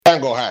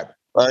Tango hat.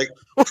 Like,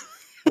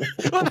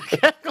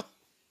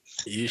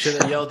 you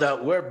should have yelled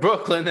out, "Where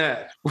Brooklyn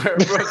at? Where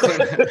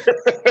Brooklyn at?"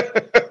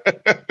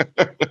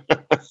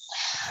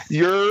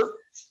 you're.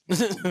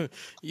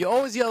 You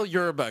always yell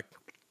 "Yerrrr" back.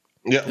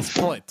 Yeah, It's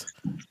polite.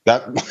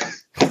 that.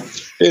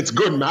 It's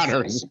good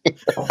manners.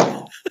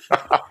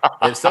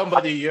 If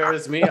somebody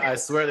yells me, I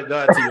swear to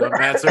God to you,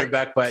 I'm answering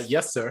back by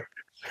 "Yes, sir."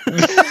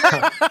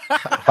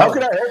 How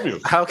can I help you?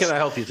 How can I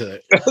help you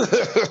today?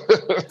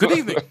 Good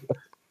evening.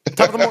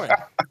 Top of the morning.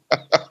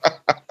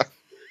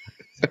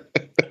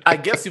 I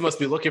guess you must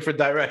be looking for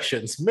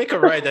directions. Make a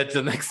right at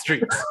the next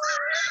street.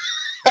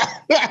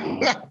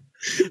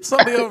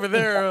 Somebody over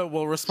there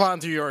will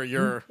respond to your.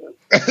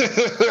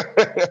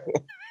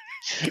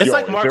 It's Yo,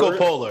 like Marco there-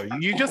 Polo.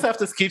 You just have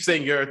to keep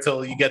saying "Yerrrr"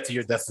 until you get to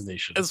your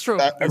destination. It's true.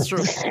 It's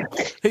true.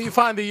 Hey, you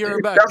find the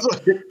 "Yerrrr" back.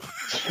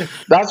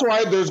 That's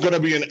why there's going to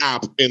be an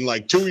app in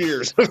like 2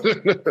 years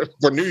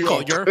for New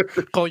Call York.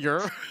 "Yerrrr." Call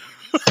 "Yerrrr."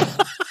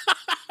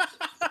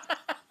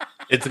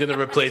 It's gonna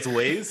replace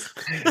Waze.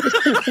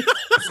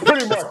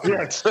 Pretty much,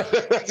 yes.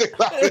 That's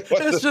exactly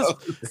what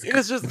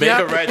It's just Make you a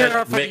have to right figure at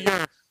out for the make,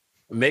 "Yerrrr."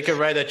 make a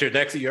right at your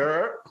next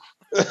 "Yerrrr."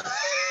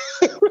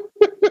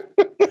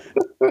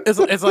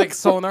 It's like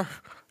sonar.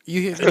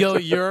 You yell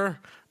 "Yerrrr"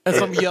 and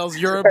some yells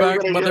 "Yerrrr" back,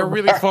 Everybody but they're "Yerrrr"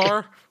 really back.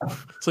 far.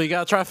 So you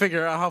gotta try to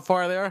figure out how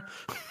far they are.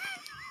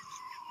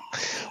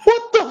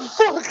 What the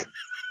fuck?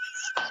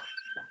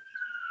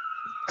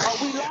 Are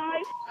we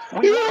live?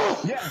 No,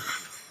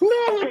 Yes. no,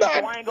 Okay, not.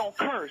 so I ain't gonna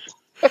curse.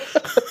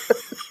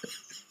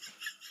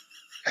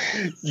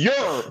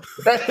 You're.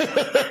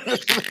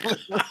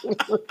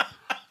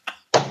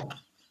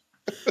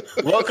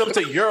 Welcome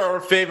to your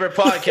favorite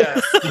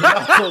podcast,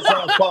 Knuckles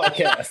On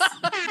Podcast.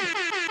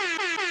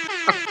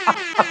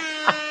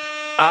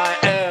 I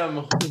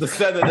am the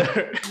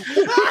senator.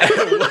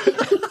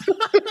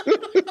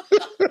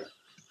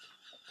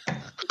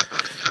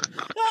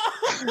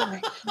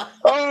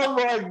 Oh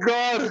my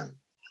god.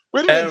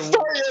 We didn't And-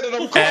 start yet and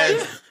I'm crying.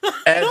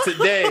 and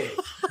today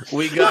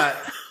we got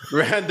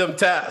random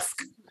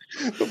task.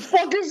 The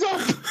fuck is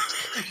up?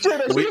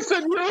 Shit, I We- just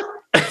said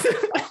you're.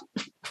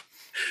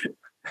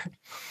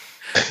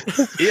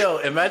 Yo,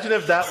 imagine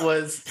if that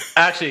was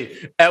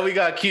actually, and we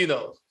got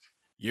Kino.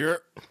 "Yerrrr."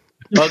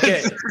 Okay,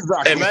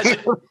 Exactly. imagine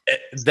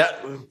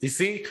that. You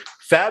see,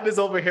 Fab is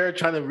over here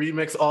trying to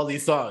remix all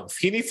these songs.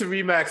 He needs to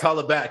remix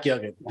 "Holla Back,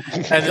 Youngin,"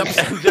 and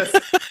just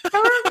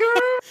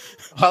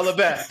 "Holla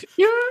Back."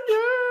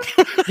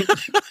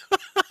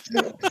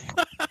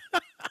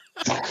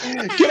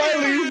 Can I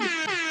leave?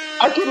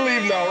 I can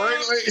leave now,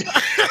 right?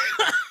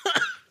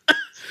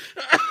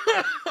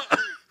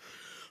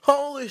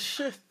 Holy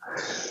shit!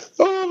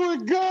 Oh my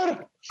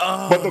god.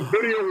 Oh, But the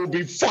video will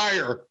be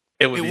fire.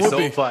 It would It be would so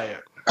be.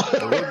 fire.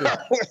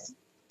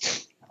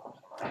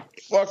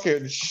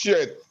 Fucking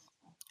shit.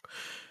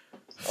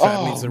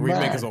 Fab needs to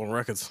remake man. his own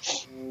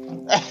records.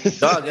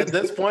 Dog, at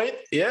this point,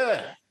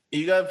 yeah.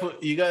 You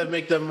gotta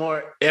make them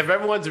more. If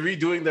everyone's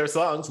redoing their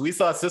songs, we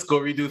saw Cisco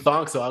redo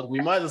Thong Song. We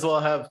might as well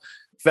have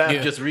Fab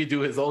Yeah. just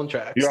redo his own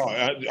tracks. Yo,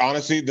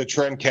 honestly, the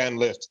trend can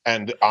lift.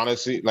 And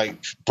honestly, like,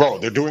 bro,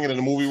 they're doing it in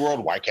the movie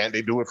world. Why can't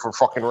they do it for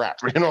fucking rap?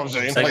 You know what I'm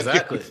saying? Like,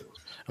 Exactly.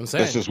 I'm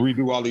saying, let's just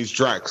redo all these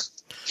tracks.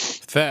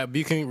 Fab,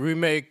 you can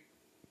remake.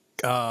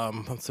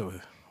 That's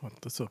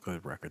a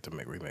good record to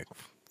make remake.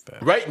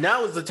 Fab. Right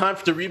now is the time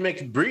to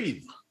remake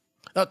 "Breathe."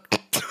 Uh,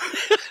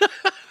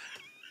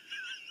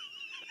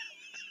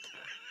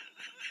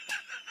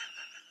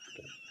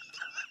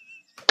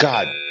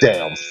 God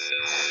damn.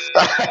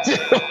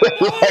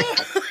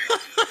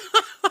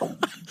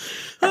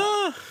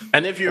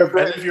 And if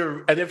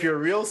you're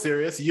real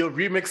serious, you'll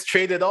remix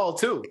 "Trade It All"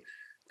 too.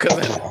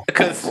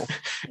 Because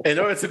in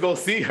order to go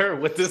see her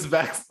with this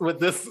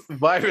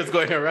virus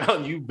going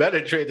around, you better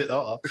trade it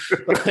all.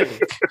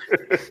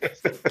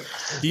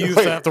 you used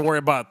to have to worry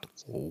about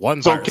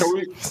one So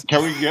virus.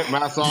 can we get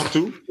masks off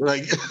too?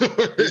 Like,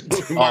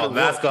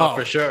 Mask off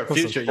for sure. listen.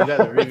 Future, you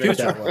gotta remake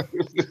that one.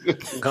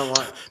 Come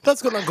on.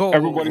 That's gonna go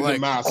Everybody's a like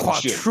mask and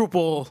shit.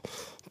 quadruple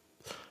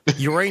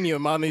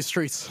uranium on these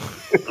streets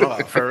Oh,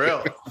 for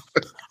real.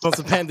 once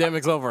the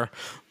pandemic's over.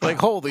 Like,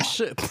 holy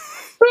shit!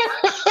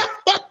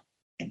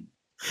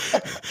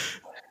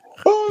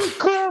 holy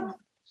crap.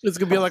 It's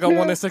gonna be like a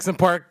 1 in 6 in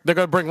Park. They're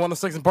gonna bring 1 in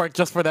 6 in Park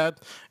just for that,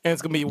 and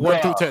it's gonna be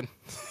 1 through 10.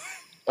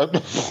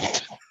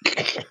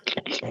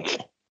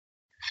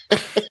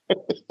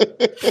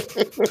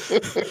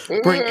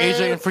 Bring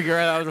AJ and figure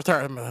it out of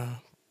retirement.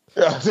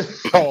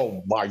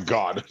 Oh my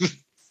god.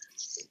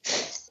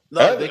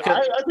 No, they could.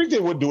 I think they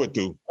would do it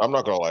too. I'm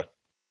not gonna lie.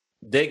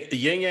 The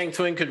Yin Yang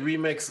Twin could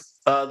remix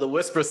the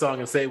Whisper song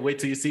and say, "Wait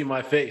till you see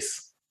my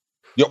face."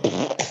 Yo.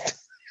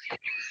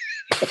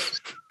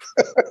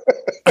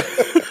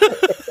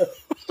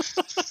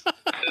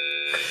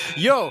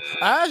 Yo,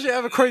 I actually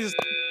have a crazy.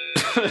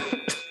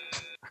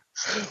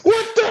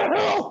 What the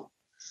hell?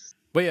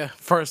 But yeah,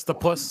 first the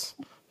puss,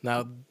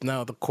 now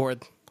the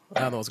chord.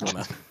 I don't know what's going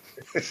on.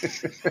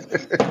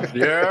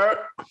 Yeah.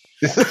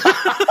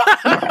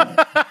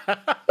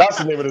 That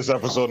That's the name of this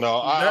episode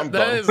now. I'm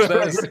done.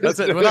 That's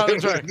it. We're not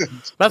even trying.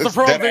 That's the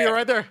promo video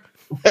right there.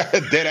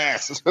 Dead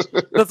ass.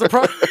 That's the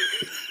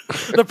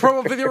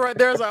promo video right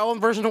there is our own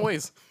version of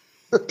Waze.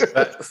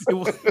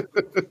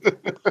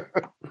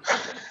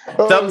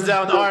 Thumbs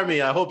down,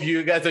 Army. I hope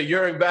you guys are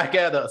yearning back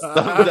at us.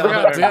 Thumbs down,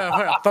 Army.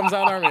 Yeah, thumbs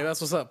down, Army.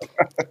 That's what's up.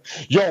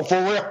 Yo,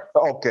 for real?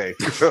 Okay.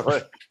 This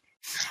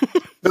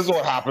is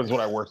what happens when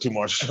I work too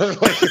much. I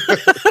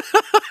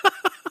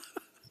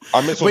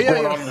miss what's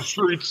going on in the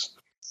streets.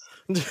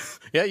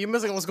 Yeah, you're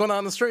missing what's going on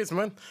in the streets,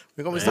 man.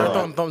 We're gonna be starting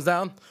throwing thumbs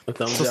down.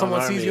 So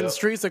someone sees you in the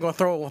streets, they're gonna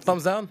throw a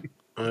thumbs down.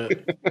 You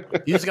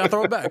just gotta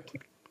throw it back.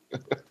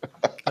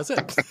 That's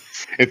it.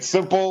 It's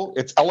simple.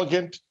 It's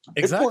elegant.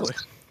 Exactly.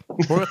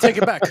 We're gonna take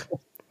it back.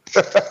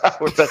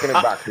 We're taking it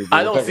back. People.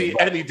 I don't see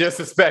any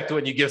disrespect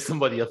when you give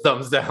somebody a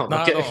thumbs down.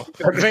 Nah, Okay? no.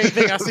 If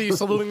anything, I see you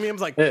saluting me. I'm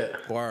like,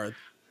 word.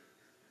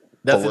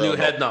 That's a new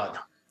head nod.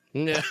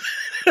 Yeah.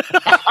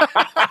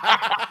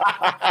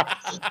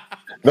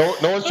 No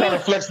one's trying to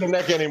flex the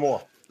neck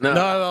anymore.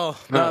 No.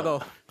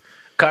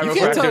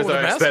 Chiropractors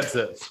are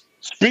expensive.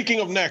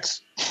 Speaking of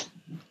necks,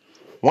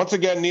 once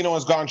again, Nino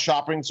has gone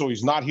shopping, so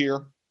he's not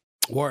here.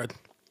 Word.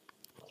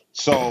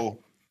 So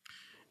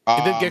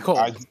it did get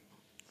cold.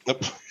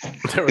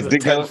 There was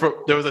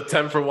a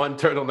 10 for 1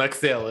 turtleneck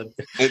sale, and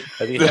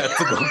he had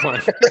to go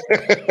find.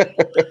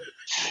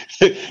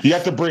 You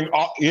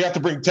have to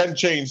bring 10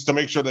 chains to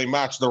make sure they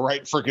match the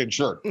right freaking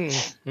shirt.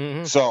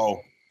 Mm-hmm.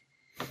 So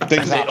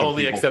things they happen,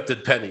 only people.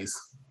 accepted pennies.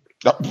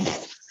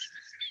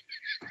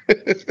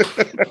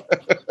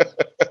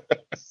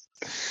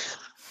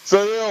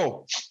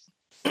 So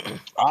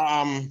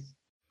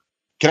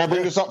can I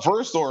bring this up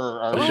first,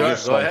 or are we Sure,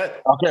 just, go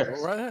ahead. Okay,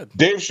 Go right ahead.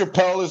 Dave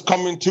Chappelle is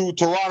coming to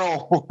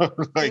Toronto.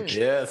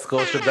 Yes,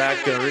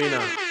 Scotiabank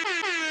Arena.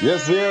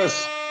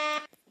 Yes.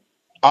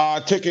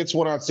 Tickets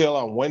went on sale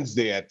on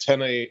Wednesday at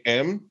 10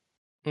 a.m.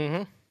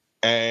 Mm-hmm.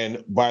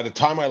 And by the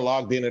time I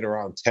logged in at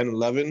around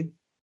 10:11,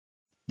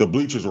 the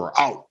bleachers were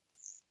out.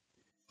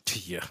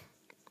 Yeah.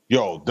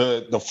 Yo,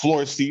 the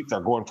floor seats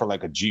are going for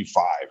like a G5,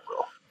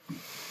 bro.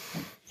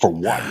 For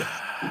what?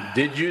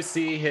 Did you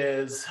see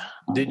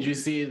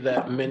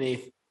that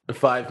mini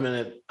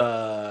 5-minute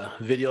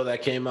video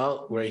that came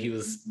out where he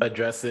was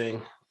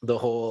addressing the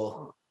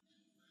whole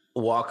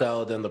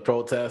walkout and the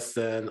protests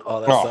and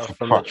all that stuff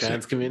from the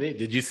trans community?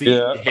 Did you see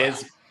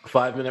his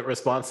 5-minute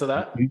response to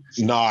that?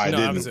 No, I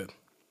didn't.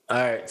 All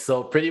right.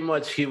 So pretty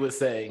much he was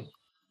saying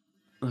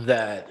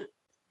that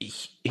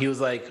he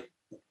was like,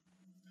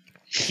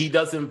 he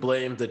doesn't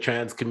blame the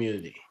trans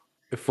community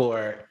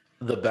for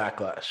the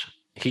backlash.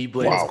 He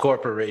blames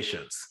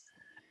corporations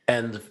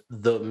and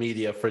the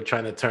media for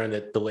trying to turn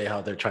it the way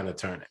how they're trying to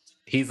turn it.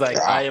 He's like,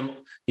 I am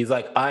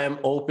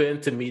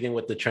open to meeting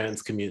with the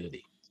trans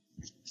community.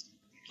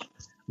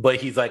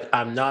 But he's like,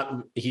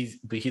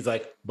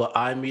 but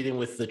I'm meeting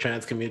with the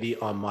trans community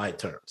on my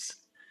terms.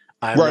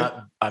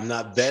 I'm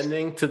not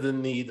bending to the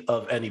need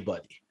of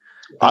anybody.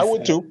 I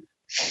would too.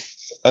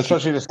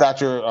 Especially the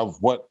stature of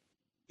what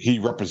he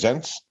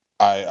represents.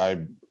 I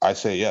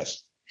say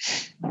yes.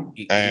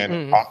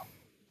 And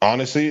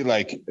honestly,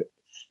 like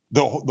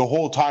the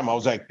whole time I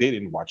was like, they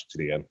didn't watch it to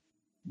the end.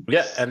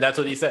 Yeah, and that's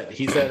what he said.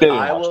 He said,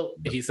 I will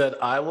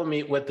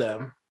meet with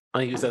them.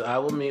 And he said, I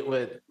will meet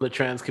with the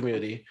trans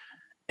community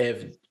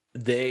if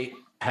they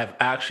have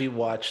actually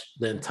watched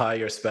the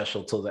entire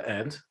special till the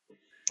end.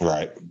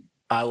 Right.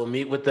 I will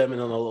meet with them in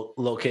a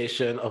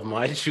location of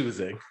my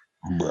choosing.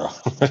 Bro.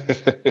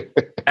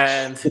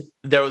 And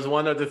there was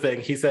one other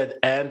thing. He said,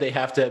 and they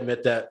have to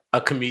admit that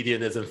a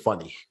comedian isn't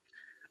funny.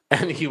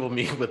 And he will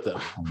meet with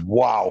them.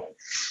 Wow.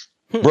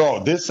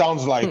 Bro, this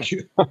sounds like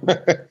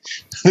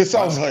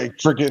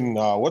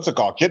freaking what's it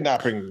called?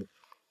 Kidnapping.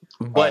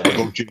 But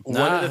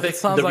one of the things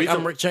sounds like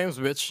I'm Rick James,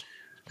 bitch.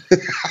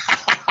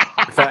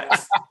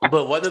 Facts.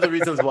 But one of the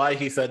reasons why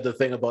he said the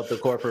thing about the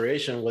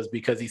corporation was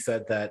because he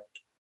said that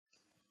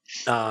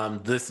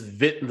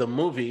the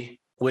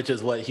movie, which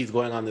is what he's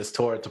going on this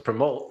tour to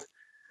promote,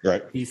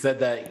 right? He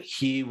said that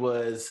he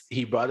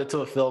brought it to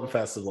a film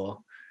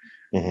festival,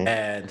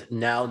 and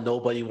now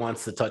nobody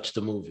wants to touch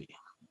the movie.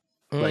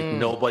 Like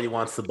nobody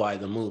wants to buy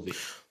the movie.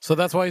 So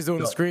that's why he's doing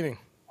the screening.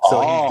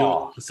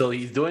 So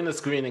he's doing the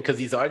screening because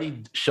he's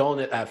already shown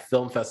it at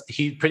Film Fest.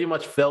 He pretty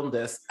much filmed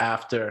this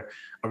after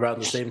around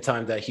the same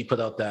time that he put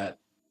out that,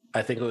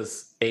 I think it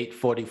was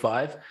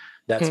 8:45,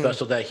 that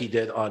special that he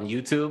did on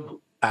YouTube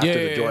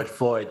after the George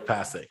Floyd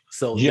passing.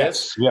 So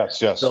yes.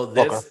 So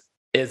this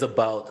is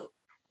about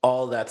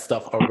all that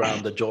stuff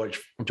around the George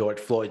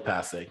Floyd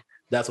passing.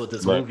 That's what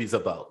this movie's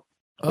about.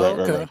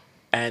 Right.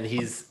 And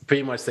he's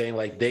pretty much saying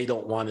like they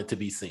don't want it to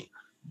be seen.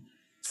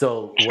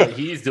 So what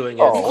he's doing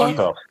is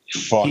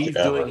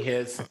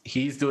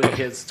he's doing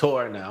his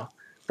tour now,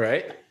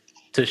 right?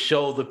 To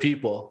show the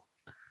people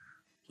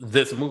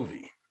this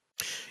movie.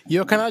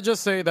 Yo, can I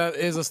just say that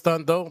is a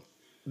stunt though?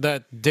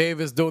 That Dave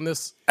is doing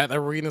this at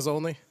arenas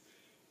only?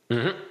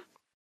 Mm-hmm.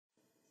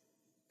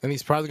 And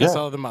he's probably gonna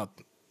sell them out.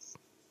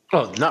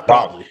 Oh, not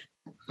probably.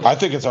 I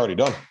think it's already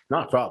done.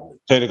 Not probably.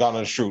 They've gone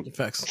on a shoot.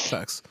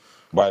 Facts.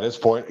 By this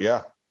point,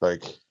 yeah.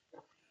 Like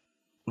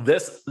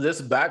this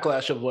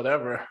backlash of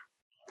whatever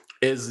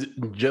is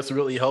just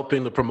really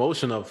helping the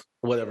promotion of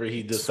whatever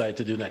he decides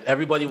to do next.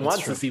 Everybody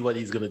wants to see what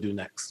he's going to do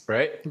next,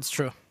 right? It's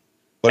true.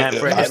 And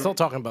for I'm him, still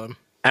talking about him.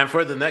 And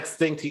for the next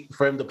thing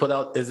for him to put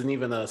out isn't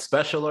even a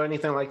special or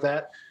anything like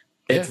that.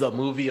 It's a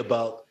movie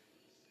about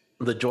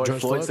the George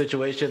Floyd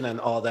situation and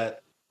all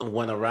that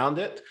went around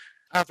it.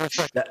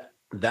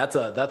 That's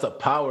a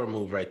power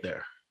move right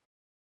there.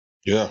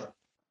 Yeah.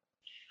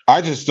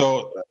 I just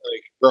don't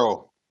like,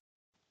 bro.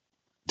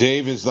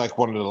 Dave is like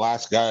one of the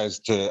last guys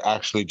to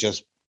actually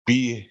just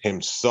be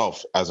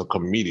himself as a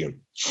comedian.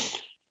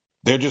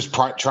 They're just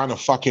trying to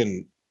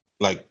fucking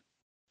like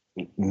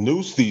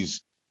noose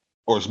these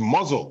or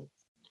muzzle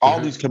all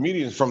these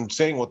comedians from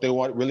saying what they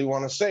really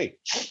want to say.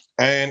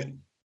 And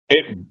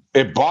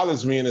it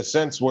bothers me in a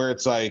sense where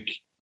it's like,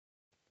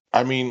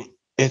 I mean,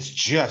 it's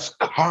just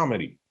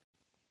comedy.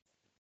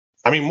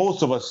 I mean,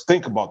 most of us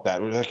think about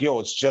that. We're like, yo,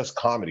 it's just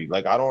comedy.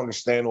 Like, I don't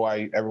understand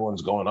why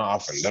everyone's going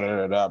off and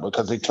da-da-da-da,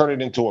 because they turn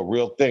it into a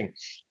real thing.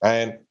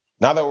 And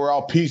now that we're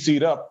all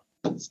PC'd up,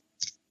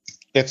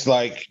 it's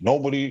like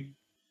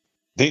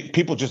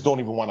people just don't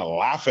even want to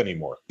laugh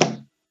anymore.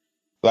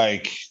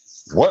 Like,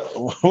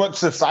 what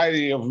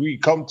society have we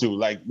come to?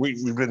 Like,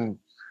 we've been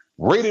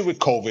raided with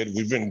COVID.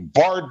 We've been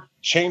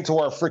chained to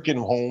our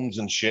freaking homes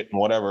and shit and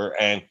whatever.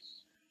 And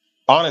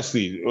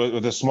honestly,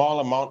 with a small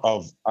amount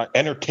of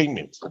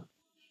entertainment,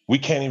 we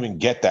can't even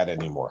get that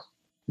anymore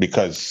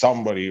because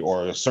somebody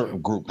or a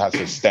certain group has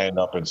to stand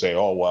up and say,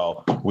 oh,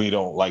 well, we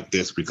don't like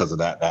this because of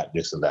that,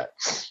 this, and that.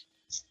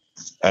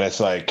 And it's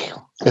like,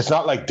 it's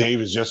not like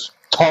Dave is just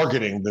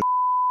targeting the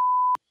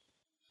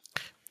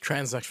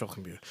transsexual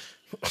community.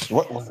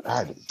 What was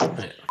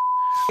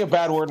a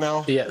bad word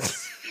now?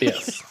 Yes.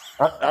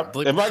 I'm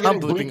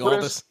bleeping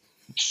all this.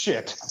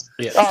 Shit.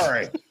 Yes. All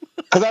right.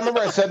 Because I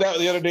remember I said that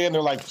the other day, and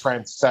they're like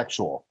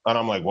transsexual, and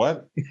I'm like,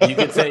 what? You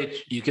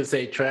can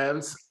say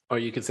trans or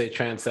you can say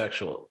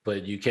transsexual,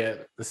 but you can't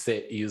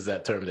use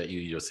that term that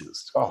you just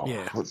used. Oh,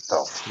 yeah. What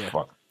the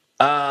fuck?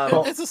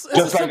 It's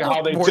just like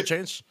how they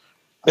change.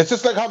 It's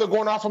just like how they're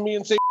going off on me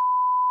and say.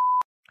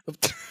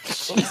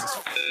 Jesus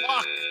fuck.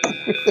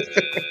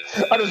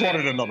 I just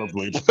wanted another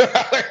bleep.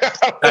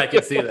 I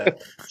can see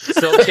that.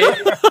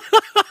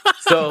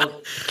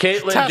 So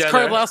Caitlyn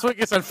Jenner last week.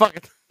 He said, "Fuck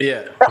it."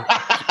 Yeah.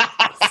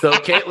 So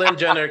Caitlyn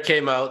Jenner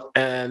came out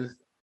and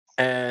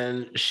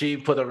she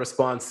put a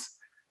response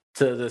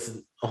to this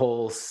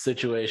whole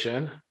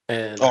situation,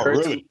 and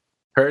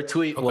her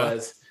tweet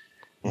was,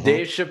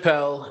 Dave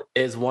Chappelle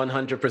is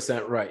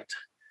 100% right.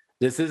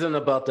 This isn't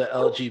about the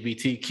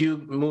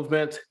LGBTQ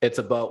movement. It's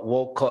about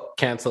woke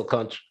cancel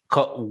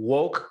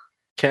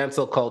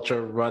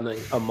culture running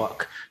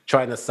amok,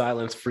 trying to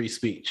silence free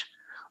speech.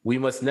 We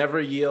must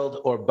never yield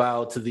or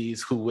bow to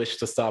these who wish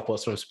to stop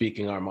us from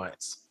speaking our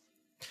minds.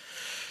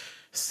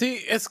 See,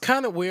 it's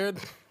kind of weird.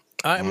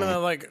 I'm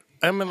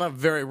in a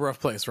very rough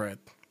place, right?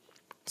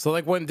 So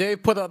like when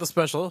Dave put out the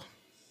special,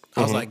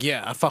 I was like,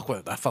 yeah, I fuck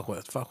with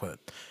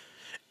it.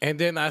 And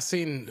then I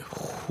seen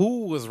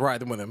who was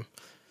riding with him,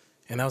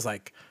 and I was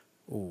like,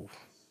 ooh,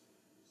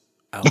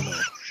 I don't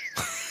know.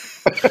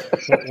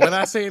 When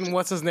I seen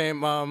what's his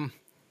name,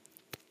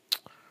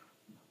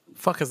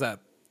 fuck is that?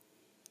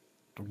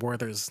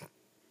 Werther's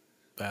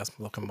ass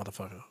looking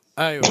motherfucker.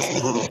 I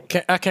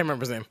can't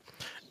remember his name.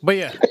 But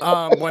yeah,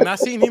 when I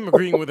seen him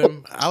agreeing with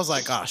him, I was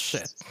like, oh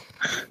shit.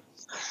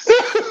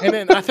 And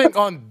then I think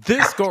on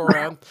this go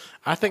around,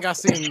 I think I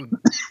seen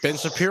Ben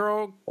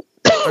Shapiro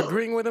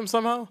agreeing with him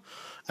somehow.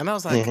 And I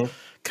was like,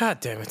 God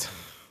damn it.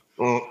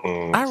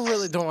 I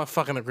really don't want to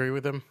fucking agree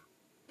with him.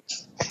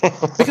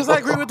 Because I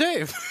agree with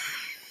Dave.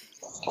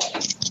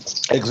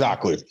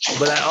 Exactly.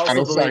 But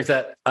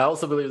I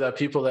also believe that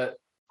people that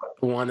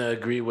want to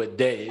agree with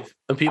Dave,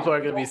 and people are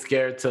going to be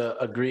scared to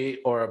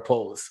agree or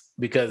oppose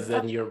because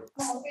then you're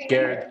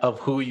scared of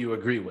who you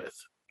agree with.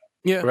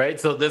 Yeah. Right.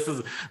 So this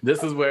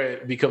is where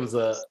it becomes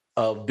a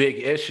big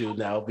issue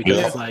now because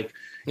it's like,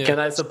 can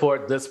I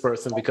support this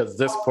person because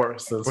this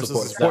person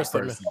supports that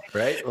person?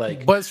 Right.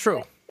 Like, but it's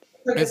true.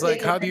 It's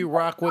like, how do you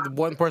rock with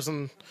one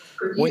person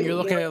when you're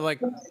looking at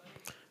like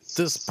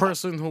this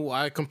person who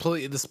I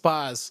completely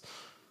despise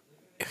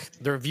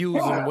their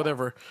views and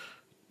whatever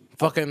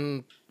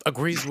fucking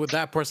agrees with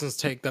that person's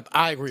take that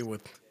I agree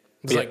with.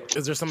 It's like,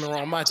 is there something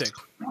wrong with my take?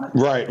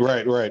 Right.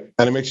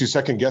 And it makes you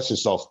second guess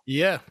yourself.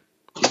 Yeah.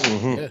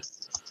 Yeah.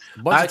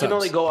 I can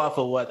only go off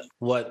of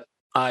what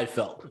I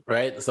felt,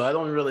 right? So I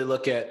don't really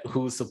look at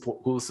who's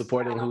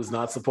supporting, who's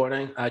not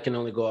supporting. I can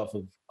only go off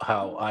of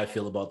how I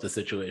feel about the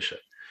situation,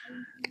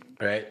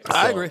 right? So,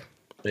 I agree.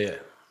 Yeah.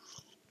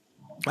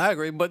 I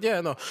agree, but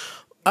yeah, no.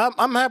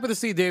 I'm happy to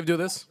see Dave do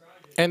this.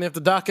 And if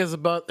the doc is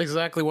about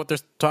exactly what they're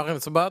talking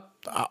it's about,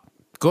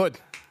 good.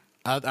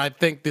 I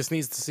think this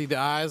needs to see the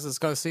eyes it's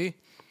going to see.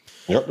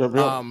 Yep.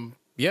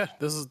 Yeah,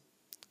 this is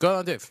good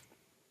on Dave.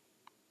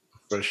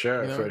 For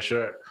sure, for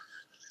sure.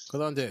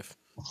 Good on Dave.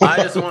 I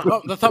just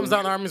want the thumbs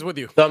down army's with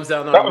you. Thumbs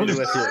down army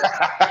with you.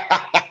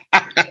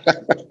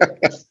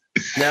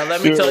 Now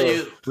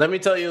let me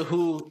tell you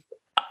who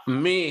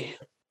me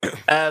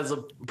as a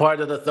part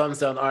of the Thumbs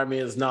Down Army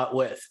is not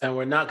with. And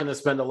we're not going to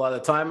spend a lot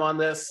of time on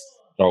this.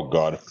 Oh,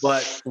 God.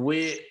 But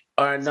we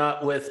are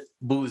not with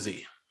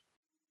Boozy.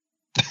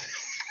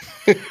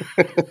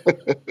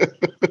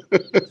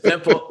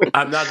 Simple.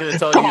 I'm not going to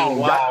tell you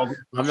why. Dog.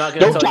 I'm not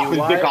going to tell you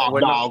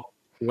why.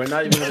 We're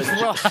not even going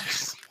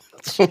to.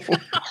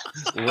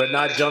 We're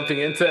not jumping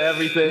into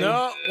everything.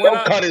 No, we're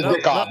not. Cut his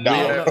dick off,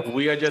 dog.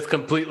 We are just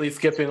completely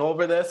skipping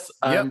over this.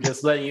 Yep. I'm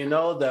just letting you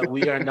know that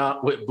we are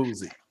not with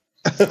Boozy.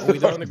 We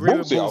don't agree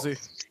with Boozy.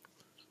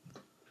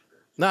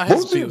 Not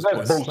his Boosie's like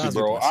Boosie,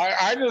 bro.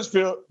 I just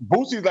feel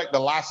Boosie's like the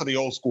last of the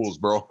old schools,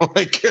 bro.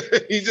 Like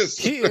he is.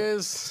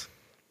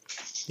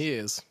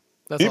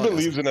 That's he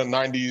believes in the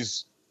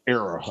 90s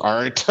era,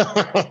 all right?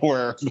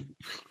 Where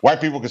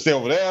white people can stay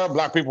over there,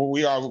 black people,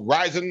 we are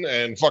rising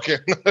and fucking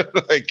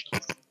like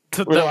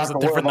that was a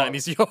different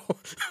 90s, yo.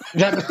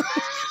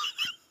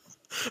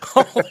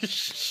 Holy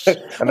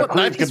shit. And the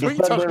Creeds can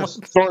defend their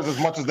stores as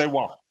much as they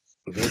want.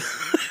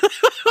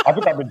 I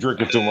think I've been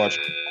drinking too much.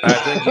 I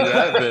think you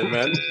have been,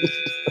 man.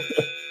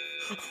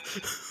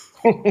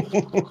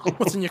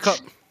 What's in your cup?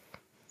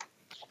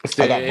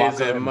 Stays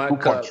in my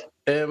cup.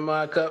 In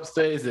my cup,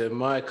 stays in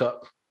my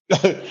cup.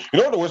 You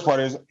know what the worst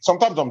part is?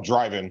 Sometimes I'm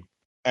driving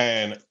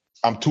and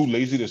I'm too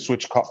lazy to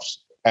switch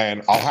cups,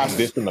 and I'll have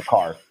this in the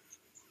car.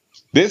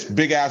 This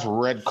big ass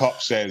red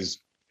cup says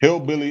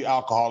hillbilly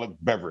alcoholic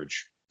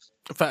beverage.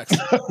 Facts.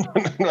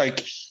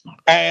 Like,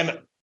 and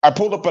I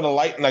pulled up at a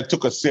light and I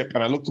took a sip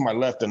and I looked to my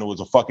left and there was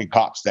a fucking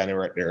cop standing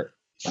right there.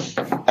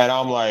 And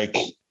I'm like,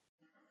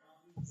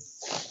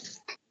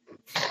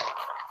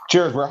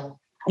 cheers, bro.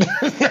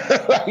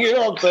 You know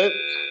what I'm saying?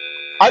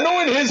 I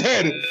know in his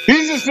head,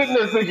 he's just sitting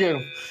there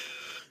thinking,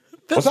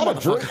 was that a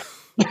drink?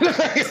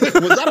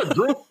 Was that a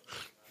drink?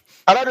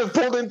 And I just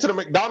pulled into the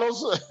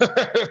McDonald's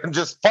and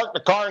just parked the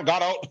car and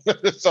got out.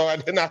 So I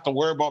didn't have to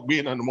worry about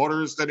being a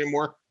motorist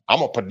anymore.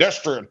 I'm a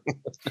pedestrian.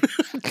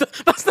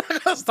 That's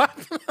not gonna stop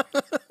him.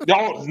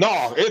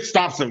 No, it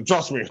stops him.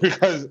 Trust me.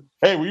 Because,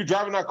 hey, were you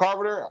driving that car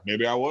over there?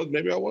 Maybe I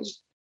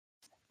was.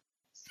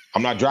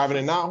 I'm not driving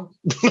it now.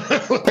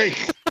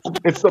 Like,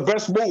 it's the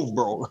best move,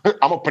 bro.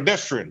 I'm a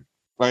pedestrian.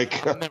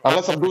 Like,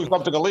 unless I'm doing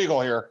something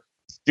illegal here,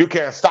 you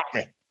can't stop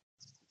me.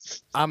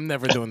 I'm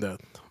never doing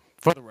that.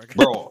 For the record,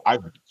 bro,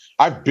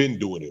 I've been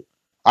doing it.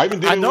 I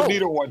even did it with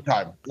Nito one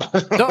time.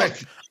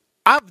 Like,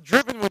 I've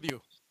driven with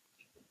you.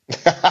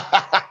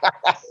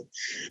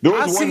 There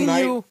was one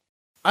night.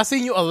 I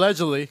seen you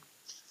allegedly.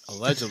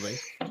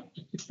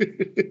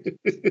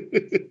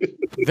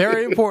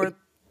 Very important.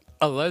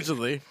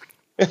 Allegedly.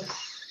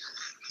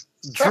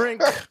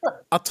 Drink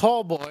a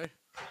tall boy.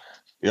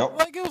 Yep.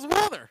 Like it was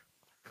water.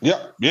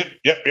 Yep.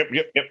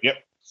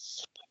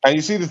 And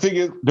you see, the thing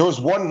is, there was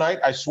one night,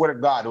 I swear to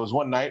God, there was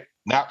one night,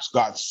 Naps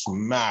got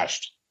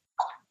smashed.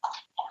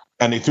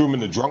 And they threw him in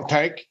the drunk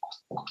tank.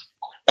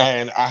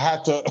 And I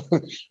had to,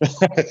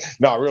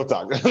 no, real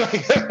talk.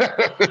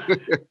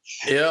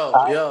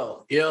 Yo.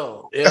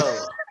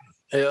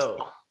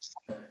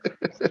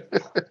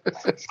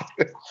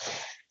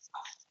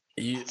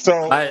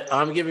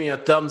 I'm giving you a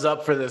thumbs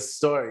up for this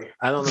story.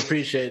 I don't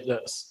appreciate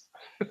this.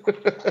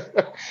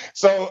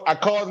 So I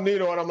called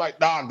Nito and I'm like,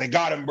 dog, they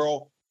got him,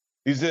 bro.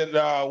 He's in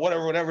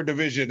whatever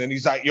division. And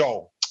he's like,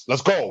 yo,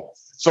 let's go.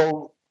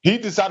 So he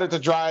decided to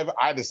drive.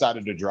 I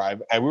decided to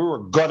drive. And we were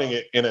gunning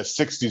it in a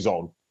 60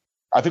 zone.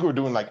 I think we were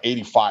doing like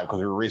 85 because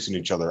we were racing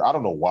each other. I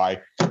don't know why.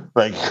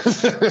 Like,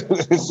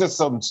 it's just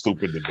something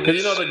stupid to do. Because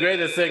you know the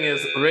greatest thing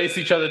is race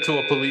each other to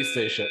a police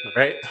station,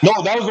 right?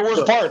 No, that was the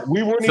worst part.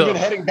 We weren't even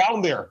heading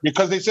down there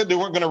because they said they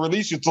weren't going to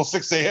release you until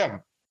 6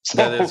 a.m. So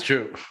that is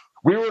true.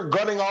 We were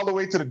gunning all the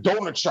way to the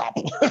donut shop.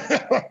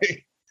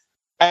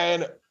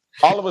 And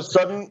all of a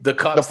sudden, the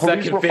cop's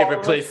second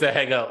favorite place to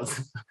hang out.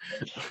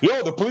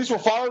 Yo, the police were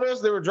following us.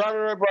 They were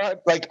driving right behind.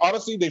 Like,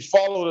 honestly, they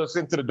followed us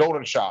into the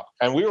donut shop,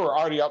 and we were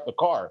already out the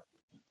car.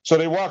 So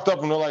they walked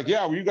up and they're like,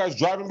 yeah, were you guys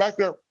driving back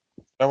there?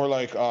 And we're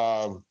like,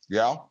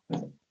 yeah.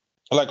 They're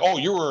like, oh,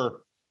 you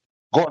were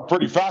going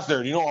pretty fast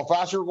there. Do you know how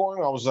fast you were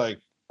going? I was like,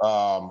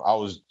 I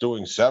was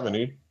doing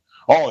 70.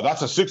 Oh,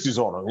 that's a 60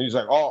 zone. And he's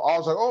like, oh, I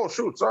was like, oh,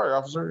 shoot, sorry,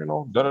 officer, you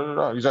know,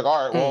 da-da-da-da. He's like,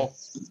 all right, well,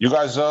 you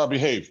guys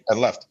behave, and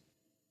left.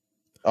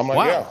 I'm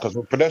like, yeah, because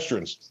we're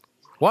pedestrians.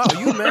 Wow,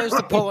 you managed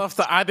to pull off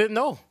the I didn't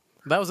know.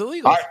 That was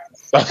illegal.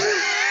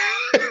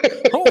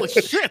 Holy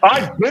shit.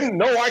 I didn't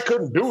know I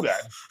couldn't do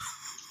that.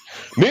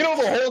 Nito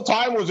the whole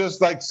time was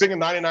just like singing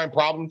 99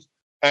 Problems.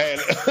 And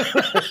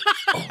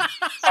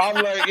I'm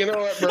like, you know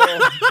what, bro?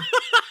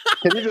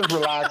 Can you just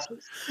relax?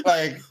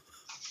 Like,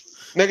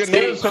 nigga,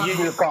 never search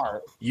your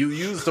car. You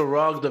used the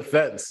wrong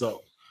defense,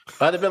 so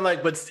I'd have been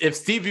like, but if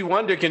Stevie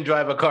Wonder can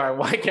drive a car,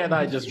 why can't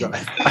I just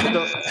drive? I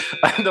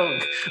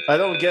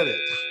don't get it.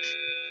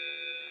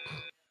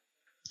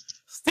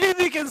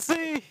 Stevie can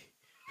see.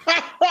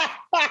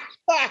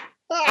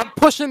 I'm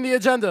pushing the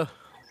agenda.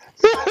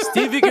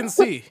 Stevie can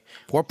see.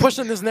 We're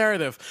pushing this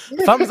narrative.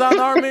 Thumbs down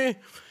army.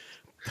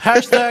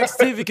 Hashtag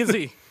Stevie can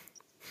see.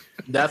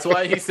 That's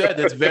why he said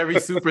it's very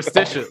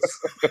superstitious.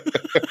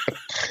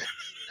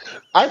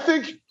 I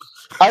think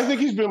I think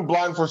he's been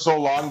blind for so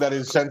long that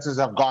his senses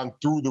have gone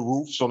through the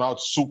roof. So now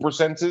it's super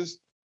senses.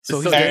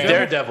 So So he's he's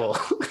Daredevil.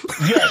 Daredevil.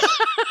 Yes.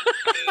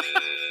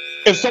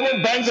 If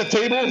someone bangs a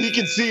table, he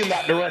can see in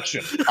that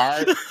direction. All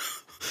right.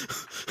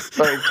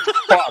 Like,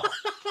 fuck.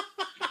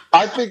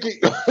 I think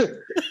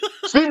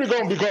Stevie's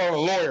gonna become a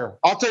lawyer.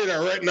 I'll tell you that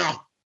right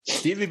now.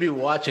 Stevie be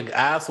watching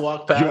ass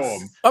walk past. Yo,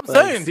 I'm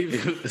saying.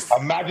 Stevie,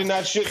 imagine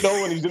that shit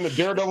though when he's in the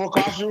Daredevil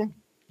costume.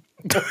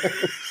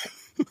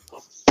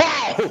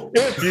 Pow!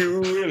 If you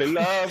really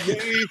love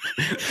me,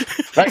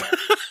 like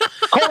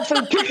Kung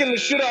Fu kicking the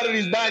shit out of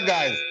these bad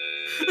guys.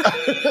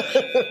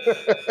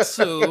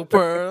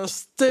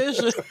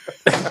 Superstition.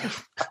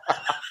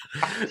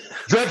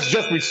 Dreads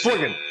just be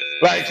swinging.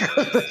 Like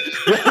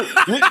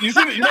you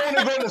see, you know when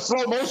they go into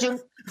slow motion,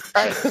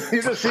 and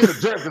you just see the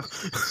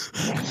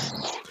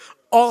dreads.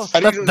 Oh,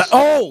 And he just-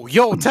 oh,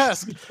 yo,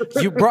 Tess,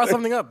 you brought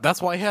something up. That's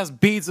why he has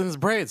beads in his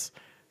braids.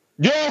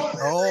 Yo,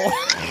 Oh,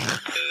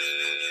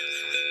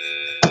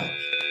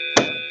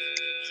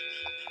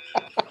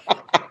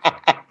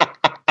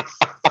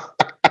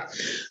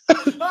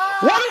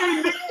 what are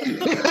you doing?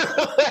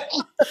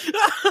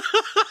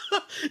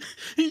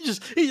 he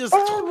just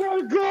Oh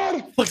my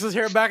god! flicks his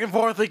hair back and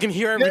forth. He can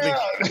hear everything.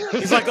 Yeah.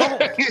 He's like, oh,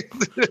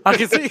 I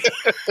can see.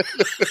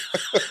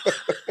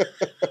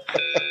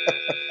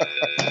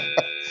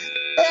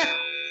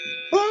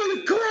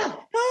 Holy crap!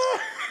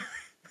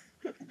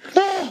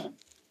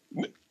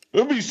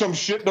 There'll be some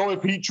shit though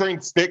if he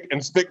trained Stick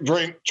and Stick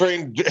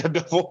trained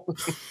Daredevil,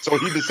 so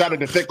he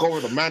decided to take over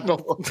the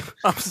mantle.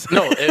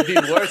 no, it'd be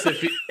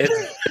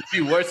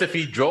worse if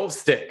he drove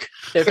Stick.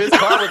 If his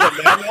car was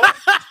a manual.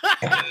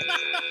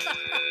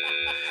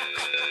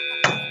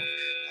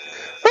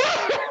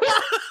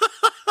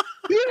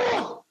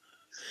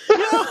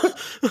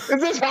 Is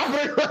this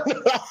happening right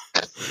now?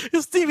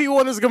 Stevie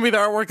Wonder is gonna be the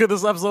artwork of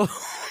this episode.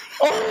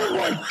 Oh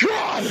my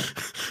god!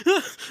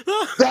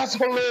 That's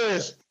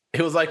hilarious.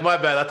 He was like, my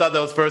bad. I thought that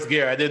was first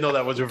gear. I didn't know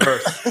that was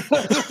reverse.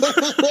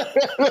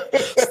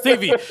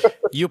 Stevie,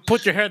 you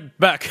put your head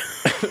back.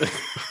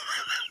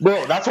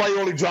 Bro, that's why he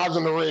only drives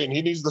in the rain.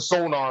 He needs the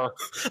sonar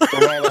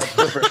from all that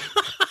flipping.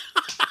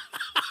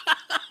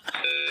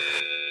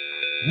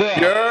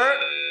 Bro.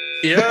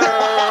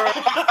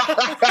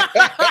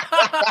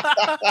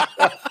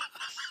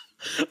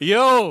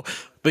 Yo,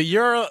 the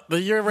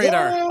Yerrrr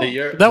radar.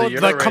 That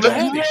was like coming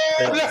handy.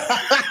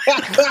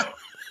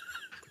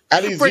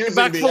 And he's Bring it using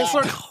back the full app.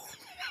 circle.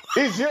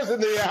 He's using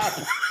the app.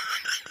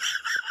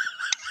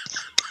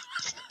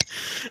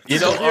 You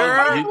know,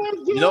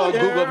 on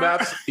Google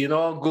Maps. You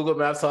know, on Google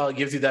Maps, how it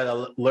gives you that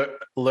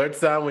alert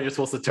sound when you're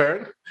supposed to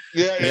turn.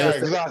 Yeah,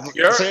 exactly.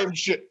 Same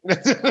shit.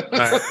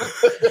 Right.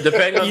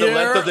 Depending on the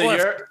length of the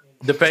year.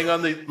 Depending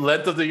on the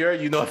length of the year,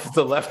 you know if it's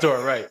a left or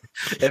a right.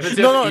 If it's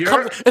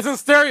it's in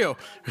stereo,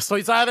 so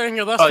it's either in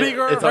your left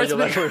speaker or right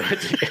left speaker. or right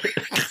speaker.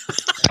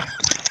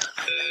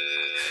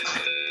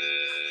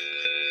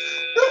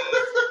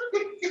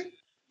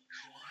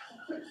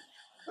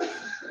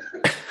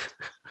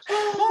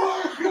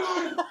 Oh my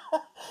god!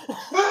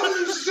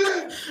 Holy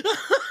shit!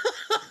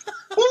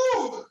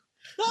 Woo!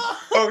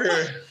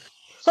 Okay.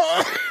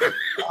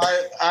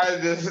 I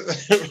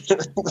just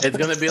It's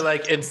gonna be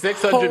like in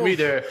 600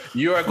 meter,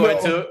 you're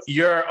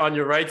on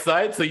your right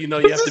side, so you know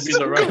you have to be in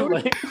the right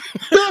lane.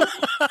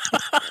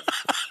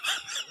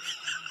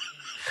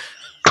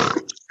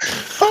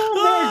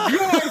 Oh my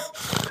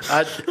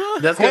god!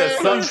 That's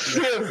gonna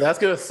suck. That's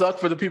gonna suck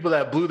for the people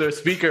that blew their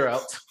speaker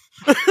out.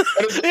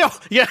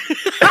 Yeah.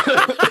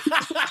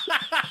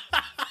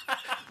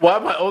 Why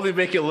am I only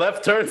making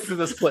left turns to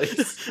this place?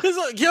 It's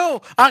like,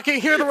 yo, I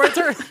can't hear the right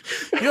turn.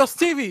 Yo,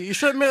 Stevie, you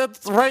should have made it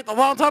right a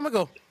long time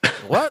ago.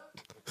 What?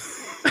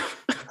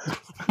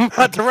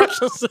 My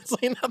directions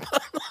ain't nothing.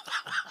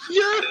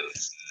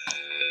 Yes.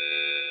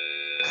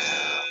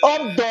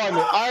 I'm done.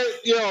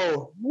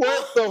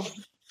 What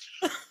the?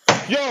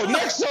 Yo,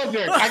 next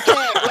subject. I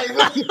can't.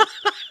 Like,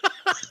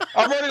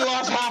 I've already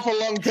lost half a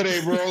lung today,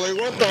 bro. Like,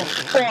 what the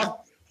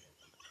fuck?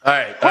 All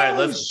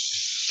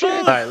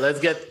right. Let's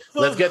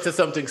get to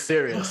something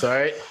serious. All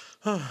right.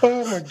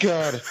 Oh my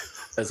god.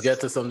 Let's get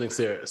to something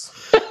serious.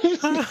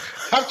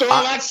 After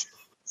all that,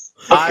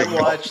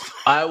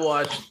 I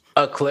watched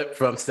a clip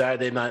from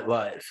Saturday Night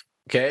Live.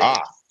 Okay,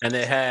 and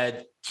it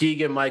had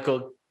Keegan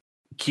Michael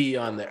Key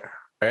on there,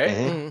 right?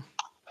 Mm-hmm.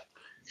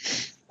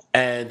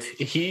 And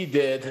he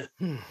did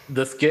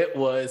the skit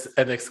was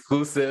an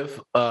exclusive,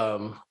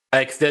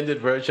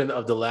 extended version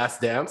of The Last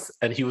Dance,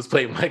 and he was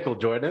playing Michael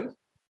Jordan.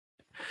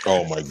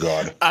 oh my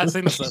god. I've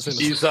seen this.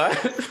 You saw it?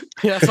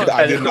 Yeah, I saw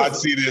I did not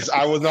see this.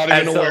 I was not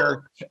even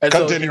aware.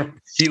 Continue.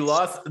 So he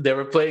lost. They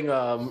were playing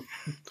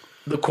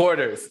the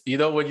quarters. You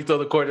know when you throw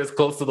the quarters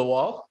close to the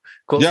wall?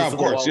 Yeah, of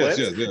course.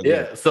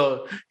 Yes.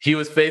 So he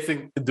was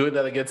doing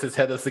that against his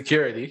head of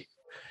security,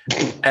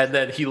 and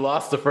then he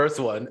lost the first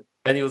one.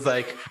 And he was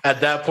like,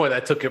 at that point,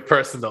 I took it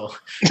personal.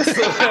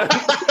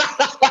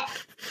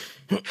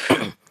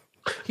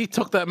 He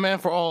took that man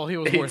for all he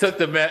was worth.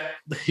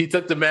 He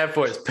took the man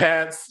for his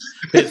pants,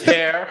 his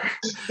hair,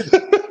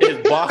 his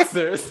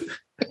boxers.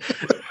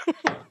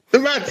 The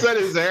man said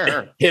his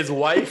hair. His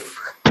wife.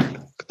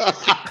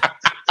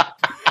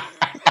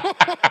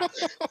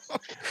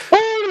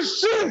 Holy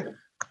shit!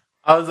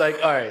 I was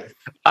like, all right,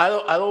 I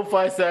don't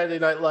find Saturday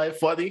Night Live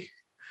funny,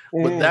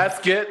 but that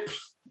skit,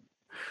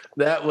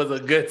 that was a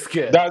good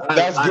skit.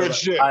 That's good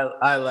shit.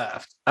 I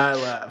laughed.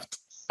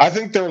 I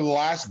think their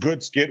last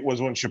good skit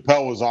was when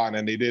Chappelle was on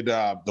and they did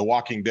the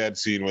Walking Dead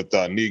scene with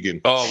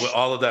Negan. Oh, with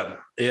all of them.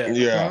 Yeah.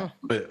 Yeah.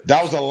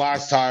 That was the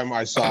last time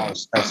I saw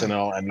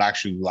SNL and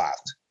actually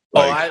laughed.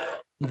 Like,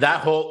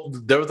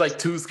 there was like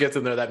 2 skits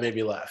in there that made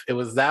me laugh. It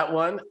was that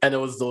one and it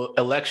was the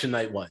election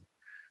night one.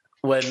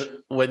 When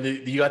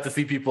you got to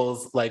see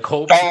people's like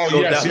hopes. Oh,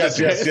 yes.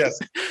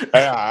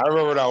 Yeah, I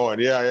remember that one.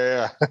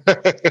 Yeah.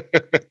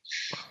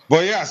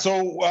 But yeah,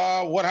 so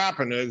what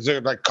happened? Is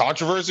there like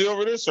controversy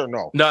over this or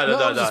no? No.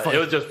 It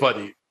was just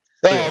funny.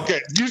 Oh,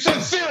 okay. You said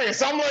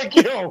serious. I'm like,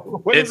 yo,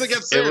 when does it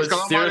get serious? It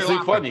was seriously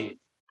funny.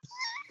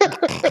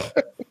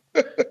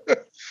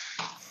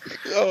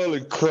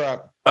 Holy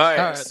crap. All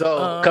right.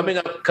 So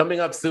coming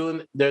up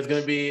soon, there's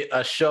going to be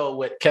a show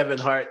with Kevin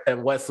Hart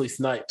and Wesley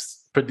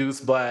Snipes,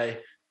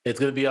 it's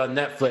going to be on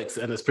Netflix,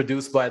 and it's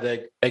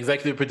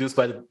executive produced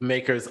by the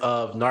makers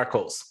of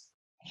Narcos.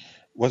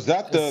 Was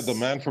that the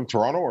man from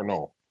Toronto or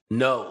no?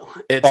 No,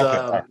 it's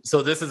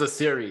so this is a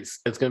series.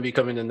 It's going to be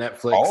coming to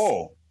Netflix.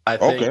 Oh, I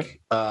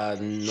think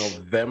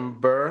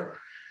November.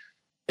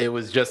 It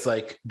was just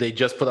like they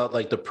just put out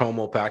like the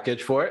promo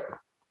package for it.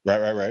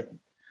 Right.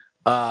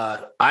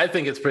 I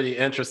think it's pretty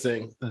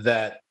interesting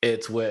that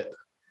it's with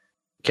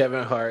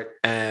Kevin Hart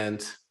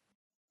and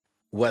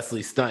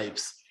Wesley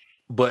Snipes,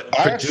 but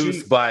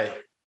produced by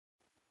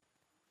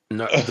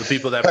the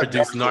people that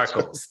produce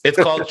Narcos. It's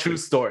called True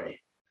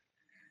Story.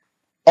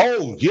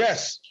 Oh,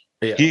 yes.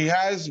 Yeah. He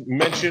has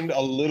mentioned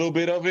a little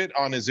bit of it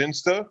on his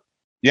Insta.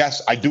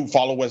 Yes, I do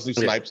follow Wesley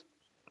Snipes.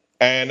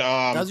 And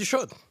as you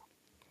should.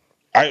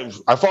 I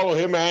follow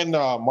him and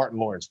Martin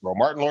Lawrence, bro.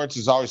 Martin Lawrence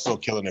is always still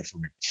killing it for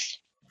me.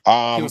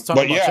 He was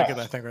talking about chicken,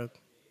 I think, right?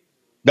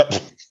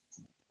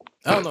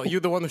 I don't know. You're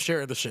the one who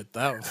shared the shit.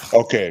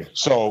 Okay,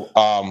 so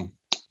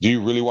do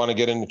you really want to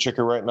get into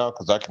chicken right now?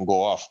 Because I can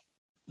go off.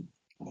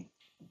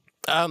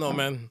 I don't know,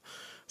 man.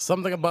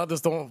 Something about this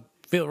don't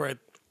feel right.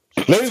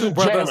 Ladies 2 and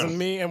brothers gentlemen, and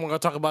me, and we're gonna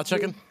talk about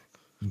chicken.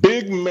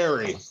 Big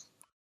Mary.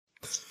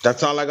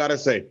 That's all I gotta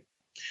say.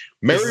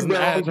 Mary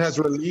Brown has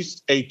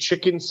released a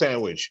chicken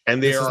sandwich,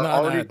 and they are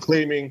already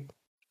claiming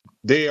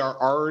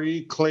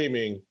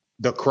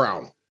the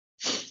crown.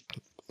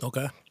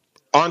 Okay.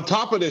 On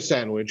top of this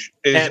sandwich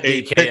is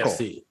a pickle.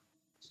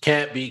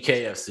 Can't be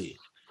KFC.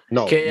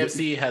 No.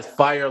 KFC has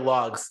fire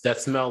logs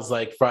that smells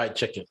like fried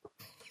chicken.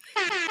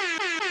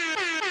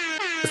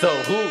 So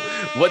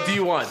what do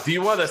you want? Do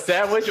you want a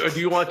sandwich or do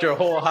you want your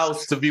whole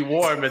house to be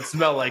warm and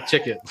smell like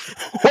chicken?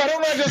 Why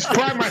don't I just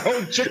fry my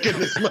own chicken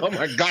to smell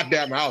my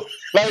goddamn house?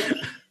 Like,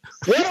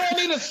 why do I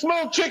need to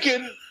smell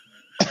chicken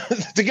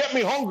to get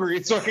me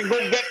hungry so I can go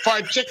get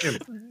fried chicken?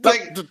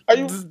 Like, are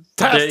you...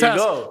 There you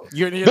go.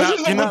 You're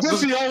not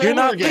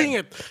seeing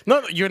it.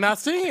 No, you're not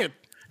seeing it.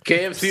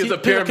 KFC is a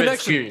pyramid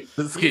scheme.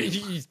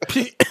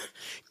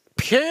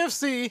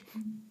 KFC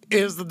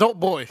is the dope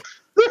boy.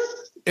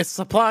 It's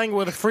supplying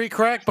with a free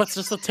crack, but it's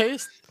just a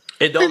taste.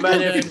 It don't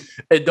matter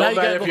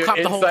if you're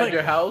inside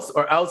your house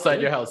or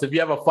outside your house. If you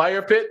have a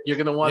fire pit, you're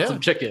gonna want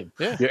some chicken.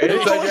 Yeah. You're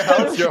inside your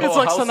house, your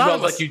whole house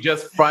smells like you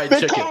just fried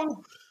chicken.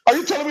 Are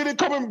you telling me they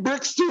come in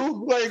bricks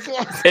too? Like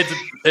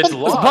it's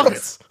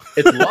logs.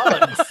 It's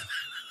logs.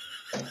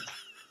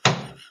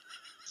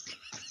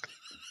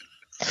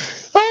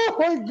 Oh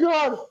my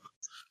god.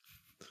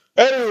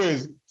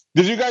 Anyways,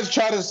 did you guys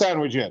try the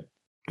sandwich yet?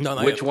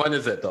 No, which one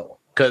is it though?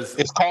 Because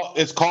it's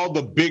called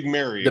the Big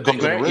Mary. The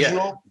Big Mary,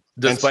 original,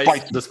 the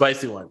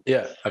spicy one.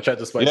 Yeah, I've tried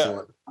the spicy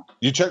one.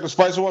 You checked the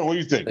spicy one. What do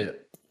you think? Yeah.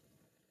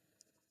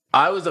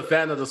 I was a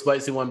fan of the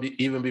spicy one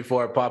even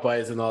before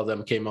Popeyes and all of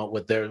them came out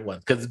with their one.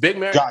 Because Big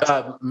Mary,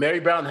 Mary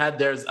Brown had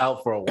theirs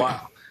out for a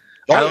while.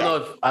 I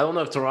don't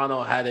know if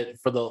Toronto had it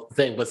for the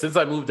thing, but since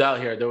I moved out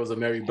here, there was a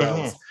Mary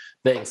Brown's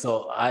thing.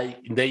 So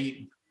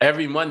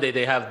every Monday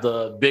they have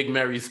the Big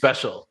Mary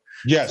special.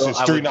 Yes, so it's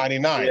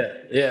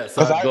 $3.99. Yeah.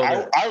 So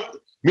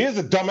me as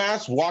a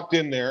dumbass walked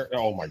in there.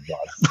 Oh my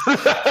god,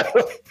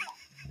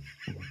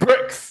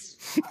 bricks.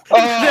 They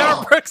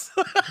are bricks.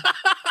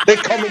 They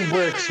come in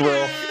bricks,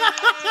 bro.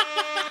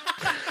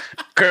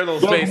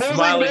 Colonel's face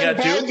smiling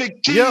at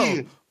you.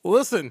 Yo,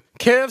 listen,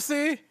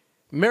 KFC,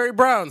 Mary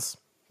Brown's,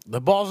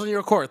 the ball's in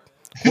your court.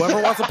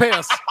 Whoever wants to pay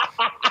us,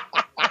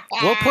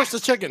 we'll push the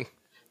chicken.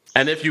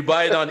 And if you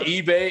buy it on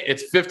eBay,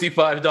 it's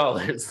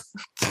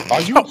 $55.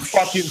 Are you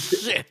fucking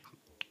shit?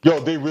 Yo,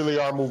 they really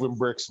are moving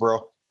bricks,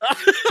 bro.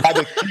 By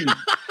the key. Key.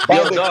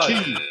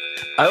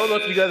 I don't know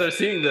if you guys are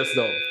seeing this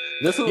though.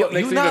 This is what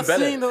makes it even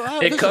better.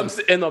 It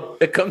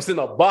comes in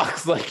a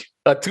box like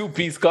a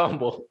 2-piece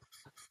combo.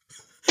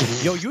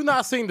 Yo, you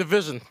not seeing the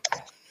vision.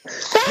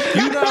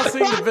 You not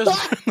seeing the vision.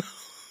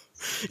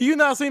 You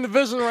not seeing the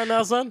vision right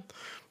now, son.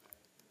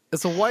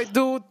 It's a white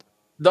dude.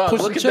 Dog,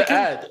 look at the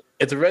ad.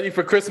 It's ready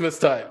for Christmas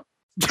time.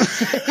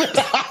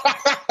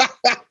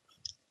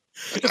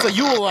 It's a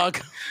Yule log.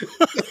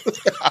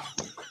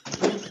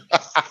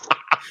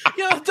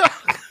 Yo, dog.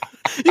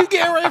 You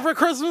getting ready for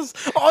Christmas?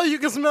 All you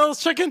can smell is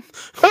chicken.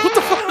 What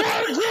the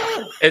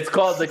fuck? It's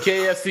called the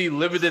KFC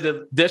Limited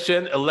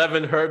Edition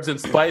 11 Herbs and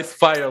Spice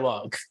Fire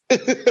Log.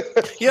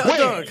 Yeah,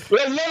 dog.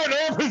 11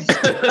 herbs and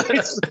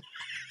spice.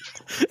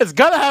 It's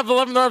gotta have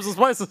 11 herbs and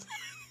spices.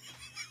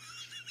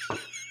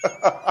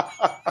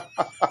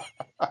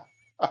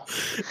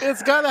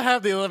 It's gotta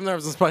have the 11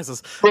 herbs and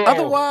spices. Bro.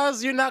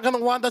 Otherwise, you're not gonna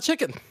want the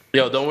chicken.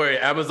 Yo, don't worry.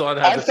 Amazon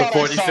has it for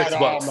thought I saw $46. it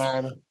all,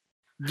 man.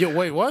 Yo,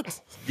 wait,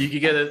 what? You can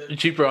get it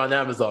cheaper on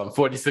Amazon,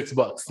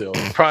 $46 still.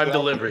 Prime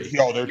delivery.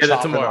 Yo, they're Get it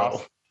chopping tomorrow.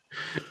 off.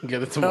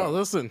 Get it No, tomorrow.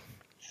 listen.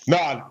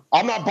 Nah,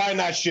 I'm not buying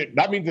that shit.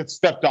 That means it's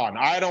stepped on.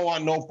 I don't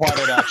want no part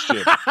of that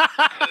shit.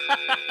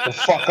 The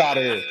fuck out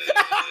of here.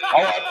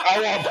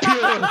 I want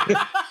pure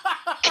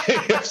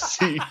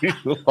KFC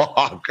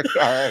log.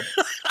 All right.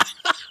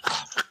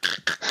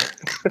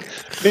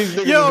 These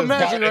niggas Yo, are just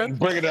imagine, buying it right? and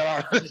bringing it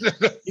on.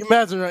 You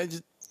imagine,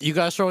 right? You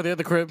guys show it at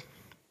the crib.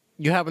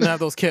 You happen to have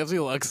those KFC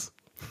lugs.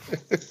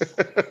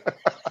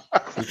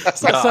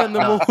 Start setting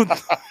the mood.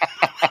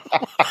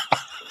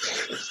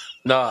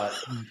 Nah,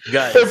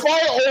 guys. If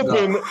I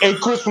open a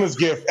Christmas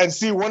gift and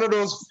see one of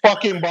those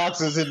fucking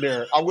boxes in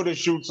there, I'm gonna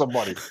shoot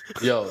somebody.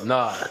 Yo,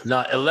 nah.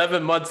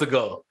 11 months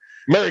ago,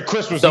 Merry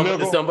Christmas,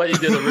 nigga. somebody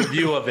did a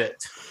review of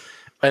it.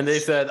 And they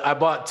said, I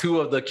bought 2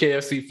 of the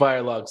KFC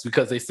fire logs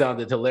because they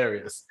sounded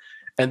hilarious.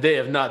 And they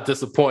have not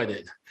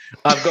disappointed.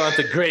 I've gone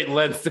to great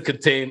lengths to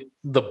contain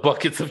the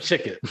buckets of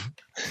chicken.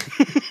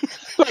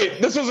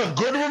 Wait, this was a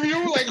good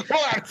review? Like,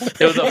 hold on.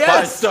 It was a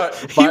Yes! He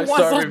wants five-star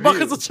those review.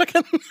 buckets of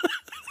chicken.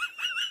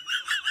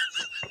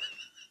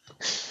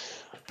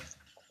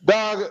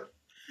 Dog,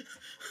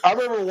 I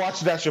remember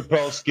watching that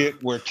Chappelle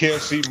skit where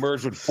KFC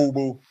merged with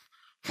Fubu.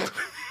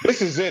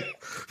 This is it.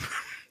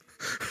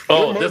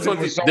 Oh, They're this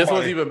merging one's with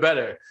somebody. even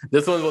better.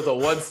 This one was a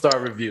 1-star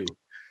review.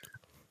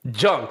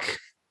 Junk.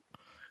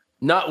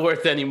 Not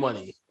worth any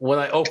money. When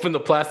I opened the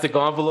plastic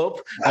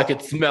envelope, I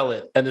could smell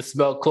it, and it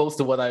smelled close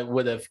to what I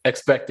would have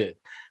expected.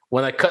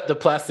 When I cut the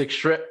plastic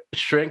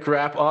shrink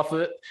wrap off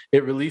it,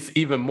 it released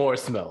even more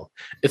smell.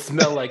 It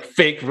smelled like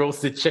fake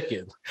roasted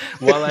chicken.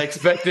 While I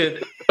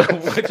expected,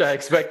 which I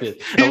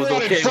expected, He I was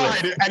wanted okay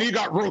fried with. and he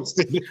got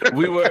roasted.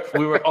 We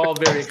were all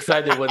very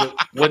excited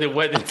when it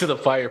went into the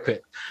fire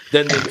pit.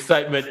 Then the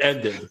excitement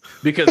ended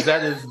because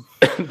that is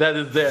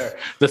there.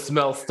 The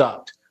smell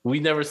stopped. We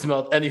never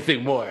smelled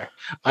anything more.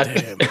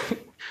 Damn.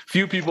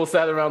 Few people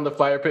sat around the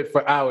fire pit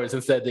for hours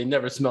and said they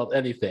never smelled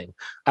anything.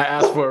 I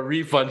asked for a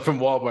refund from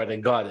Walmart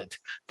and got it.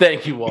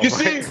 Thank you, Walmart. You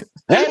see,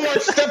 Walmart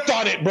stepped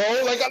on it, bro.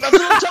 Like, that's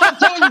what I'm trying to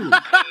tell you.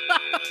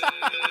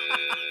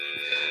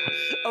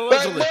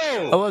 Allegedly.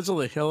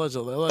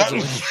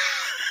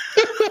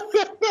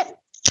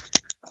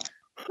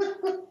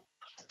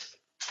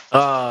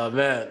 Oh,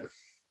 man.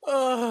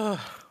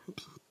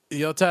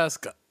 Yo,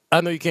 Task,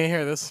 I know you can't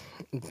hear this,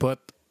 but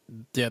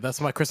yeah, that's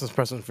my Christmas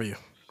present for you.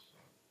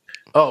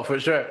 Oh, for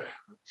sure.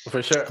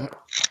 For sure.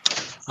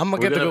 I'm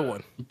going to get the good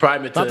one.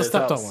 Prime it to Not the his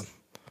stepped on house. one.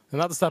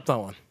 Not the stepped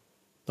on one.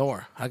 Don't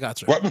worry. I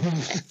got you. What?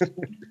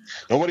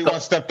 Nobody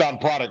wants stepped on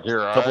product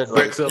here, all Couple right?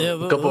 bricks of, Yeah,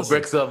 couple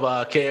bricks of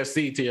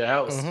KFC to your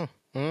house.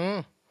 Mm-hmm.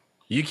 Mm-hmm.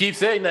 You keep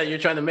saying that you're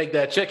trying to make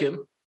that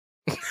chicken.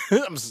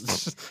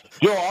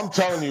 Yo, I'm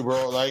telling you,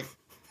 bro, like,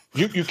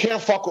 you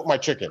can't fuck with my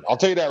chicken. I'll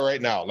tell you that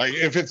right now. Like,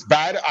 if it's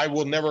bad, I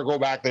will never go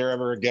back there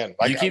ever again.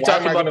 Like, You keep why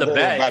talking am I about gonna the go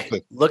to a bad bag.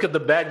 place? Look at the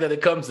bag that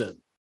it comes in.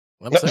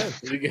 I'm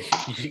saying.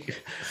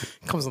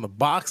 Comes in the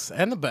box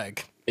and the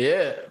bag.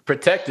 Yeah,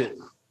 protected.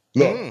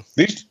 Look,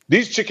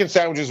 these chicken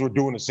sandwiches were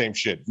doing the same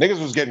shit.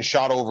 Niggas was getting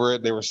shot over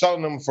it. They were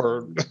selling them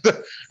for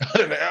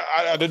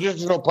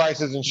additional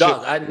prices and shit.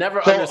 Dog, I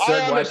never So understood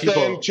I why understand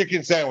people.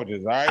 chicken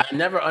sandwiches, all right? I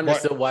never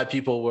understood why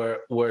people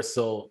were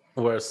so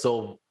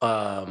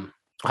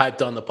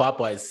hyped on the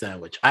Popeyes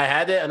sandwich. I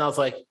had it and I was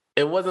like,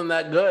 it wasn't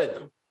that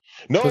good.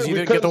 No, Because you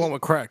didn't get the one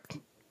with crack.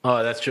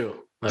 Oh, that's true.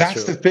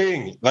 That's true. the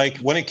thing. Like,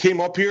 when it came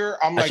up here,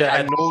 I'm like, should've I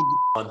had know,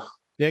 one.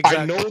 Yeah,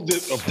 exactly. I know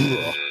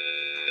that.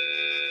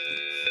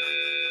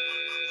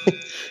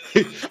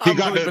 I'm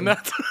bleeping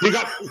that.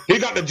 he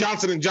got the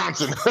Johnson and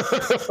Johnson.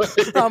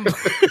 I'm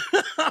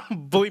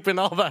bleeping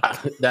all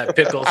that. That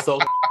pickle so.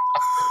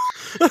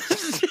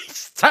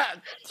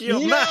 Yo,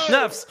 Yo!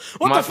 Nefs,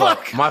 what the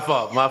fuck? My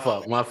fault.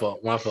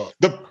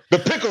 The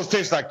pickles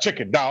taste like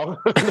chicken, dog.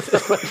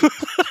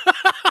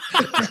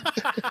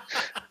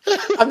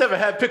 I've never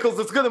had pickles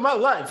that's good in my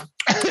life.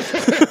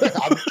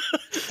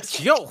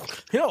 Yo.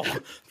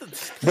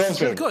 Bro,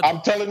 good.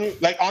 I'm telling you,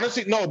 like,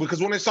 honestly, no,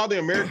 because when I saw the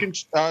American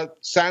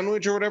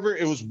sandwich or whatever,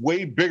 it was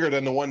way bigger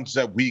than the ones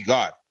that we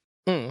got.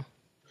 Mm.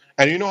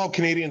 And you know how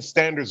Canadian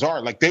standards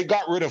are. Like, they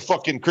got rid of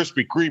fucking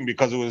Krispy Kreme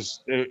because it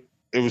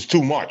was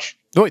too much.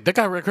 Wait, they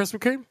got rid of Krispy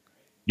Kreme?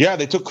 Yeah,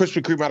 they took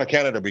Krispy Kreme out of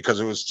Canada because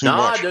it was too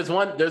much. There's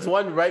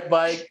one right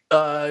by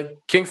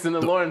Kingston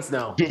and Lawrence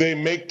now. Do they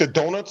make the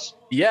donuts?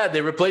 Yeah,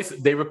 they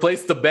replaced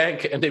the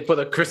bank and they put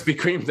a Krispy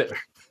Kreme there.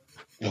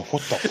 Yo,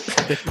 what the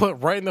fuck? They put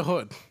right in the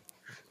hood.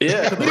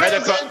 Yeah, right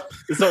across.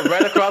 So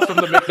right across from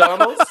the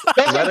McDonald's.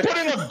 That's Right like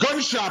putting a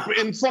gun shop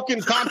in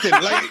fucking Compton.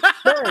 Like,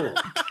 bro,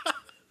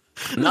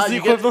 Now the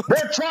you get equivalent.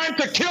 they're trying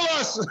to kill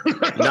us.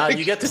 now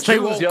you get to Stay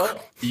choose, woke. yo.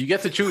 You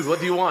get to choose. What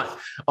do you want?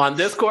 On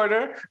this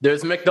corner,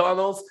 there's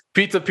McDonald's,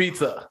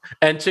 Pizza,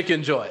 and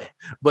Chicken Joy.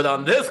 But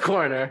on this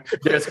corner,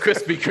 there's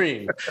Krispy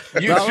Kreme.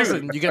 You Now choose.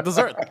 listen, you get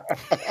dessert.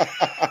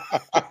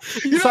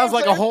 You know Sounds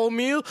what like I'm a whole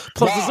meal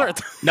plus Nah.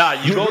 dessert. Nah,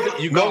 you go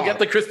Nah. get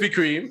the Krispy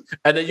Kreme,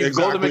 and then you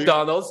go to Exactly.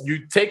 McDonald's,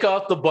 you take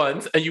out the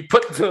buns, and you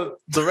put the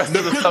rest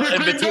of the stuff in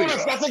Krispy Kreme between.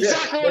 donuts, that's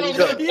exactly there what I you was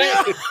go. gonna say.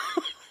 Yeah.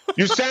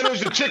 You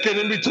sandwich the chicken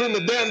in between the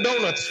damn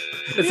donuts.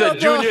 It's Yeah, a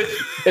junior.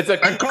 It's a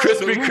And call it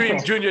the Krispy Kreme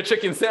Luther. Junior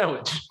Chicken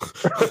Sandwich.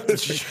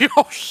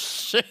 Oh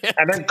shit!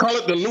 And then call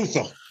it the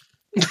Luther.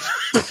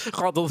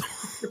 Called the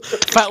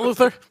Fat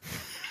Luther.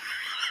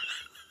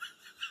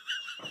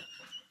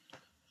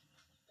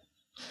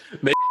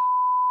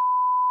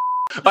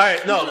 All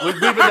right, no, we're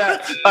leaving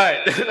that. All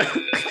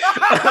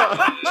right.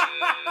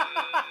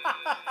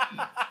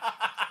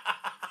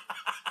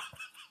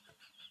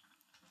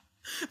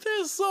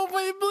 There's so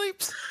many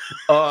bleeps.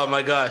 Oh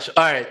my gosh.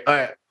 All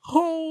right.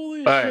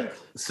 Holy All shit! right.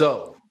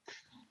 So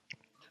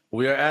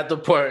we are at the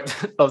part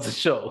of the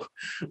show.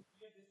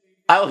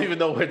 I don't even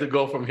know where to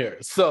go from here.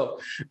 So,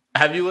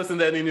 have you listened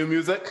to any new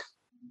music?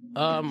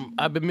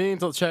 I've been meaning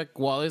to check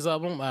Wally's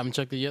album. I haven't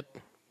checked it yet.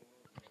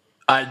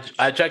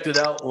 I checked it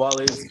out.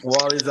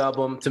 Wally's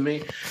album to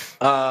me.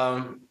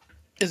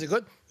 Is it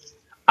good?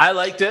 I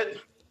liked it,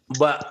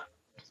 but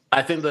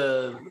I think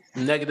the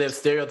negative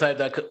stereotype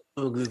that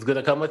is going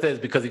to come with it is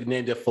because he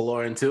named it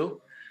Faloran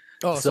too.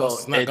 Oh, so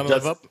it's not gonna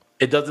live up.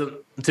 It doesn't.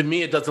 To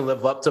me, it doesn't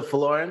live up to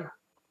Faloran,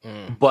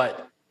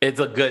 but it's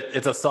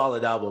a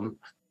solid album.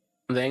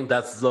 I think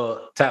that's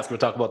the task. We're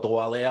talking about the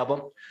Wale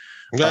album.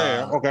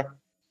 Yeah, okay.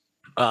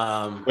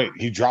 Um, Wait,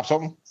 he dropped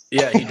something?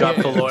 yeah, he dropped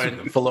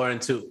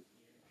Faloran too.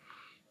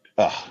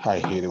 I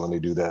hate it when they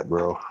do that,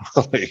 bro.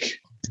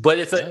 Like, But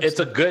it's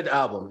a good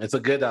album. It's a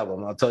good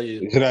album. I'll tell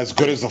you. is it as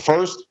good as the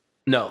first?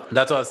 No,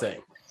 that's what I'm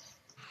saying.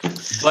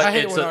 But I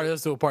hate it's when a,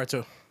 artists do a part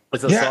two.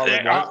 it's a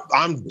solid one.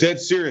 I'm dead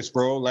serious,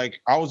 bro. Like,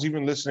 I was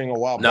even listening a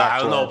while No, back. I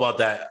don't to, know about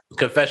that.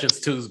 Confessions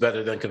 2 is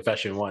better than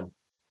Confession 1.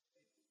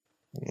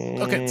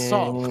 Okay, the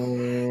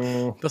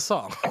song. The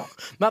song,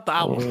 not the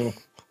album.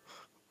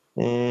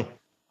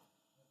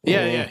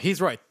 Yeah,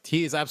 he's right.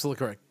 He is absolutely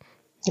correct.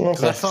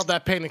 Because I felt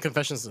that pain in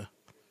Confessions.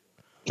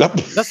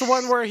 That's the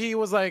one where he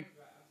was like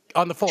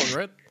on the phone,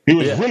 right? He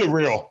was really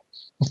real.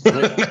 Yeah,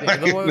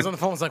 the one who was on the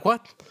phone was like,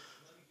 "What?"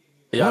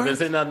 Yeah, What? I've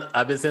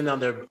been sitting down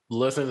there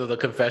listening to the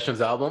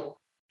Confessions album.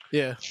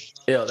 Yeah,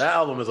 Yeah, that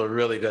album is a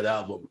really good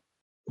album.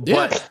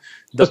 Yeah. But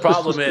the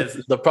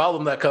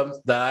problem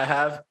that I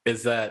have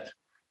is that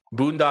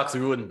Boondocks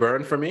ruined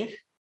Burn for me.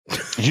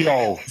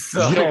 Yo.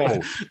 So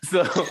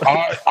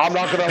I'm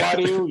not gonna lie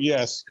to you.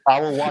 Yes, I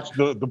will watch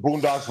the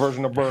Boondocks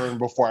version of Burn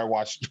before I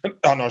watch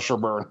Unusher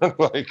Burn.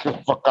 Like,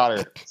 fuck out of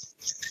here.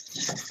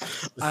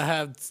 I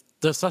have.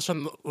 There's such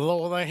a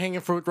low hanging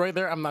fruit right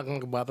there. I'm not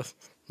gonna bother.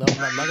 No,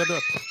 I'm not gonna do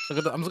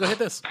it. I'm just gonna hit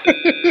this.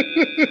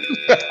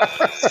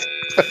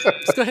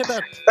 Just gonna hit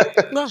that.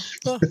 No.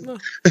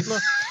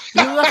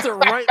 You left it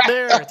right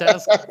there,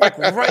 Taz. Like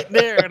right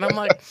there, and I'm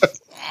like,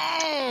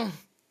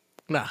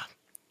 nah,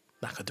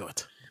 not gonna do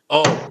it.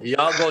 oh,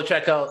 y'all go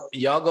check out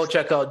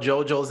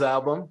JoJo's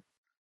album.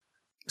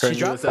 Her She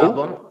newest dropped?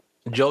 album.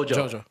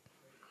 JoJo.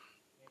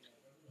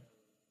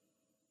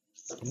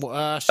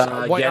 White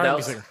Get R&B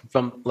Out singer.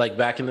 from like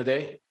back in the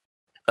day.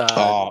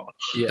 Oh,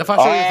 Yeah. If I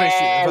show you the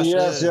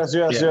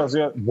face, yes.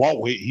 Whoa,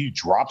 wait, he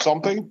dropped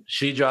something?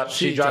 She dropped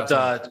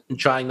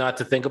Trying Not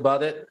to Think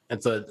About It.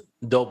 It's a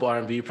dope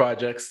R&B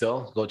project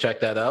still. Go check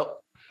that out.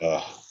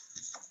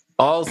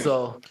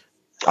 Also,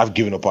 I've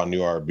given up on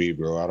new R&B,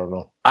 bro. I don't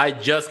know. I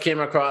just came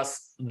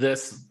across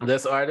this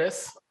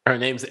artist. Her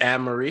name's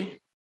Anne Marie.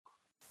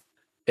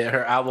 And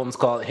her album's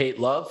called Hate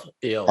Love.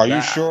 Yo, Are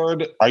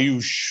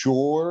you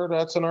sure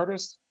that's an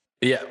artist?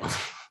 Yeah.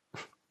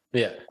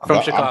 Yeah. From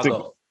I'm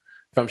Chicago.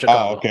 From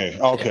Chicago.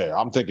 Oh, okay. Yeah.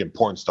 I'm thinking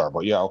porn star,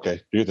 but yeah, okay.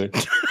 Do you think?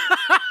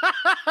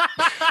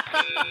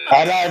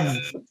 And I'm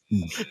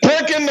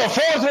breaking the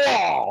fourth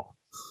wall.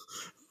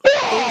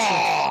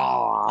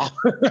 Ah!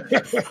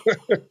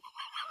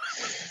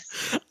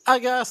 I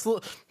guess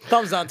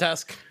thumbs down,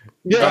 task.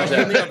 Yeah,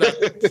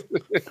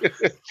 that.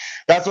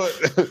 that's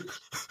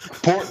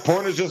what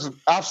porn is just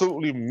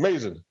absolutely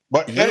amazing.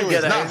 But You anyways,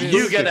 get an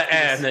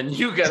Anne, and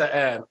you get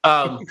an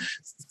Anne.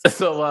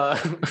 So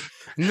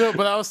No,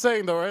 but I was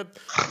saying though, right?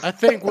 I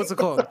think what's it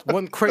called?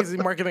 One crazy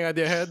marketing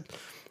idea I had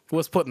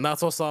was put Not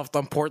So Soft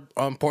on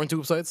porn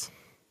tube sites.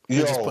 They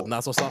just put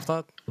Not So Soft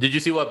on. did you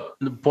see what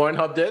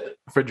Pornhub did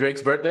for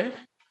Drake's birthday?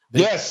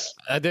 Yes,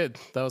 I did.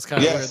 That was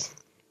kind of weird.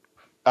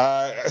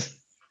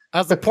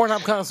 As the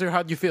Pornhub connoisseur,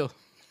 how do you feel?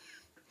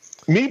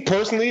 Me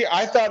personally,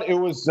 I thought it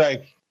was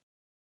like,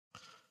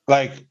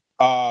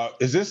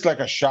 is this like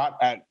a shot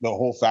at the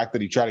whole fact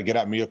that he tried to get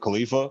at Mia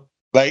Khalifa?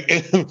 Like,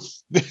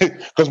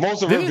 because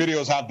most of her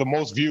videos have the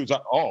most views.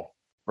 Oh,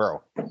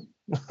 bro.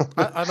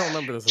 I don't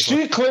remember this.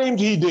 She claimed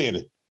he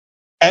did.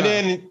 And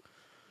then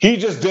he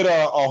just did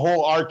a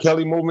whole R.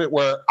 Kelly movement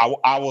where I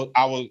was,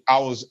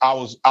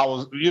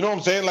 you know what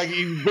I'm saying? Like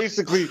he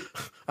basically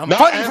I'm not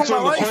fighting for my answering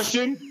the life.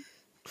 question.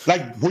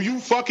 Like, were you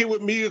fucking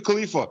with Mia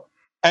Khalifa?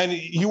 And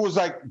he was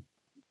like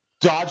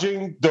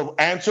dodging the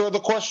answer of the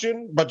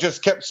question, but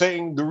just kept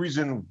saying the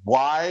reason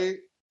why.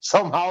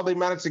 Somehow they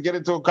managed to get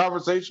into a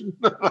conversation.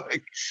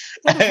 Like,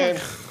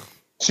 and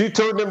she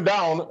turned him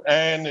down,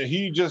 and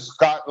he just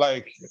got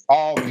like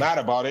all mad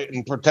about it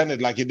and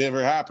pretended like it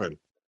never happened.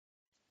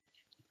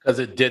 Because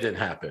it didn't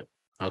happen.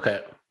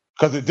 Okay.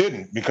 Because it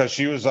didn't. Because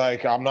she was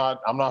like, I'm not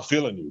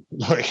feeling you.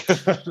 Like,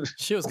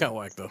 She was kind of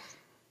whack though.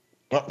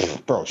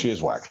 bro, she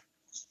is whack.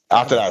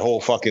 After that whole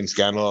fucking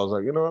scandal, I was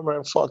like, you know what,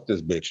 man, fuck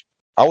this bitch.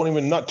 I won't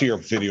even nut to your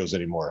videos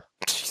anymore.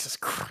 Jesus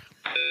Christ.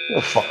 Get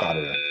the fuck out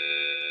of here.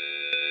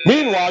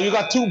 Meanwhile, you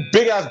got two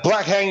big ass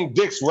black hanging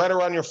dicks right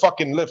around your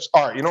fucking lips.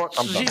 All right, you know what?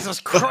 I'm done.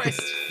 Jesus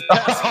Christ.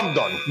 I'm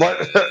done.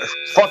 But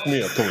fuck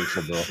me up,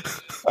 Khalifa, bro.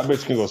 That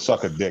bitch can go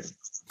suck a dick.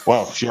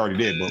 Well, she already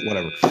did, but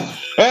whatever.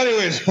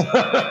 Anyways,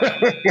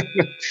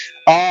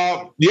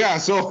 yeah.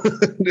 So,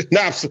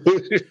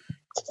 absolutely.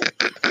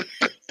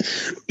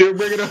 You're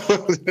bringing up.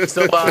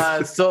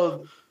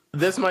 So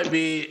this might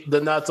be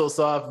the not so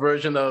soft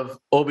version of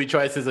Obi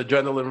Trice's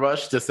Adrenaline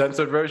Rush, the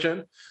censored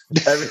version.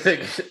 Everything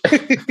just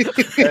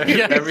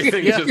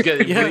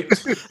getting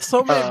bleeped.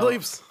 So many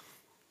bleeps.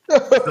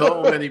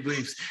 So many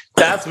bleeps.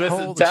 That's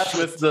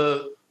with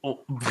the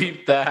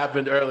bleep that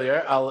happened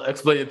earlier. I'll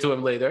explain it to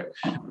him later.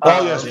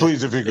 Oh yes,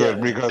 please, if you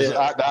could,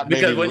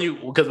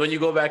 because when you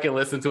go back and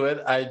listen to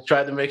it, I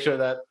tried to make sure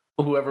that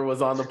whoever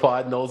was on the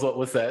pod knows what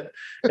was said.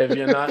 If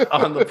you're not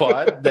on the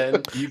pod,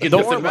 then you can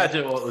just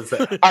imagine what was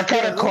said. I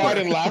kind of cried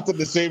and laughed at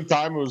the same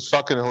time. It was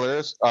fucking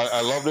hilarious.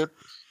 I loved it.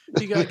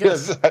 You gotta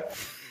guess.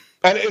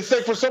 And it's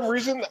like, for some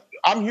reason,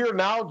 I'm here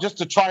now just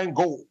to try and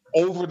go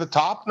over the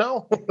top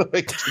now.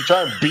 Like, to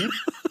try and beat.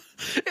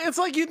 It's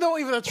like you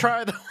don't even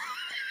try though.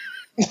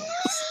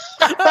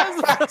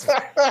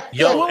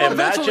 Yo, we'll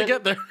eventually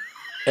get there.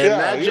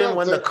 Imagine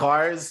when the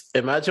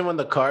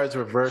cars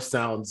reverse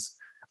sounds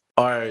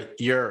are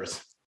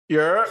yours.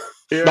 Yerrrr.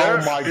 Oh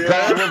my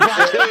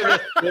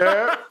god.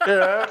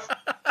 Yerrrr.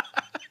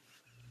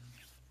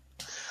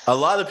 A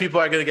lot of people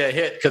are going to get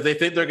hit because they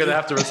think they're going to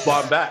have to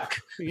respond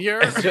back.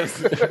 It's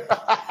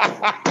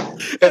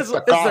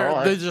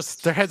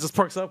just, their head just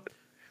perks up.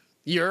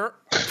 Yerrrr.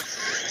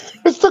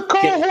 It's the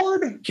car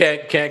horn.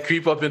 Can't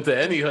creep up into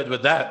any hood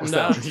with that.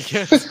 No, you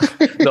can't.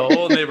 The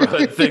whole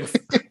neighborhood thinks.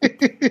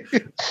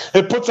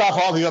 It puts off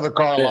all the other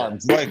car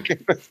alarms. Like,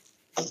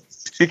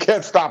 you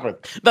can't stop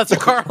it. That's a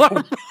car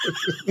alarm.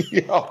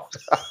 Yo.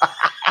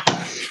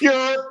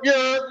 Yeah.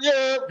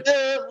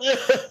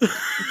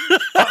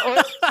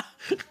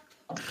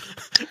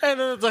 And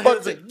then it's a head.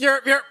 It's like,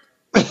 yerrrr.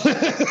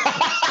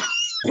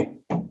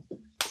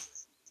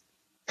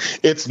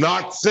 It's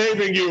not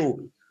saving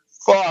you.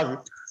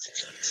 Fuck.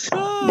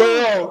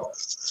 But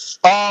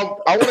I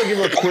want to give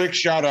a quick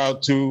shout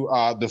out to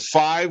the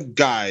 5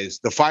 guys,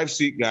 the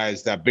 5-seat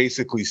guys that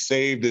basically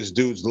saved this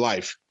dude's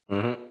life.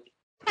 Mm-hmm.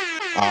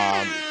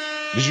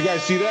 Did you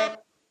guys see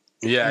that?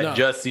 Yeah, I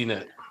just seen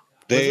it.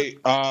 They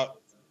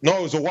no,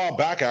 it was a while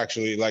back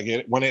actually. Like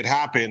when it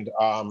happened,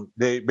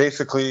 they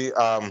basically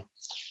I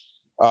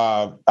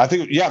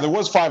think there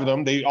was 5 of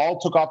them. They all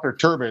took off their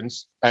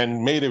turbans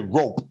and made a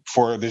rope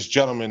for this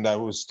gentleman that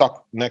was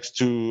stuck next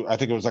to, I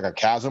think it was like a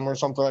chasm or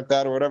something like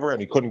that or whatever, and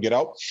he couldn't get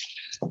out.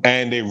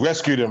 And they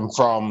rescued him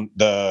from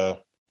the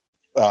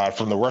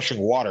rushing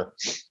water.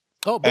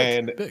 Oh,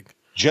 big.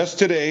 Just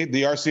today,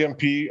 the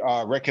RCMP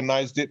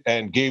recognized it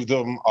and gave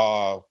them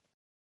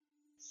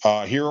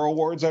hero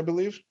awards, I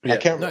believe. Yeah,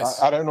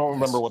 I don't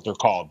remember what they're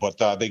called, but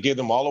they gave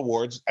them all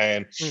awards,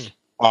 and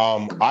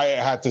I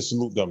had to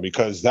salute them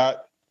because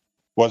that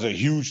was a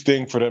huge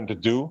thing for them to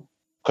do.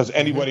 Because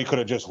anybody could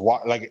have just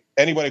walked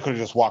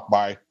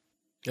by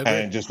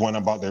and just went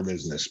about their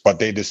business, but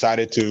they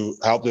decided to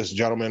help this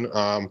gentleman,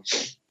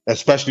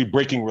 especially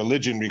breaking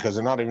religion because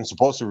they're not even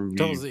supposed to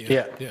read.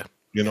 Yeah.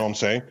 You know what I'm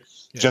saying?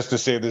 Yeah. Just to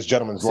save this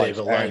gentleman's life.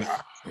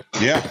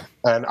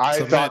 And I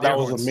thought that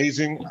was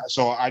amazing.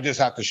 So I just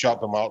have to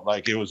shout them out.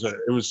 Like it was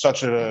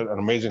such an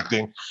amazing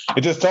thing.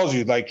 It just tells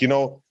you, like, you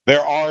know,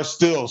 there are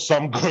still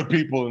some good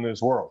people in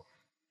this world.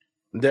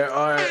 There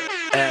are,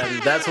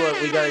 and that's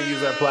what we got to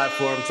use our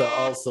platform to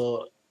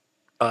also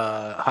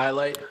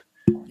highlight.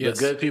 Yes.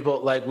 The good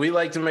people. Like, we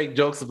like to make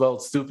jokes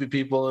about stupid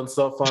people and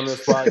stuff on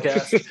this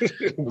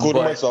podcast.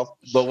 Including myself.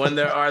 But when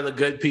there are the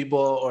good people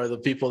or the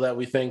people that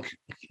we think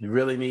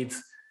really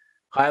needs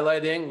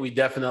highlighting, we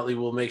definitely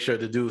will make sure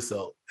to do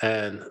so.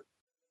 And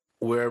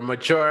we're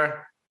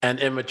mature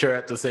and immature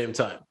at the same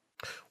time.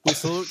 We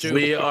salute you.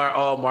 We are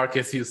all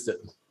Marcus Houston.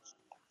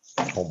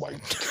 Oh my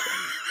God.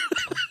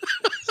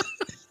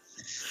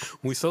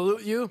 We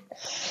salute you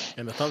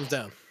and a thumbs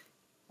down.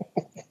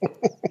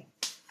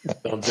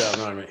 Thumbs down,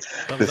 Army.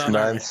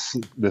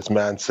 This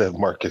man said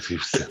Marcus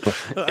Houston.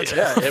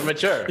 Yeah,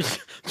 immature.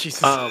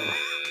 Jesus. Oh,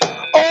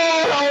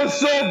 that was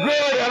so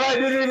good, and I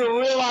didn't even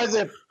realize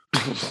it.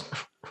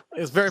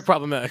 It's very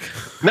problematic.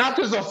 Nap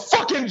is a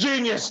fucking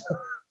genius.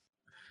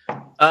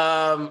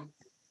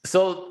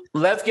 So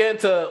let's get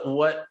into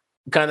what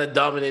kind of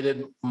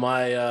dominated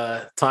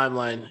my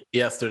timeline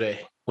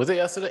yesterday. Was it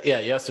yesterday? Yeah,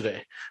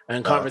 yesterday.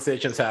 And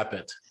conversations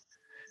happened.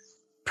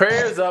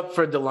 Prayers up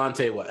for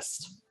Delonte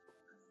West.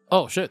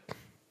 Oh shit!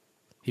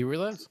 He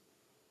relapsed.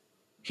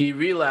 He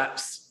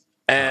relapsed,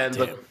 and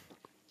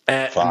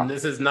and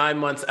this is 9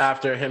 months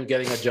after him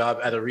getting a job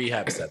at a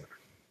rehab center.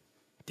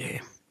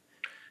 Damn.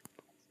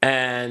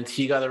 And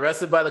he got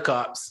arrested by the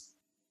cops.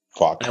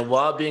 Fuck. And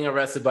while being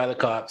arrested by the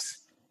cops,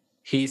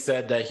 he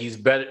said that he's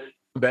better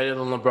than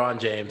LeBron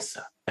James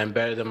and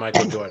better than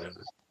Michael Jordan.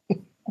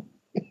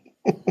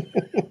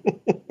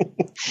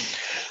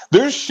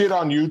 There's shit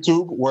on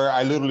YouTube where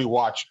I literally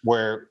watch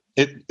where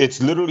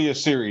it's literally a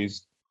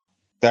series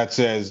that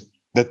says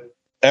that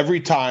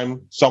every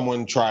time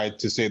someone tried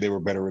to say they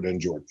were better than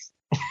Jordan.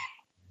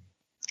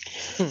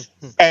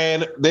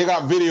 And they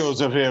got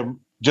videos of him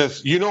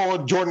just,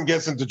 Jordan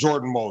gets into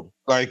Jordan mode.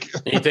 Like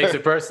he takes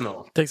it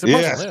personal.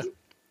 Yeah.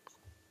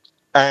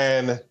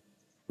 And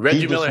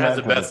Reggie Miller has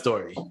the best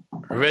story.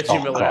 Reggie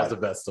Miller has the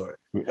best story.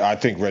 I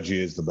think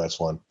Reggie is the best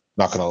one.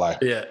 Not gonna lie.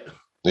 Yeah.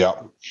 Yeah.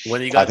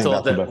 When he got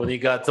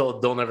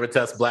told don't ever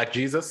test Black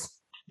Jesus.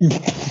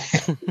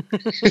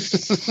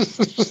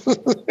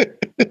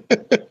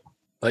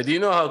 Like, do you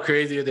know how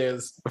crazy it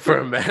is for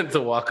a man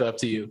to walk up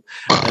to you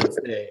and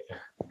say,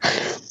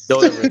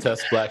 don't ever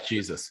test Black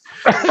Jesus?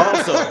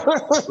 Also,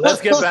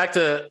 let's get back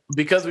to,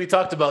 because we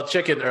talked about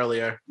chicken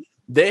earlier,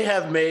 they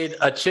have made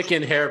a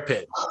chicken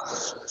hairpin.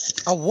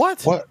 A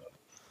what? What?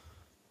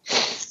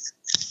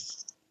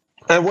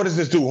 And what does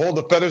this do? Hold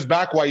the feathers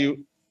back while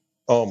you...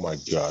 Oh, my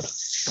God.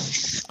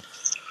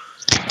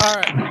 All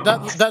right.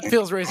 That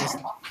feels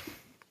racist.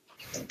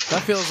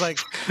 That feels like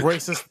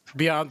racist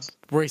beyond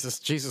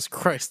racist. Jesus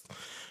Christ.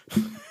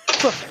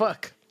 What the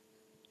fuck?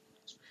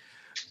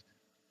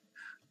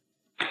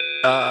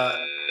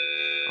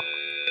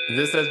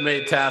 This has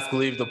made Task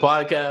leave the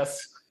podcast.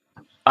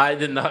 I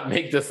did not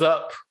make this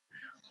up.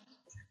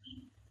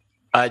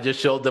 I just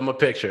showed them a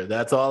picture.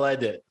 That's all I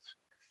did.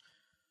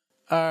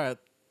 All right.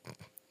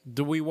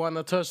 Do we want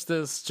to touch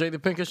this Jada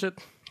Pinkett shit?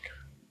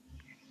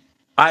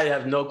 I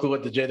have no clue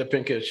what the Jada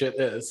Pinkett shit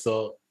is.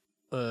 So,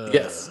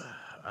 yes.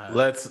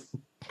 Let's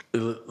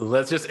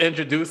just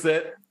introduce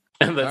it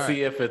and let's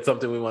see if it's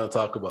something we want to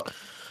talk about.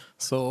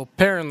 So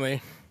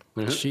apparently,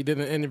 she did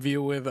an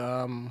interview with hold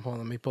on,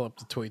 let me pull up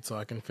the tweet so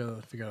I can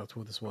figure out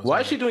who this was.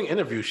 Why is she doing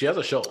interviews? She has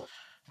a show.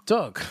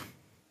 Doug.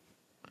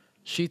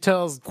 She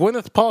tells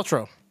Gwyneth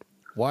Paltrow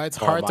why it's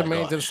hard to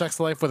maintain a sex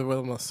life with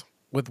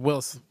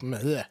Will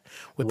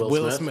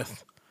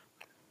Smith.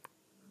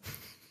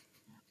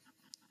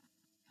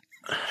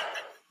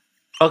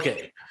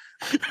 Okay.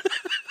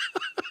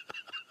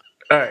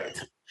 All right.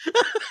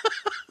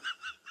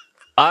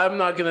 I'm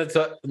not gonna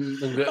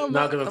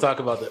talk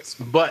about this,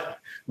 but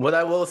what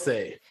I will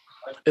say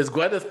is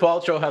Gwyneth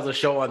Paltrow has a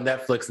show on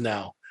Netflix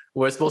now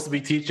where it's supposed to be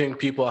teaching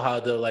people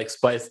how to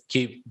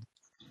keep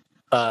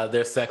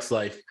their sex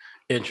life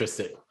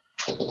interesting.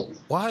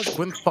 Why does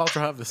Gwyneth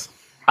Paltrow have this?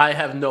 I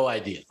have no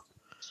idea.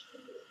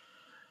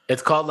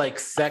 It's called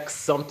Sex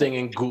Something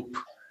and Goop.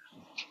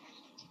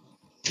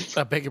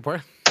 I beg your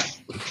pardon?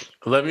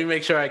 Let me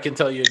make sure I can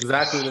tell you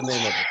exactly the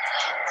name of it.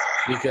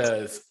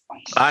 Because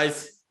I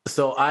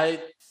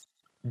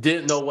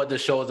didn't know what the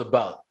show was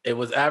about. It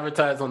was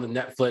advertised on the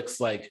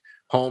Netflix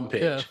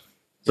homepage. Yeah.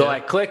 So I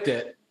clicked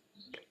it,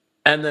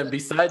 and then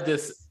beside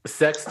this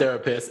sex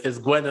therapist is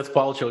Gwyneth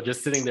Paltrow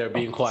just sitting there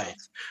being quiet.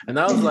 And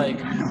I was like,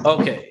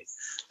 okay,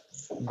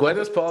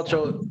 Gwyneth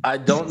Paltrow, I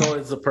don't know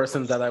is the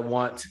person that I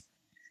want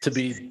to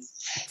be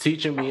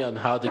teaching me on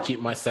how to keep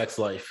my sex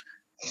life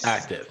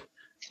active.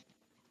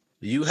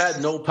 You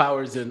had no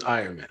powers in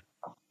Iron Man.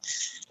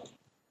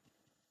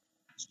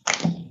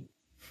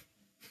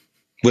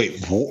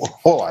 Wait, hold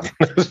on.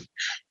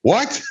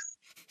 What?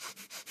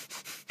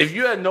 If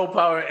you had no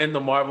power in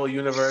the Marvel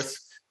universe,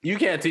 you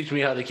can't teach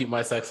me how to keep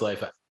my sex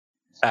life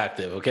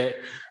active, okay?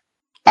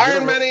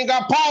 Iron Man ain't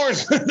got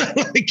powers.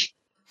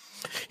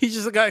 He's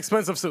just a guy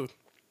expensive suit.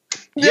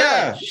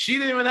 Yeah, she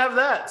didn't even have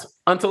that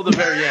until the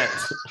very end.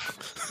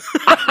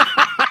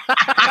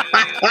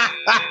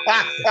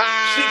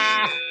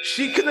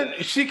 She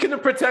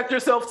couldn't protect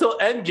herself till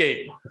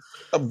Endgame.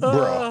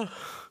 Bruh.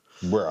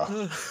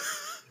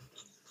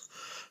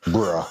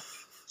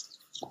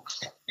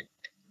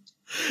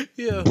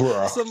 Yeah,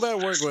 bruh. Somebody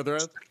at work with her.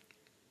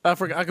 I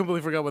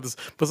completely forgot about this.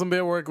 But somebody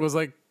at work was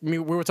like, we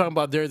were talking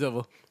about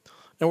Daredevil,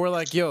 and we're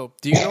like, "Yo,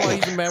 do you know why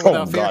he's a man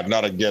without fear?" Oh God,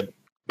 not again.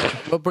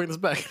 We'll bring this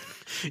back.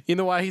 You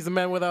know why he's a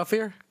man without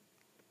fear?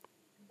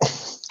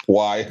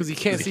 Why? Because he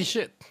can't see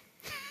shit.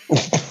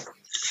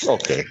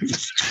 Okay.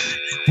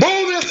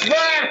 Bonus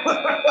back.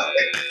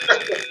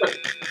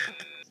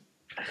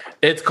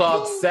 It's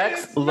called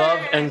Sex, Love,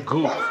 and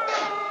Goop.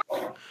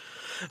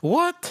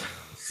 What?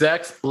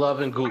 Sex,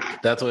 Love, and Goop.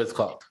 That's what it's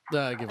called.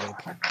 I give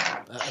up.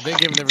 They're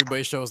giving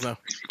everybody shows now.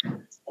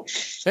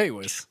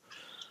 Anyways,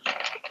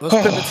 let's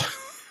pivot.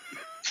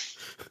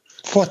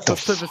 What the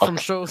Let's pivot fuck? from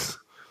shows.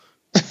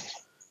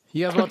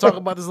 You guys want to talk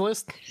about this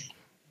list?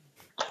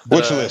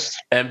 Which list?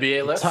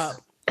 NBA list.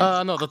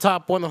 The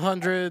top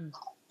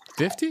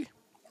 150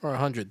 or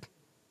 100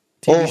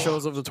 TV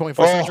shows of the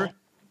 21st century.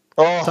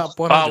 Top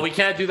 100. We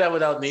can't do that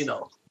without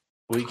Nino.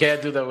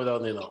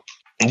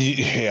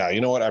 Yeah,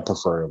 you know what? I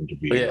prefer him to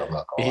be here. I'm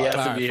not gonna he lie.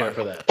 has to be here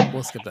for that.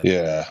 We'll skip that.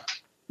 Yeah.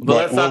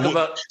 But let's talk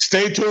about.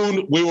 Stay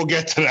tuned. We will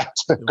get to that.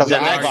 Because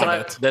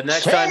The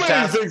next time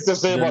many things to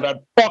say about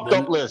that fucked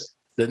up list.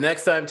 The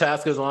next time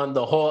Task is on,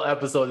 the whole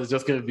episode is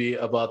just going to be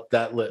about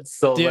that list.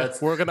 So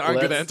we're going to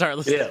argue the entire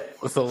list. Yeah.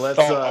 So let's.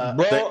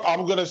 Bro,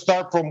 I'm going to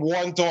start from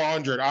 1 to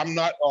 100. I'm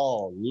not.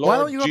 Oh, Lord. Why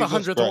don't you go to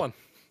 100th one?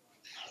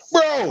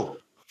 Bro,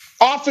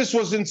 Office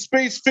was in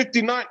space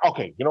 59.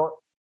 Okay, you know what?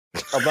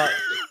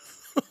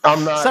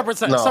 I'm not. Separate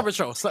show. Bro,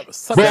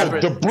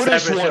 the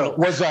British one show.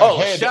 was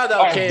ahead. Shout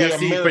out of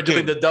KFC for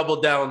doing the double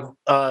down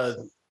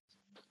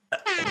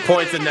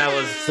points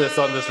analysis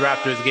on this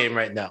Raptors game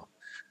right now.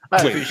 I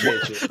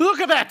appreciate you.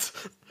 Look at that.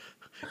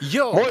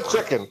 Yo. More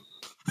chicken.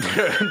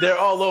 They're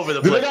all over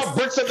the place. Do they have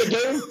bricks at the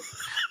game?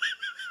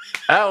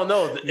 I don't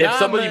know. If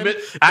somebody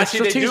missed,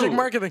 actually they do.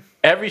 Marketing.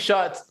 Every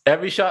shot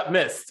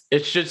missed.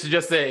 It should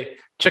just say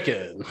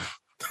chicken.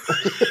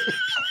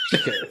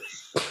 Chicken.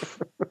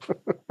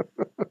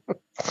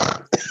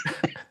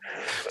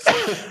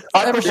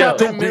 Every shot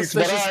they missed,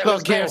 they just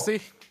spelled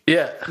KFC.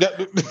 Yeah.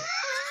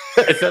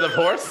 Instead of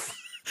horse.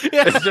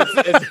 Yeah. It's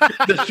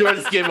the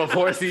shortest game of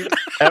horsey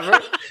ever.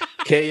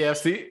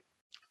 KFC.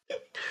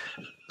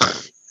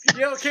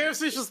 Yo,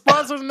 KFC should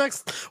sponsor the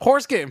next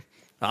horse game.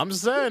 I'm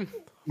just saying.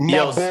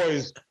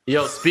 Boys.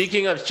 Yo,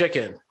 speaking of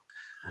chicken,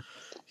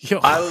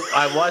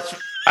 I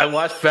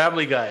watched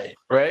Family Guy,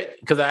 right?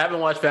 Because I haven't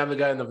watched Family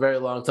Guy in a very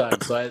long time.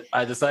 So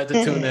I decided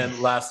to tune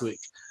in last week.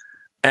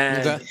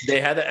 And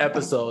they had an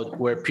episode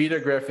where Peter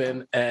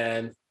Griffin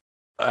and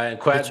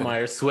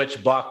Quagmire switch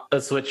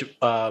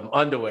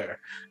underwear,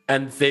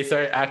 and they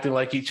started acting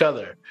like each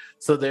other.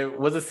 So there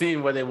was a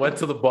scene where they went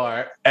to the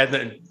bar, and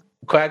then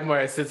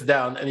Quagmire sits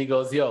down and he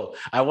goes, "Yo,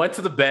 I went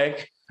to the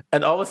bank,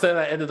 and all of a sudden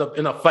I ended up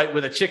in a fight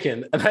with a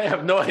chicken, and I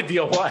have no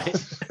idea why."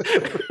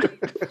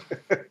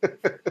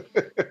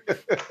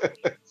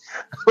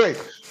 Wait,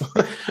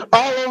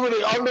 all over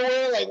the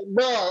underwear, like,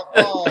 bro.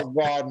 Oh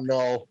God,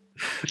 no,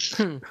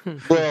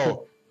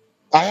 bro.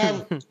 I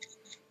have.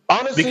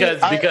 Honestly,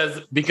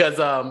 because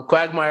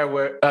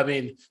Quagmire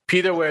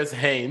Peter wears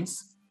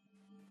Hanes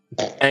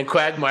and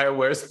Quagmire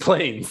wears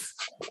Plains.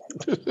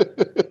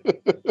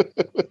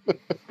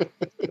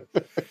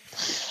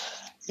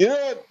 You know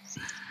what?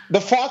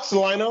 The Fox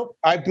lineup,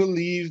 I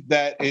believe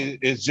that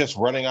is just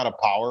running out of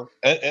power,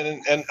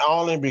 and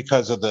only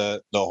because of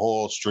the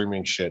whole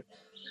streaming shit.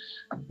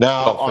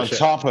 Now, on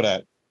top of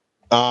that,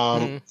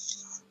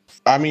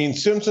 I mean,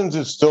 Simpsons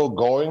is still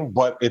going,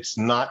 but it's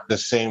not the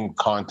same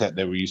content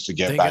that we used to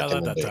get back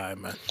in the day.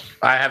 Time, man.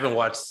 I haven't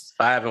watched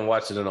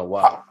it in a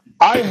while.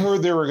 I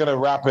heard they were gonna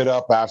wrap it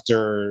up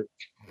after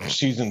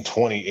season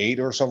 28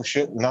 or some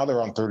shit. Now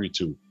they're on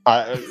 32.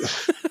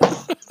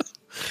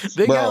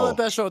 They gotta let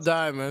that show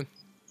die, man.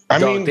 I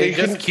mean, they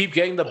just keep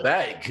getting the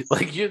bag.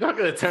 Like, you're not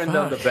gonna turn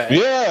down the bag.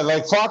 Yeah,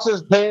 like Fox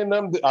is paying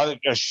them a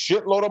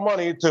shitload of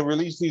money to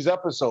release these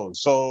episodes.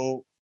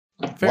 So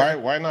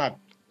why not?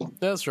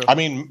 That's true. I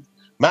mean,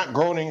 Matt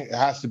Groening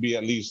has to be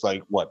at least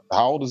like what?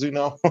 How old is he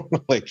now?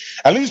 Like,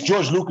 at least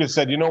George Lucas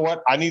said, you know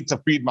what? I need to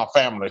feed my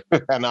family,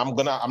 and I'm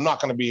not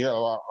gonna be here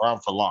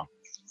around for long.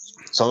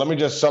 So let me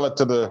just sell it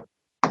to the.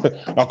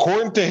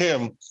 According to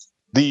him,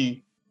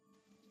 the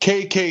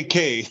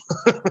KKK,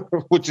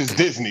 which is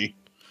Disney,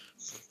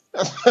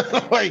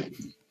 let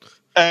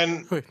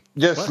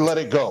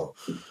it go.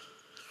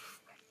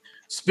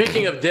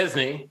 Speaking of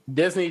Disney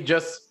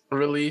just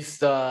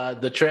released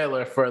the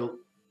trailer for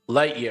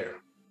Lightyear.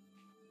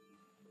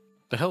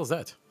 The hell is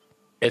that?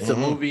 It's a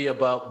movie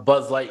about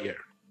Buzz Lightyear.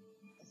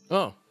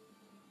 Oh,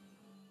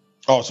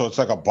 so it's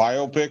like a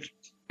biopic.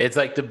 It's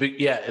like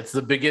it's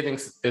the beginning.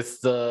 It's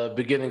the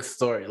beginning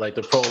story, like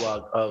the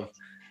prologue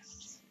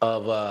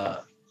of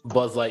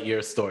Buzz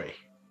Lightyear's story.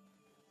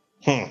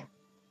 I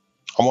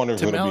wonder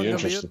if it'll be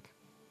interesting.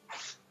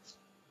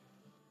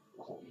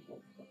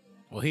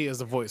 Well, he is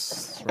the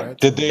voice, right?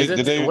 Did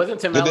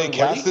they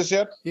cast this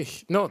yet?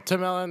 No,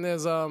 Tim Allen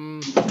is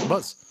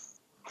Buzz.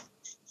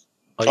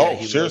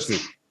 Oh, seriously?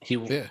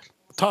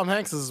 Tom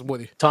Hanks is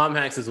Woody.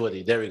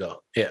 There we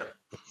go. Yeah.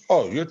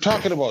 Oh, you're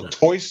talking about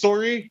Toy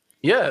Story?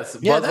 Yes.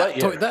 Buzz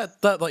Lightyear.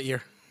 That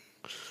Lightyear.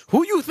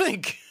 Who you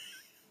think?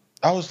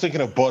 I was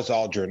thinking of Buzz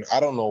Aldrin. I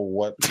don't know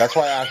what. That's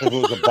why I asked if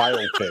it was a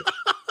biopic.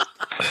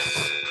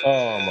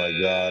 Oh my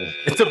God!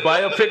 It's a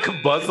biopic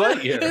of Buzz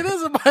Lightyear. It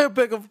is a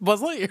biopic of Buzz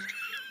Lightyear.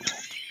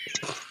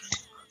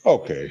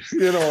 Okay,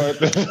 you know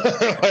what?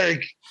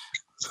 Like,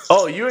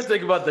 oh, you were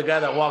thinking about the guy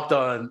that walked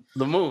on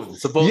the moon,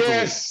 supposedly.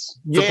 Yes.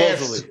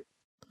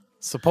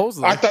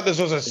 Supposedly. I thought this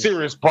was a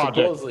serious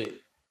project. Supposedly.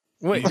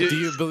 Wait, do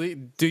you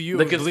believe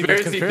the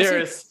conspiracy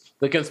theorist?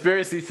 The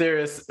conspiracy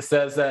theorist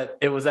says that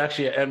it was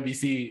actually an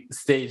NBC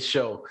stage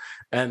show,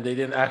 and they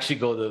didn't actually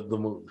go to the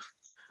moon.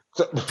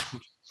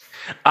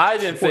 I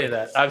didn't say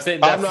that. I'm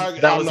saying that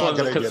was one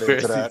of the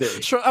conspiracy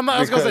theories. Sure, I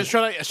was gonna say,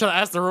 should I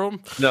ask the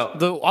room? No.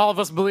 Do all of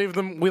us believe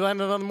them? We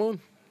landed on the moon.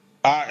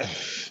 I'm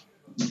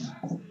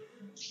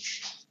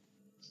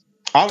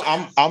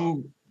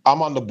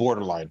on the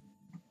borderline.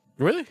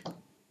 Really?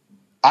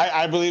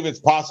 I believe it's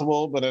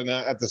possible, but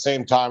at the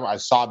same time, I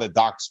saw the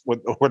docs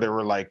where they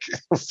were like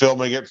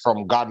filming it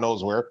from God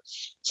knows where.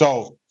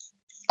 So,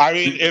 I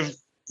mean,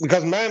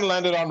 because man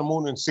landed on the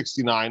moon in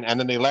 '69 and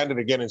then they landed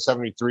again in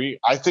 '73,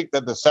 I think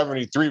that the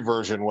 '73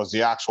 version was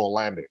the actual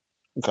landing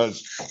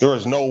because there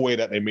was no way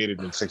that they made it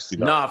in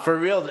 '69. Nah, for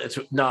real.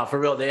 For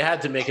real. They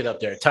had to make it up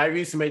there.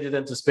 Tyrese made it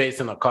into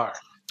space in a car.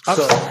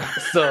 So.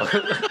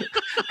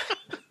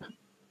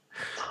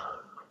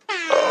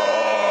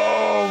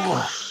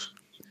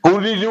 Who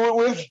did he do it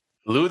with?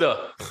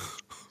 Luda.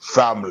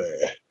 Family.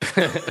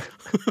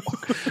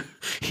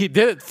 He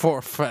did it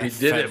for family. He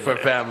did it for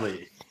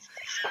family.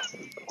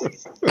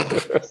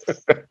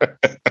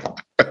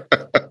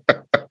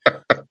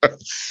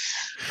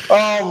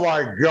 Oh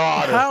my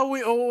God. How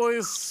we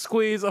always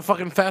squeeze a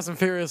fucking Fast and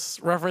Furious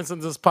reference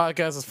into this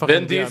podcast is fucking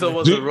Vin Diesel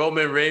was the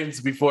Roman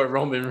Reigns before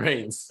Roman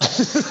Reigns.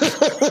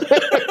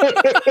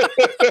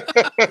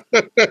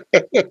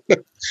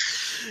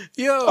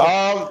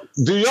 Yo,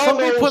 do y'all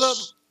know?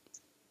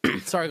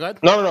 Sorry, go ahead.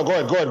 No, go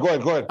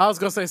ahead. I was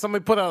gonna say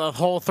somebody put out a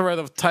whole thread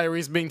of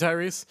Tyrese being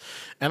Tyrese,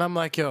 and I'm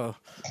like, yo,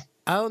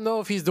 I don't know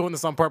if he's doing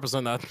this on purpose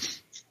or not.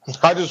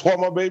 I just want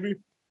my baby.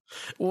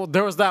 Well,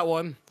 there was that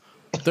one.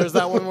 There's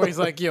that one where he's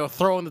like, yo,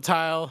 throwing the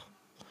tile.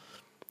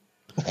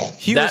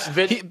 The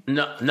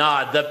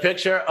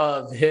picture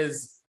of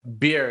his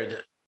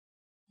beard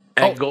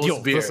and Ghost's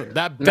beard. Listen,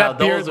 that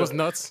beard was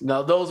nuts.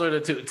 No, those are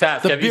the two.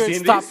 Task, have you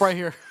seen stop these? right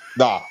here.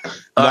 Nah.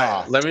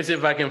 Right, let me see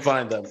if I can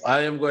find them.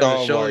 I am going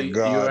to show you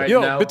right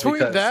now. Between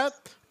that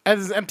and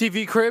his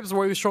MTV Cribs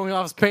where he was showing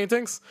off his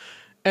paintings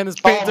and his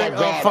painting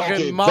of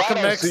fucking Malcolm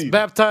X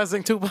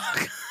baptizing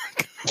Tupac.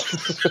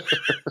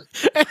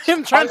 And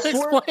him trying to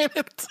explain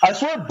it. I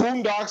swear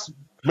Boondocks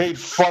made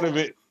fun of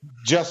it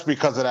just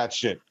because of that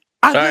shit.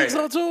 I think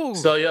so too.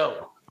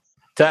 So,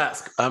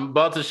 Task, I'm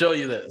about to show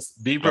you this.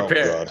 Be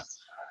prepared. Oh, God.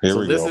 Here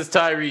we go. This is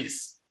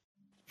Tyrese.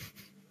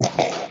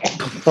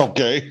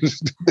 Okay.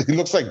 He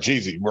looks like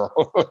Jeezy, bro.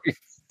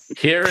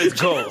 Here is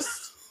Ghost.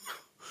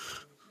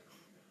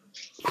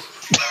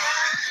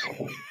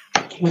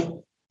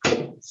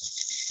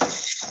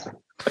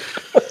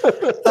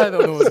 I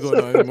don't know what's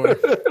going on anymore.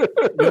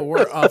 Yo,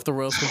 we're off the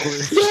rails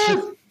completely.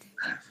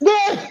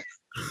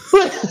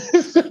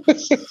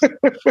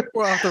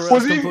 We're off the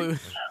rails completely.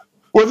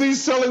 Was he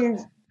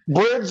selling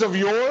breads of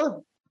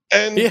yore?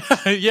 And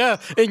yeah,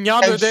 in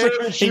yonder day,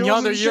 in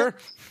yonder year.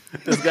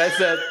 This guy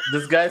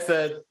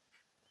said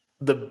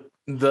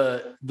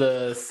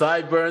the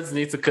sideburns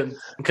need to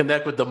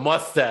connect with the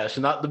mustache,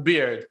 not the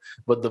beard,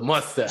 but the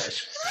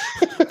mustache.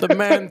 The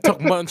man took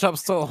mutton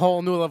chops to a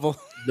whole new level.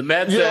 The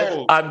man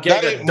said, I'm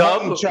getting a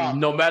dub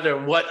no matter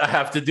what I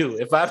have to do.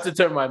 If I have to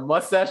turn my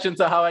mustache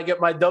into how I get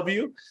my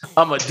W,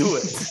 I'm going to do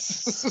it.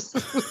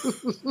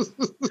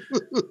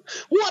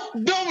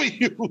 What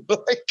W?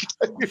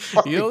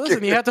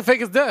 Listen, he had to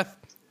fake his death.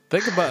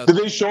 Think about it. Did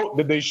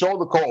they show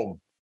the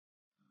comb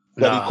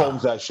that he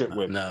combs that shit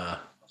with? Nah.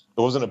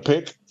 It wasn't a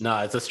pick?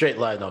 Nah, it's a straight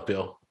line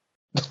uphill.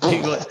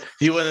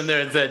 He went in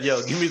there and said,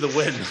 yo, give me the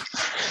win.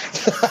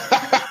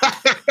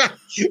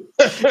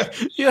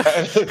 Yeah.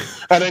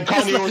 And then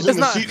Kanye was in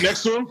the seat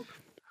next to him?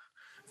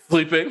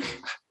 Sleeping,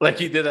 like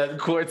he did at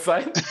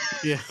courtside.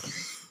 Yeah.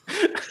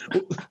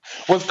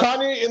 Was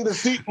Kanye in the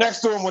seat next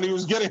to him when he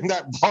was getting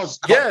that buzz?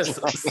 Yes,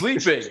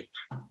 sleeping.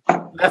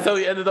 That's how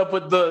he ended up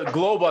with the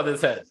globe on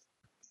his head.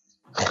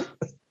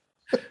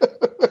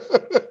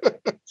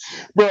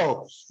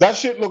 Bro, that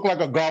shit looked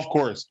like a golf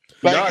course.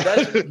 Like, no,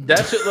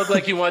 that shit looked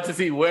like he wanted to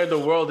see where the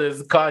world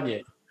is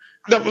Kanye.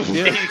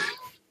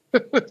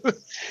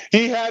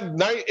 He had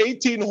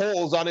 18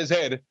 holes on his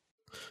head.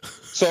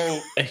 So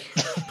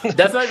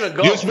that's not even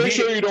golf. Just make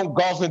sure you don't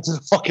golf into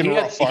the fucking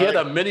rough. He had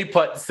a mini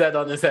putt set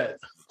on his head.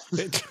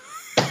 And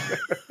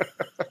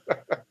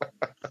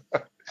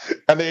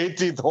the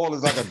 18th hole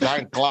is like a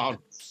giant clown.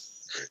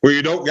 Where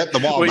you don't get the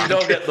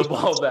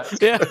ball back.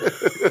 Yeah.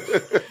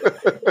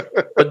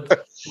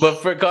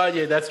 But for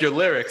Kanye, that's your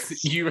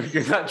lyrics. You're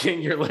not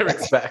getting your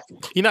lyrics back.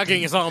 You're not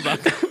getting your song back.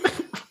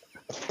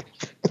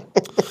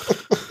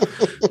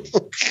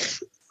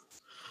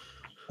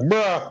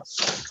 Bruh,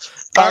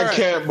 I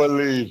can't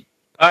believe.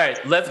 All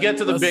right, let's get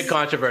to the big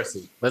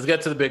controversy.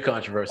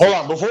 Hold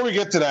on, before we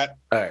get to that.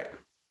 All right.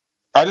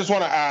 I just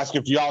want to ask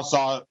if y'all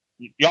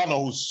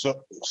know who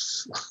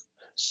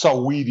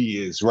Saweetie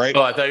is, right?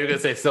 Oh, I thought you were going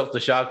to say Silk the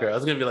Shocker. I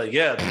was going to be like,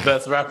 yeah, the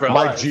best rapper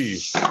alive. Mike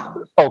G.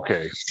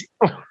 Okay.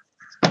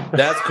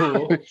 That's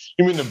cool.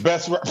 You mean the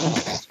best rapper?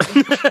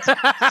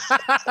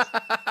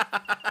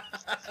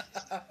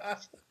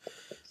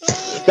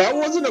 That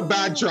wasn't a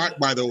bad track,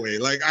 by the way.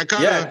 Like, I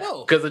kind of...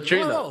 Yeah, because of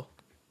Trina.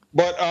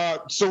 But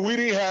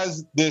Saweetie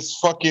has this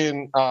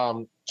fucking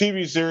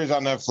TV series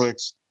on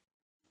Netflix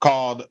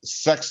called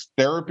Sex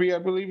Therapy, I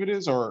believe it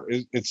is, or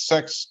it's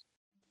Sex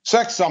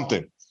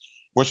something.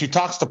 where she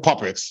talks to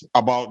puppets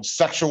about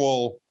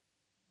sexual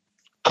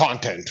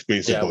content, Yeah,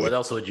 basically. what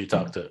else would you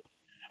talk to?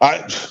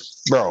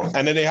 Bro,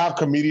 and then they have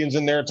comedians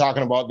in there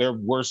talking about their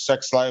worst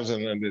sex lives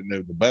and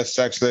the best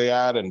sex they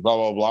had and blah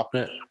blah blah.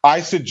 Yeah.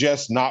 I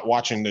suggest not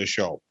watching this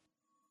show.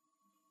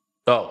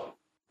 Oh,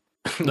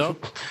 No.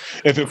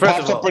 If it First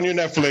pops of up all- on your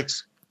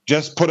Netflix,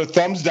 just put a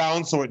thumbs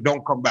down so it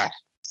don't come back.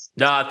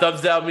 nah,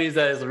 thumbs down means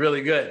that it's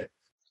really good.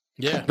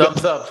 Yeah.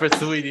 Thumbs up for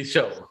Sweetie's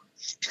show.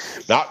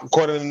 Not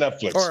according to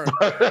Netflix.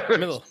 Or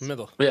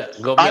middle. Yeah,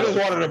 go. I just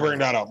wanted to bring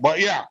that up, but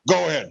yeah, go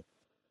ahead.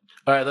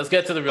 All right, let's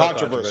get to the real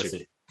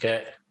Controversy.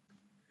 controversy. Okay.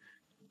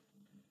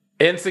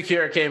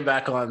 Insecure came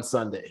back on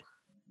Sunday.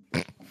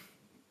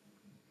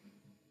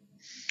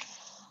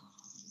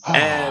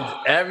 And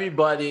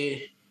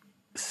everybody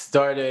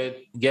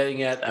started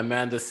getting at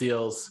Amanda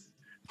Seales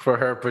for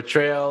her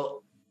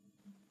portrayal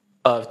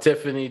of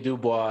Tiffany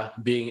Dubois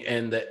being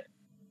in the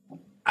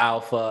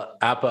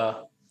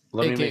APA.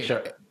 Let me make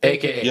sure.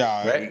 AKA.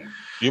 Yeah, right?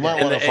 you might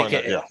In want to the find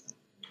AKA. that.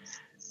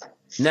 Yeah.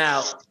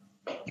 Now,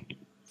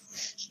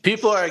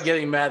 people are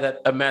getting mad at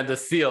Amanda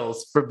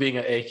Seales for being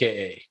an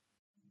AKA.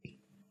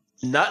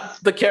 Not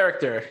the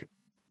character,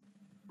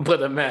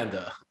 but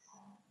Amanda.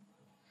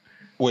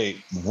 Wait,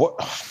 what?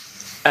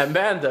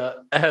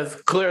 Amanda has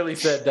clearly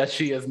said that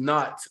she has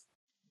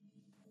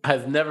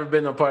never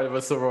been a part of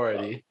a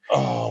sorority.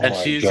 Oh And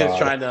my she's God. just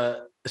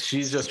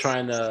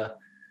trying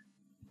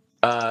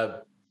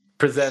to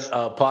present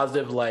a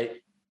positive light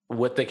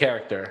with the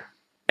character.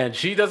 And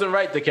she doesn't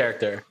write the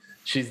character.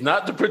 She's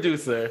not the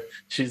producer.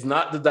 She's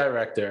not the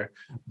director.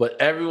 But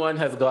everyone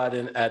has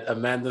gotten at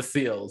Amanda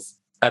Seales,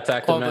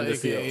 attacked All Amanda the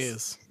Seales.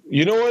 AKAs.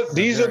 You know what?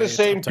 These are the very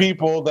same top tech.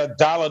 people that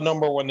dial a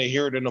number when they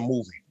hear it in a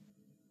movie.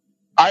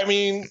 I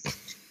mean,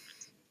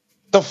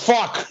 the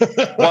fuck?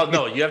 Well,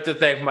 no, you have to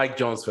thank Mike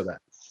Jones for that.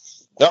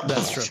 Yep.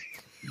 That's true.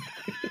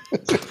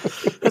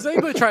 Has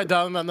anybody tried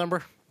dialing that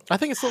number? I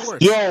think it still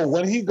works. Yo,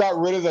 when he got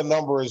rid of the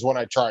number is when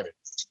I tried it.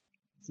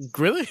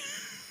 Really?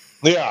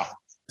 Yeah.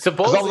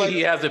 Supposedly like-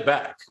 he has it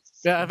back.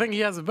 Yeah, I think he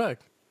has it back.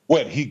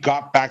 When he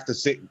got back to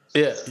Satan.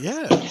 Yeah.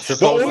 Yeah. The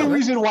only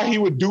reason why he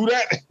would do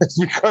that is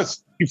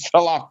because he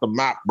fell off the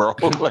map, bro.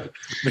 Like,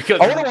 Because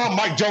I wonder how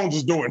Mike Jones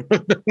is doing.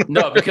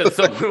 no, because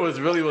someone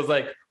was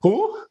like,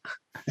 who?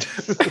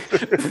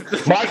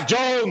 Mike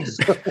Jones.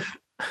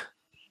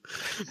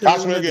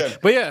 Ask me again.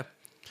 But yeah,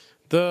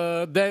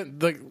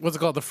 the what's it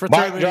called? The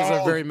fraternities are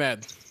Jones. very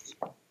mad.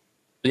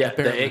 Yeah,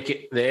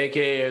 Apparently. the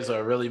AKAs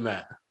are really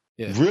mad.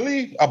 Yeah.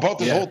 Really? About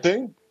this Yeah. whole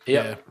thing?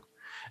 Yeah.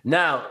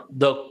 Now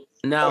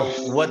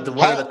one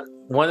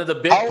of the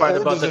big How part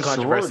old about is the a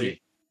controversy.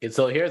 sorority? And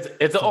so here's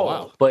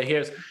while. but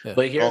here's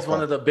Okay.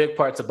 one of the big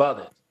parts about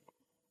it.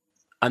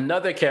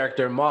 Another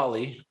character,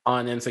 Molly,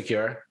 on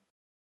Insecure,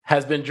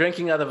 has been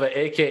drinking out of an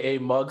AKA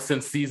mug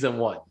since season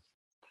 1.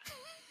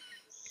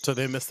 So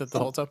they missed it the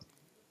whole time.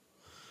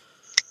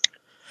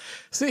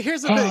 See,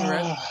 here's the thing,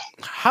 right?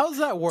 How's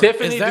that work?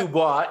 Tiffany Is that-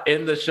 Dubois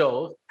in the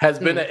show has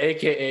been an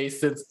AKA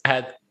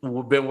had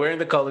been wearing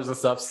the colors and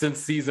stuff since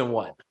season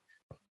 1.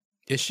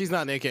 Yeah, she's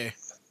not an AKA.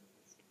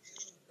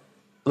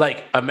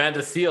 Like Amanda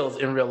Seales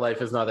in real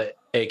life is not an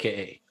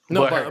AKA.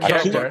 No, but her but-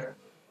 character,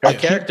 I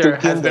keep character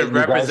has thinking that been you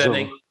guys are-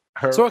 representing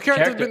her. So a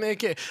character's character been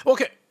AKA.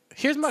 Okay,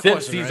 here's my since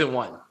question. season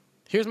right? 1.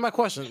 Here's my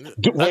question. Wait,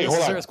 This is hold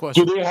a on. serious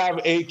question. Do they have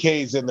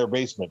AKs in their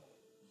basement?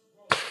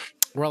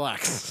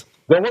 Relax.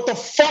 Then what the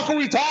fuck are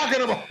we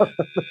talking about?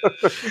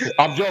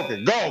 I'm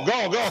joking. Go.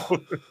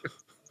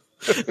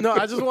 No,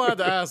 I just wanted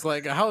to ask,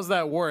 like, how does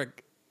that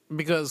work?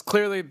 Because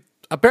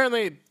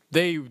apparently,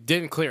 they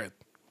didn't clear it,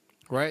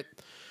 right?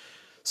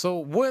 So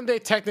wouldn't they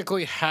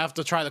technically have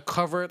to try to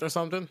cover it or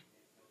something?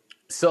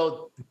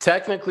 So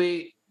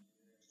technically,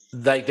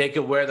 like they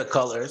could wear the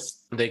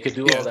colors, they could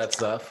do Yeah. all that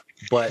stuff,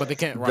 but they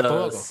can't rock the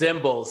logo.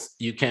 symbols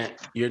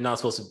you're not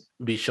supposed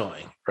to be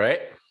showing,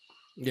 right?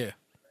 Yeah.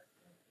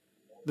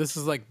 This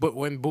is like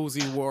when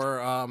Boozy wore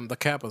the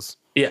Kappas.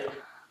 Yeah,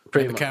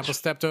 pretty And the much. Kappa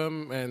stepped to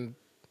him, and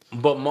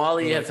But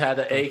Molly has had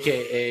an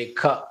AKA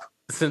cup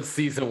since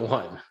season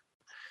 1.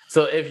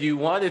 So if you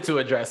wanted to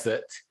address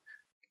it,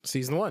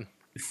 season 1.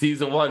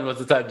 season 1 was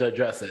the time to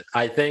address it.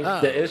 I think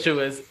the issue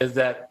is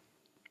that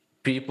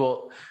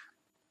people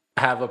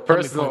have a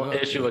personal point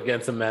out, issue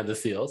against Amanda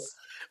Seales.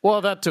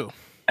 Well, that too.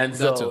 And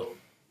That so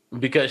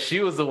because she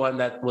was the one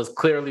that was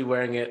clearly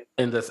wearing it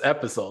in this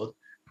episode,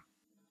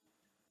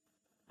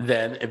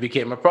 then it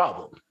became a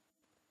problem.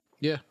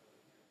 Yeah.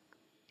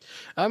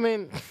 I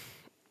mean,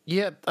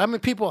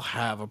 people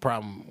have a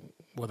problem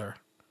with her.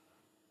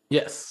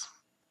 Yes.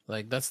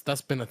 Like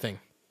that's been a thing.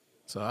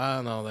 So I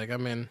don't know. Like, I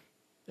mean,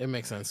 it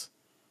makes sense.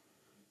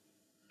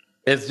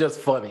 It's just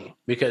funny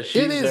because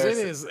she's It there.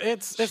 is.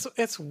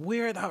 It's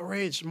weird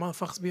outrage,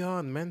 motherfuckers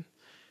beyond, man.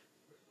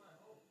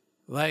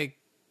 Like,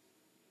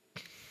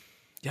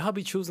 y'all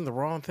be choosing the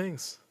wrong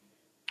things.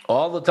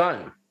 all the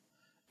time.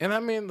 And I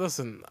mean,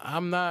 listen,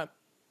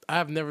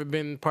 I've never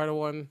been part of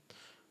one.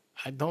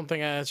 I don't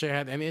think I actually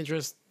had any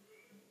interest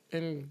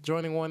in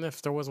joining one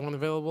if there was one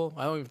available.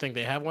 I don't even think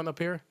they have one up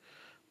here.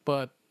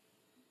 But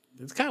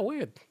it's kind of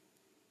weird.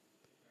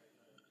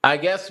 I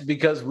guess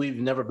because we've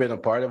never been a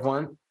part of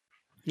one,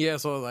 Yeah,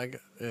 so like,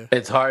 yeah.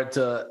 it's hard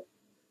to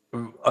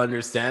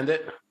understand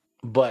it.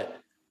 But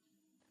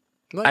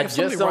Like I if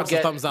somebody just don't rocks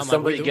a thumbs get down like we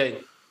somebody do.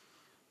 getting.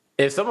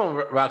 If someone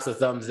rocks a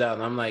thumbs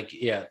down, I'm like,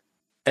 yeah.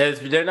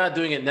 If they're not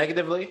doing it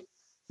negatively,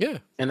 Yeah.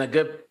 in a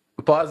good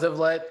positive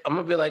light, I'm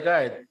gonna be like, all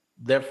right,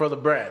 they're for the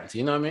brand.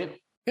 You know what I mean?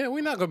 Yeah,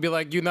 we're not gonna be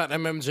like you not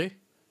MMG.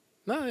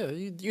 No, yeah,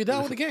 you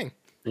down with the gang.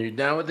 You're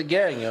down with the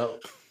gang, yo.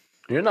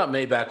 You're not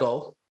Maybach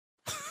O.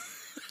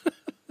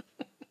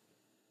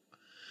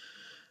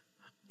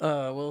 What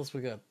else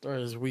we got? Or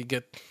as we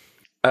get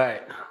All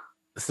right.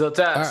 So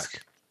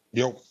task.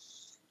 Yo.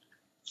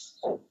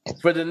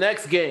 For the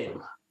next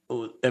game,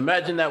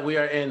 imagine that we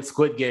are in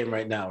Squid Game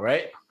right now,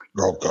 right?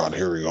 Oh God,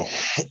 here we go.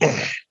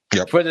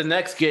 Yep. For the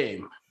next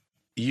game,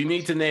 you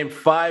need to name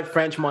 5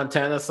 French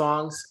Montana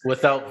songs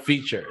without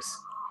features.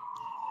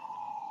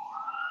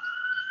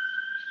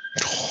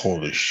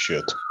 Holy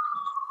shit.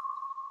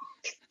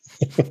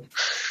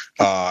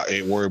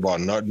 Ain't worry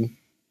about nothing.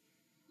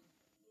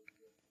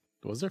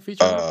 was there a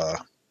feature?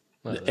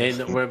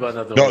 Ain't worry about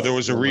nothing. No, there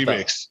was a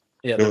remix.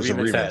 Yeah, there the was a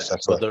remix. had,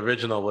 That's but right. the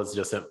original was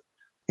just him.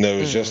 No,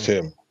 it was just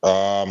him.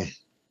 Oh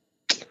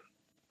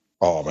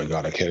my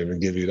God, I can't even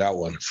give you that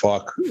one.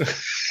 Fuck.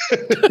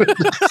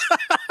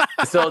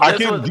 So I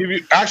can give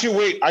you. Actually,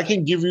 wait. I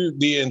can give you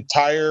the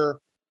entire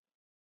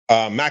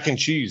mac and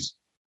cheese.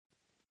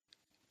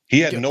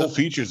 He had no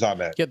features on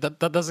that. Yeah,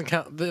 that doesn't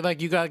count.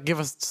 Like you gotta give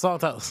us song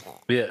titles.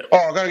 Yeah. Oh,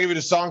 I gotta give you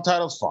the song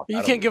titles. Fuck.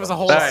 You can't give us a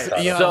whole,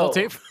 whole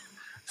tape.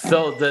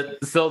 So the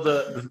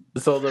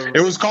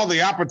It was called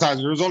the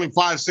appetizer. There was only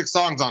 5-6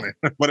 songs on it,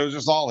 but it was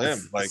just all him.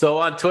 Like, so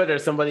on Twitter,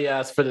 somebody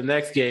asked for the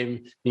next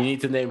game, you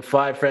need to name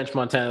 5 French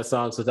Montana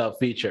songs without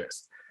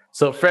features.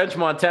 So French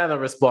Montana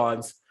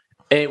responds,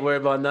 "Ain't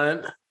Worried About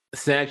None,"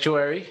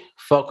 "Sanctuary,"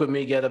 "Fuck With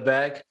Me, Get a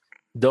Bag,"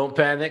 "Don't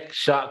Panic,"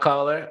 "Shot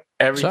Caller,"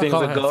 "Everything's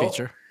a Go,"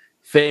 feature.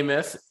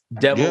 "Famous,"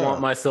 "Devil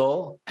Want My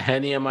Soul,"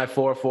 "Henny and My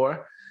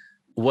 4-4,"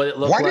 "What It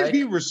Look why Like," did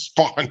he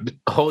respond?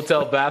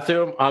 "Hotel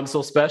Bathroom," "I'm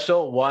So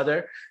Special,"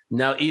 "Water,"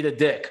 "Now Eat a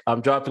Dick,"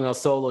 "I'm dropping a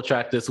solo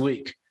track this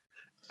week."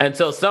 And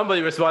so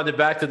somebody responded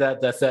back to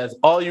that says,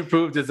 "All you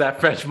proved is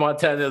that French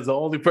Montana is the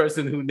only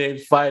person who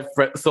named 5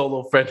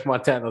 solo French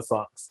Montana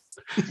songs."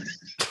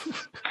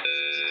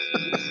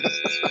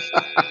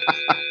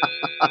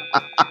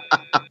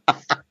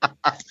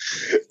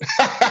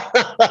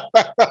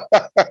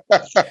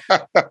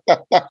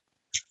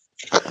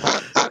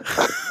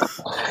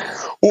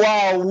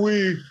 Wow,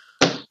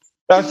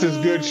 that's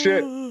just good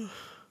shit.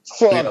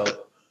 Fuck. Yo,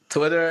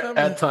 Twitter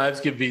at times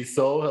can be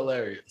so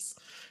hilarious.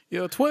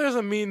 Yo, Twitter's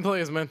a mean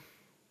place, man.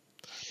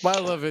 But I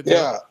love it.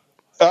 Yeah.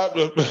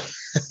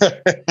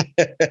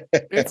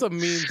 It's a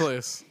mean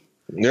place.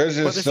 There's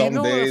just but if some you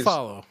know days. Where to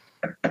follow.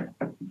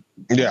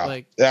 Yeah,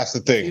 like, that's the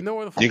thing. You know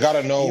where to you got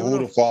to know who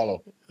to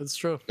follow. It's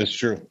true. It's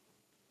true.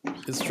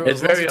 It's true.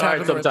 It's very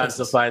hard sometimes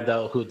to find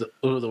out who the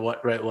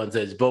right ones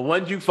is. But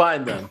once you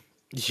find them,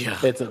 yeah,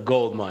 it's a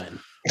gold mine.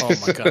 Oh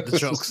my God, the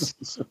jokes.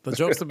 The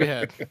jokes to be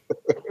had.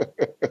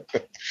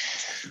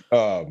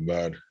 Oh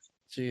man.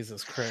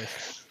 Jesus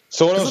Christ.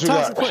 So what else we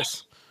got?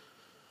 Quiz.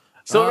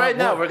 So right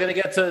now we're gonna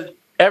get to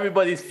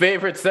everybody's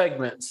favorite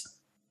segments.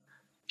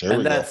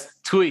 And that's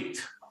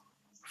Tweet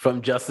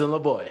from Justin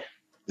LeBoy.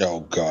 Oh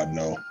God,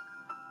 no.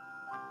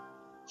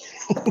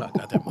 Oh,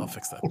 goddamn, I'll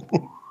fix that.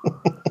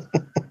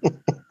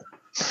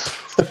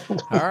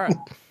 All right.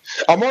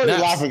 I'm already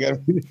laughing at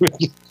him.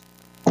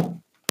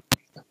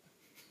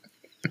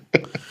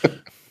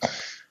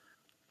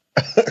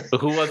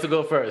 Who wants to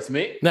go first?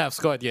 Me? Naps,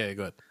 go ahead. Yeah,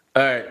 go ahead.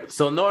 All right.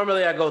 So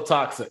normally I go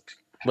toxic,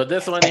 but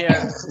this one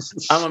here,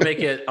 I'm gonna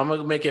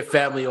make it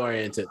family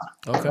oriented.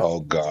 Okay.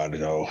 Oh God,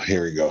 no.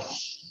 Here we go.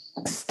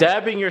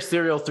 Stabbing your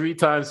cereal 3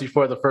 times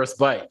before the first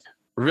bite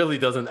really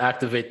doesn't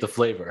activate the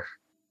flavor.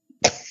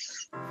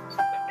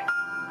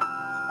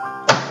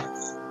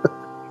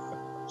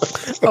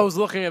 I was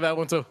looking at that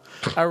one too.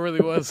 I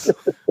really was.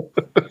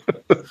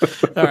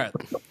 All right.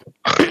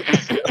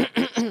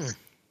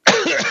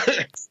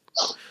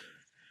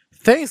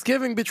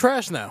 Thanksgiving be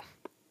trash now,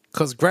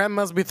 cause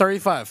Grandma must be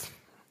 35.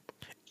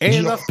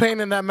 Ain't enough pain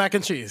in that mac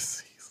and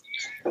cheese.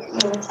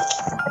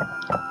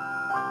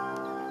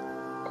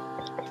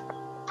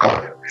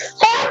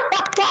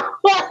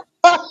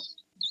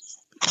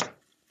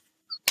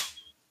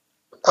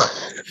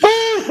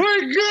 Oh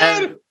my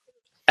God!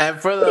 And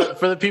for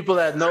the people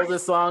that know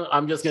this song,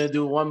 I'm just gonna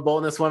do one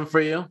bonus one for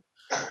you.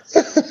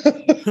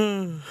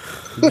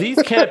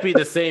 These can't be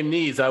the same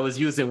knees I was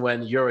using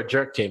when "You're a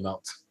Jerk" came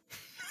out.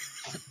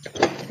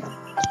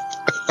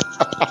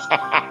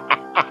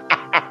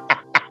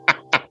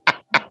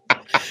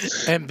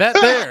 And that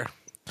there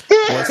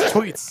was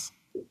Tweets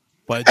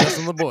by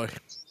Justin LeBoy.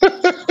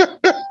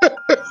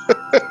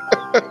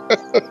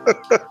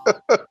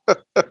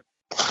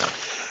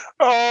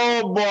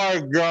 Oh my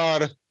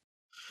God.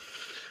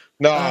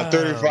 No,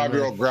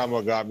 35-year-old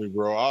grandma got me,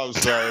 bro. I'm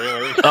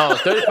sorry. Oh,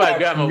 35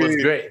 grandma was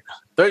great.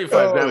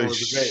 35 grandma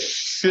was great.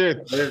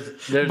 Shit.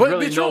 There's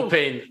really no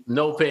pain.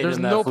 No pain There's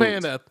in that. no food. pain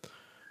in that.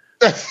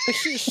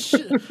 What's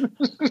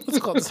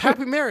it called? It's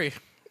Happy Mary.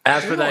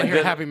 As for that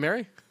good, Happy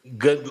Mary.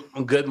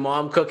 Good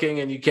mom cooking,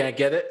 and you can't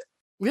get it.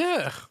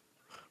 Yeah,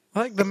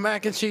 like the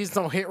mac and cheese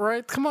don't hit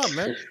right. Come on,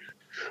 man.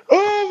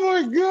 Oh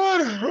my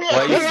god!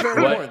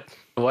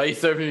 Why are you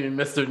serving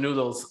me Mr.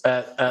 Noodles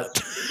at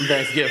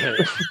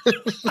Thanksgiving?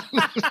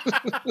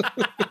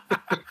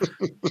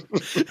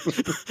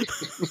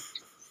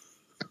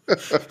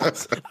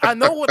 I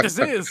know what this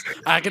is.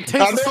 I can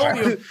taste the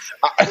sodium.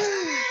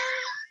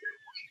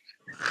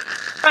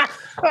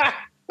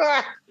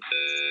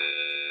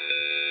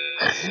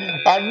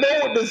 I know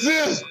what this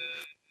is.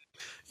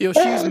 Yo, she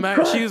used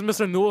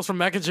Mr. Noodles from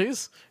mac and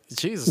cheese.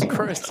 Jesus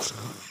Christ!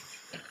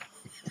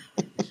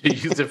 She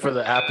used it for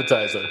the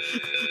appetizer.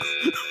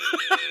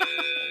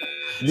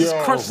 Just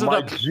Yo, crushes it my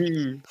up.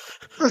 G.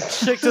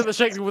 Shake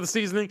it with the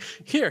seasoning.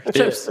 Here,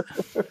 chips.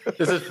 Yeah.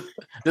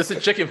 This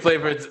is chicken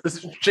flavored.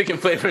 This is chicken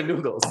flavored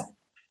noodles.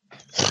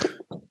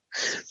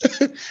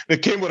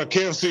 It came with a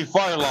KFC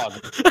fire log.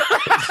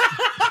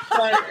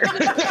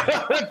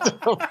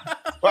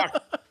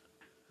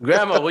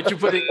 Grandma, what you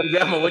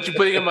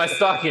putting in my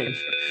stocking?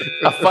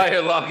 A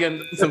fire log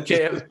and some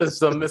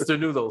Mr.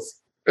 Noodles.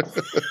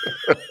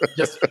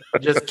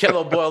 Just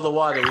kettle boil the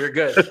water. You're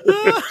good.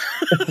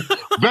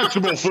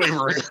 Vegetable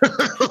flavoring.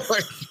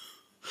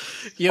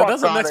 Yo,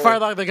 that's the next fire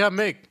log they gotta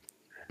make.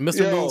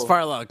 Mr. Noodles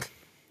fire log.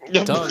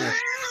 Yo. Telling you.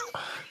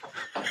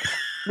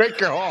 Make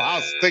your whole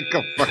house think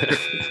of fire.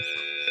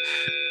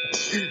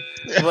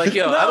 Like,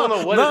 yo, I don't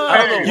know what.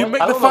 You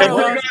make the fire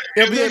log.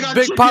 It'll be a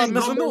big pot of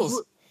Mr.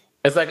 Noodles.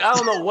 It's like, I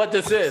don't know what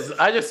this is.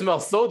 I just smell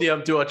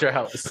sodium throughout your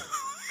house.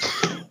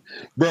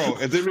 Bro,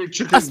 if they make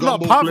chicken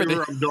gumbo poverty.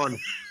 flavor, I'm done.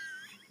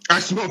 I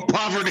smell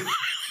poverty.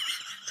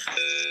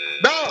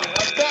 No,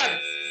 I'm done.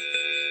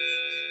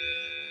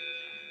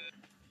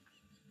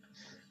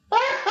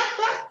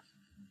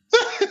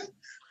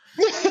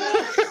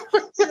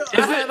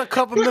 I had a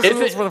couple Mr.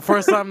 Noodles for the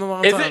first time in a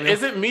long time.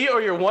 Is it me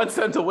or you're 1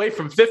 cent away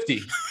from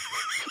 50?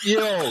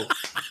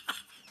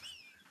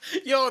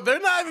 Yo, they're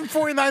not even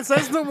 49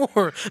 cents no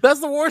more. That's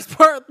the worst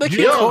part. They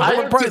can't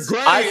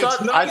I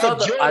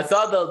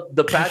saw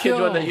the package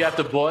one that you have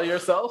to boil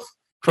yourself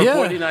for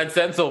 49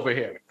 cents over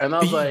here, and I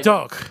was like,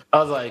 I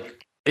was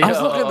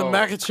looking at the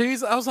mac and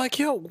cheese. I was like,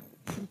 yo,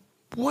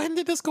 when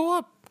did this go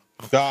up?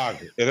 Dog,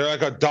 they're like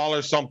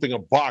 $1 something a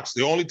box.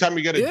 The only time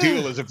you get a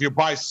deal is if you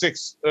buy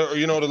 6, the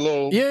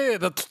little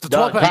the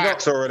 12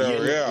 packs or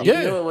whatever.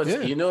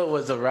 You know it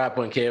was a wrap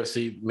when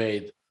KFC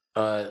made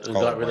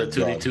got rid of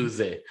Tuesday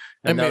Tuesday,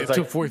 and made it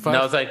 $2.45.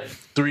 Now it's like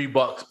 $3,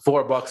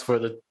 $4 for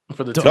the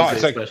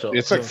Tuesday special.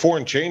 It's like 4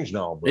 and change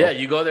now, bro. Yeah,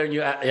 you go there and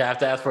you have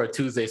to ask for a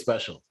Tuesday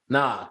special.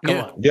 Nah, come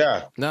on.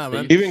 Yeah, nah,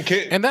 man.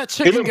 And that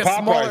chicken gets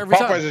smaller every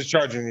time. Popeyes is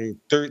charging you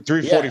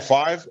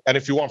 $3.45, and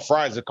if you want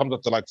fries, it comes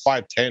up to like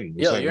 $5.10.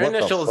 Yo, your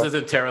initials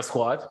isn't Terra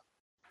Squad.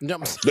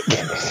 Yep.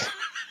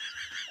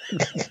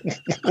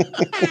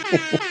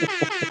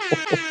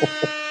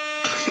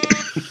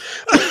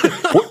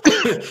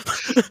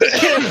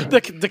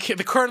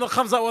 the colonel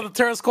comes out with a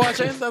Terra Squad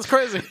chain. That's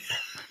crazy,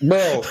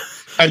 bro.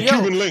 And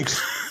Cuban links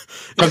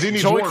because he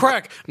needs Joey work.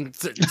 Crack.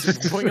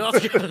 Bring it all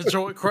together,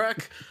 Joey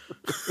Crack.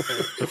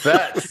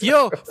 Facts.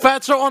 Yo,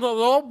 Fat Joe on the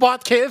low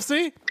bought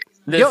KFC.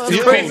 Yo,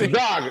 that's crazy.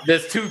 Dog.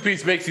 This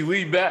 2-piece makes you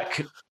lean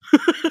back.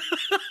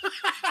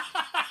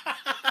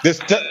 This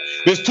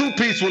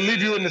 2-piece will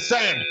leave you in the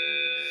sand.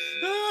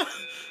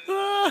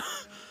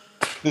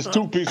 This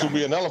 2-piece will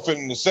be an elephant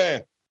in the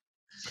sand.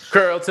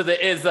 Curl to the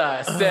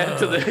izza, stand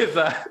to the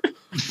izza.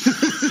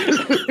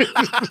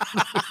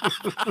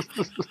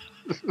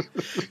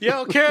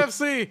 Yo,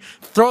 KFC,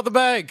 throw the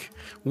bag.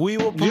 We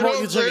will promote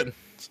your chicken.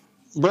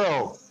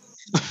 Bro.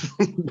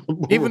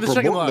 Even the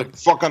chicken log. The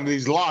fuck out of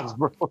these logs,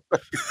 bro.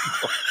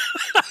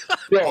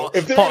 Yo,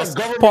 if they had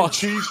government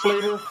cheese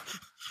flavor.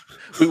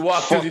 We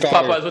walk through these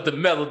Popeyes with the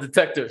metal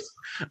detectors.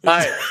 All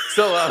right,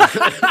 so...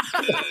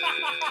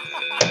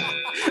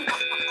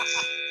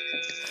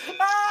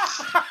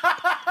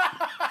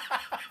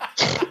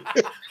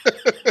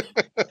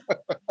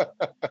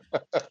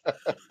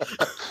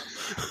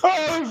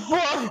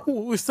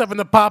 We step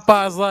into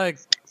Popeyes like,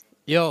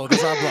 yo, this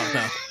is our block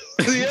now.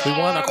 We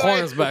want our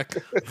corners back.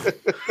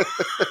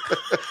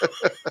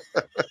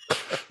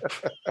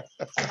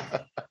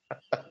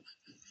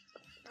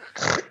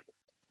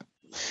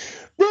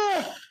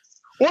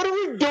 What are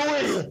we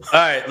doing? All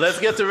right, let's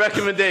get to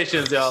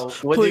recommendations, y'all.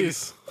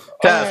 Please.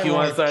 Task, you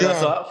want to start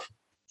us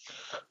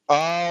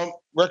off?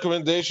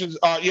 Recommendations?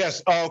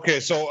 Yes. Okay,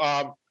 so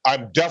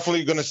I'm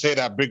definitely gonna say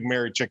that Big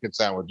Mary chicken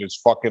sandwich is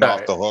fucking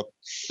off the hook.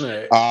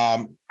 Right.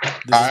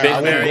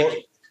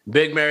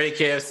 Big Mary,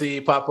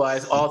 KFC,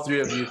 Popeyes, all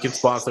 3 of you can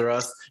sponsor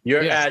us.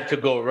 Your ad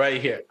could go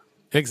right here.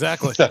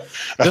 Exactly.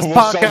 This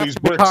podcast is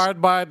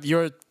powered by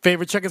your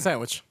favorite chicken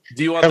sandwich.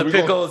 Do you want the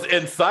pickles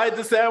inside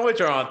the sandwich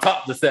or on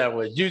top of the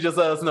sandwich? You just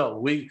let us know.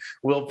 We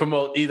will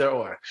promote either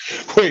or.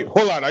 Wait,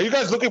 hold on. Are you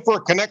guys looking for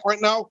a connect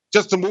right now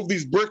just to move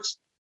these bricks?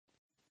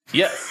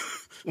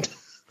 Yes.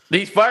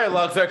 These fire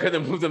logs are going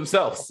to move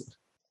themselves.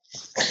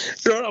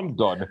 I'm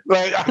done.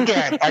 Like,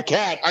 I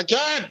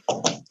can't.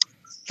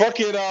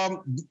 fucking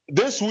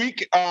this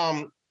week,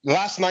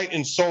 last night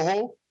in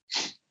Soho,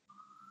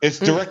 it's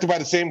directed by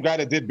the same guy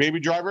that did Baby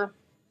Driver.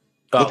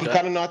 Looking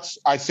kind of nuts.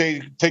 I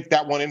say take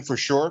that one in for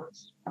sure.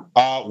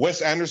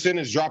 Wes Anderson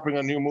is dropping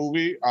a new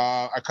movie.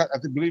 I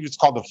believe it's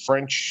called The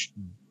French.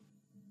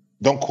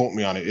 Don't quote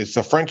me on it. It's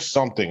the French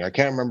something. I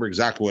can't remember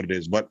exactly what it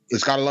is, but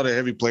it's got a lot of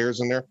heavy players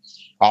in there.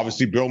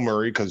 Obviously, Bill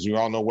Murray, because you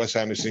all know Wes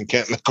Anderson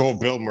can't let go of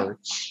Bill Murray.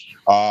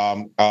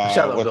 Shout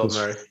out Bill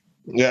Murray.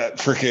 Yeah,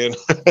 freaking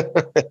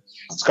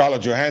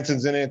Scarlett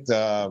Johansson's in it.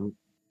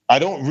 I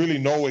don't really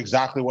know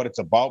exactly what it's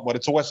about, but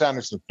it's a Wes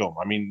Anderson film.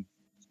 I mean,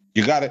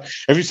 you got it.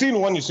 If you've seen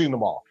one, you've seen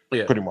them all,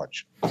 pretty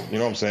much. You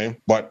know what I'm saying?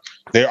 But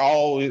they're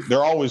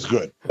always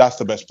good. That's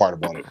the best part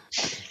about it.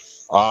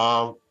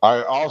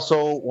 I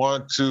also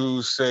want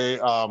to say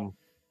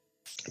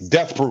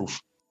Death Proof.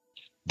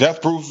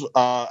 Death Proof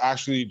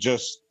actually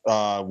just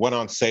went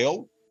on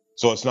sale.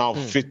 So it's now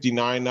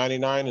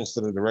 $59.99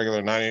 instead of the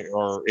regular 90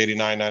 or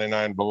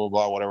 $89.99, blah, blah,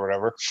 blah,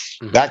 whatever.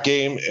 That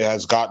game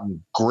has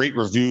gotten great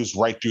reviews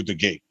right through the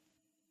gate.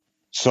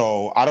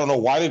 So I don't know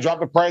why they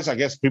dropped the price. I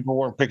guess people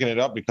weren't picking it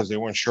up because they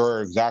weren't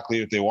sure exactly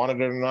if they wanted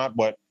it or not,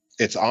 but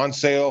it's on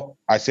sale.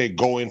 I say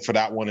go in for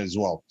that one as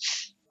well.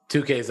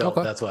 2K's out,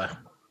 that's why.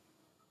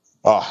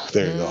 Oh,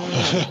 there you go.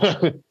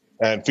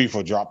 And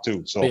FIFA dropped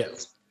too. So yeah.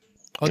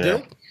 Oh,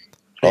 did it?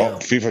 Oh,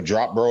 FIFA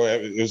dropped, bro.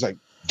 It was like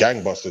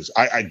gangbusters.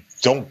 I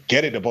don't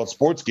get it about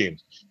sports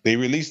games. They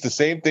release the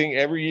same thing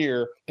every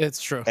year.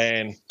 It's true.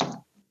 And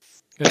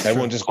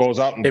everyone just goes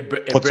out and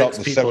puts out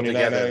the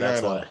 $79.99.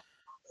 That's why.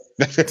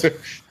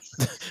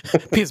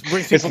 Peace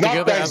brings people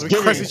together as we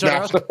curse each other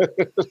out.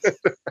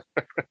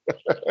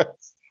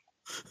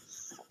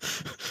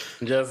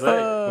 Just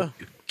like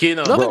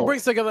Kino. Nothing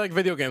brings together like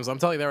video games. I'm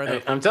telling you that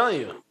right now. I'm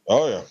telling you.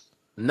 Oh yeah.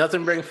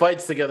 Nothing brings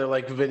fights together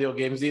like video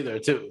games either,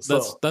 too.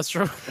 So. That's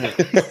true.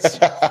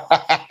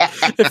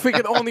 If we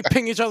could only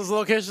ping each other's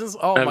locations,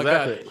 my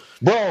god,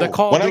 bro! The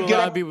call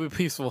would be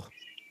peaceful.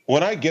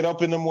 When I get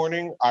up in the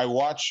morning, I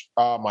watch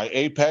my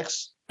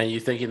Apex. And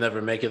you think you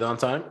never make it on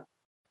time?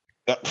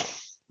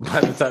 By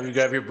the time you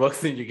grab your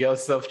books and you get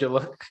yourself your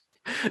look.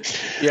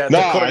 Yeah,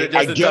 the corner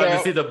just in time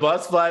to see the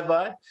bus fly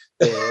by.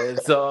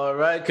 It's all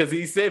right because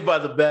he's saved by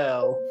the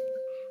bell.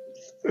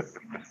 This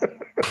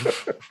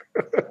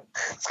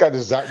guy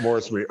just Zach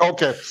Morris me.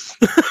 Okay.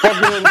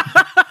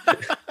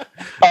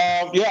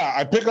 Yeah,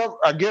 I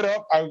get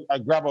up, I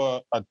grab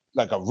a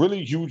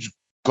really huge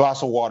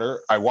glass of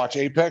water. I watch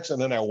Apex and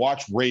then I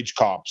watch Rage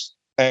Cops.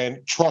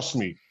 And trust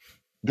me,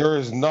 there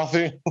is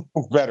nothing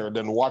better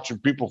than watching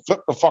people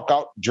flip the fuck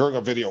out during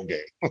a video game.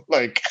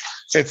 Like,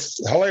 it's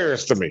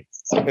hilarious to me.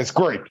 It's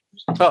great.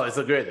 Oh, it's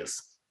the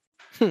greatest.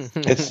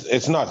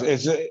 It's nuts.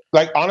 It's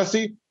like,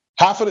 honestly,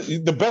 half of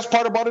the best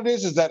part about it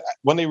is that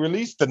when they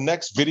release the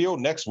next video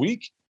next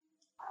week,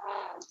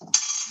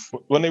 the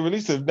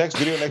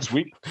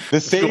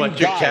same guy, your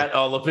cat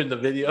all up in the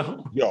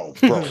video. Yo,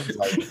 bro.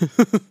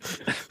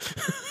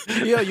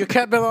 Yo, your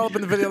cat been all up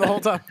in the video the whole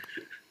time.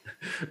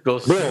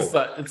 Goes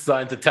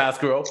signed to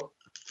task rope.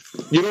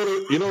 You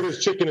know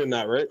there's chicken in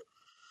that, right?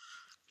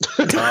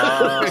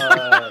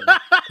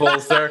 Full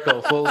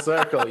circle.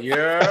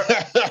 Yerrrr.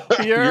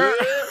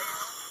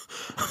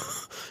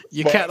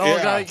 Your cat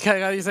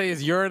guy you say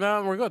is Yerrrr now,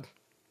 and we're good.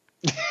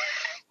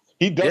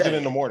 He does it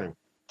in the morning.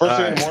 First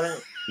thing in the morning,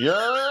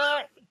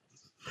 Yerrrr.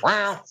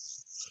 Wow.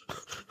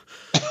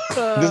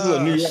 This is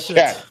a New York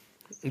cat.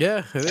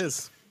 Yeah, it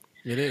is.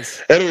 It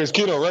is. Anyways,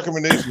 Kino,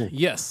 recommendation.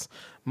 Yes.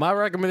 My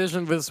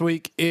recommendation this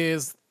week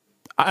is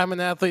I'm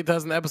an Athlete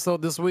has an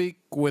episode this week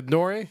with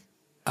Nori.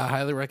 I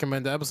highly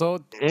recommend the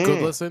episode.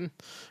 Good listen.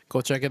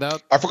 Go check it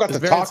out. I forgot to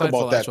talk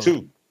about that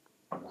too.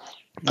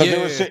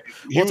 Because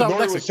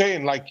Nori was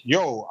saying like,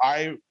 yo,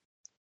 I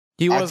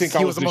think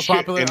I was the most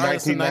popular in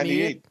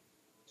 1998.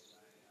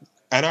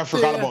 And I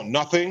forgot about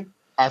Nothing.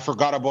 I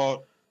forgot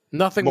about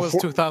Nothing was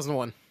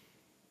 2001.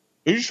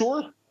 Are you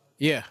sure?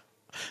 Yeah.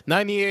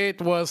 98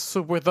 was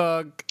Super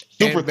Thug.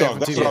 Super Thug.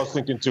 That's what I was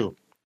thinking too.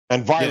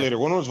 And Violator.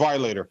 When was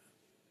Violator?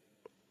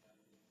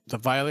 The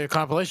Violator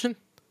compilation?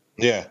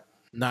 Yeah.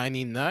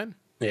 99?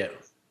 Yeah.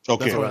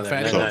 Okay. That's around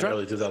that. 99,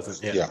 early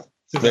 2000. Yeah.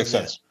 Makes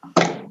sense.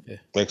 Yeah.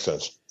 Makes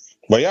sense.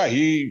 But yeah,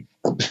 I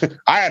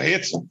had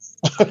hits.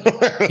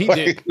 He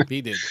did.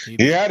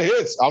 He had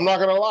hits. I'm not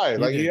gonna lie.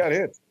 He had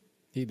hits.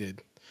 He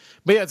did.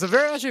 But yeah, it's a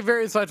very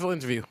insightful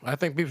interview. I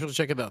think people should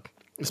check it out.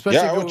 Especially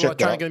if you're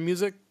trying to get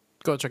music,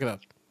 go check it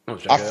out.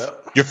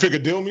 You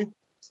figured deal me?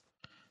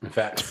 In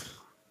fact.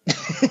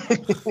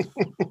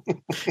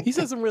 He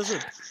said some real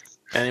shit.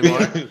 Any more?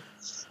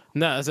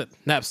 No, that's it.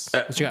 Naps.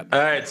 What you got?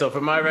 All right. So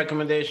for my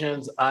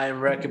recommendations, I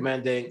am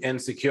recommending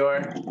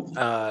Insecure.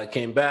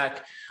 Came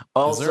back.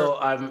 Also,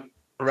 I'm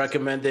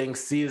recommending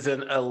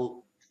season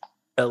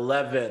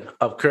 11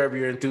 of Curb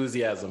Your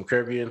Enthusiasm.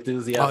 Curb Your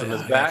Enthusiasm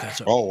is back.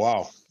 Oh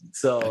wow!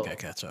 So I gotta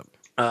catch up.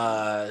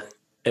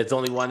 It's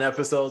only one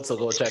episode, so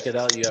go check it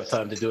out. You have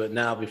time to do it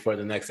now before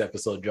the next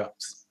episode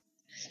drops.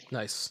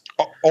 Nice.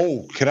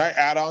 Oh, can I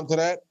add on to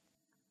that?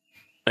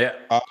 Yeah,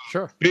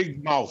 sure.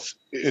 Big Mouth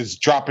is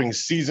dropping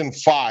season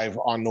 5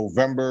 on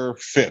November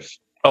 5th.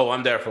 Oh,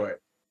 I'm there for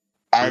it.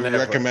 I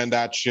recommend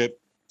that shit.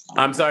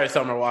 I'm sorry,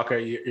 Summer Walker.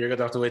 You're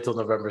gonna have to wait till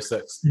November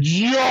 6th.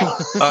 Yeah.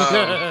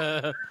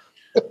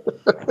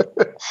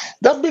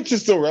 That bitch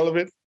is still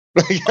relevant.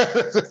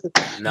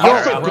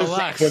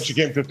 Relax. When she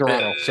came to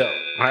Toronto. Yeah, chill.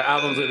 Her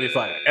album's gonna be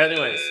fire.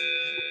 Anyways,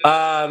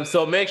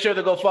 so make sure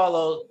to go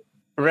follow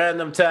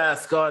Random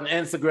Task on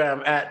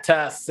Instagram at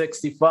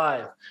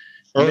Task65.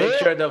 Make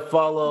sure to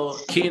follow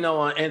Kino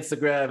on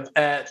Instagram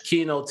at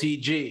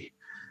KinoTG.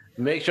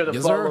 Make sure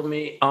to follow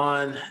me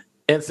on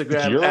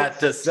Instagram at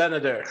The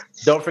Senator.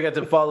 Don't forget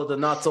to follow the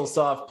Not So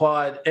Soft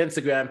Pod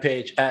Instagram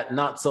page at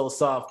Not So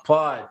Soft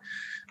Pod.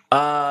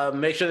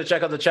 Make sure to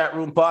check out the Chat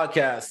Room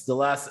podcast. The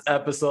last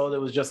episode, it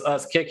was just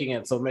us kicking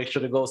it, so make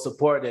sure to go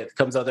support it. It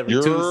comes out every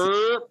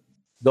Tuesday.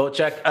 Go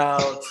check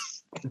out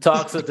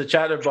Talks with the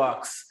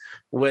Chatterbox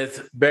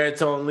with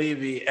Baritone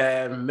Levy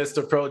and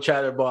Mr. Pro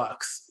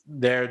Chatterbox.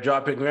 They're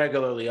dropping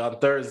regularly on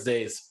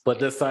Thursdays, but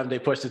this time they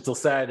pushed it till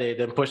Saturday,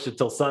 then pushed it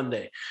till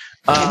Sunday.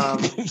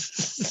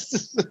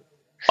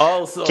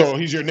 Also, so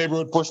he's your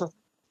neighborhood pusher?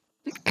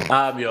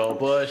 I'm your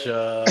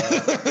pusher.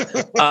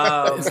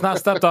 It's not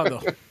stepped on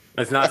though.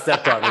 It's not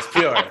stepped on. It's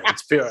pure.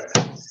 It's pure.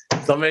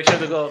 So make sure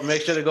to go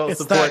it's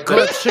support that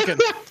good chicken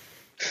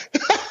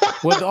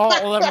with all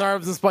 11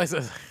 herbs and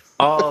spices.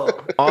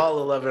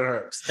 all 11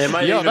 herbs. It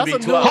might even be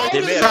 12.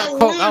 They may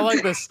have, I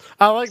like this.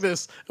 I like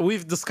this.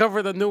 We've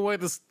discovered a new way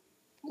to.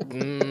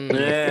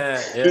 Yeah.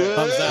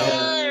 Thumbs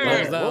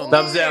down.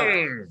 Thumbs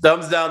down.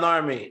 Thumbs down,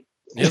 Army.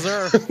 Yes,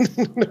 sir.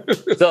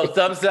 So,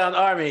 thumbs down,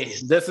 Army.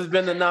 This has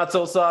been the Not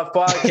So Soft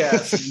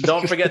podcast.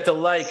 Don't forget to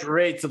like,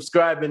 rate,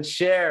 subscribe, and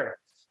share.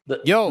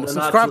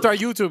 Subscribe to our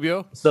YouTube,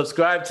 yo.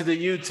 Subscribe to the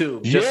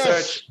YouTube.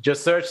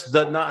 Just search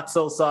the Not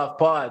So Soft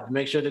Pod.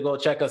 Make sure to go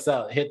check us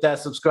out. Hit that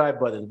subscribe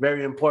button.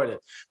 Very important.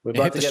 We're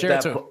about to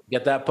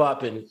get that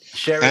popping.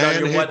 Share it on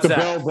your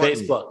WhatsApp,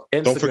 Facebook,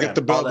 Instagram. Don't forget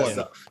the bell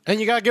button. And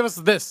you gotta give us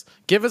this.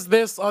 Give us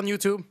this on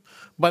YouTube.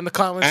 But in the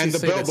comments, and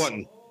the bell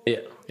button. Yeah.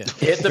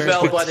 Hit the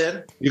bell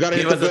button. You gotta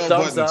hit the bell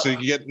button so you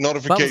can get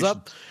notifications.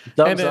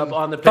 Thumbs up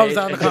on the page.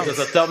 And give us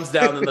a thumbs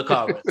down in the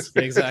comments.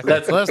 Exactly.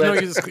 Let us know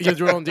you're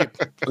drone deep.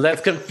 Let's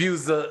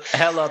confuse the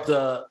hell out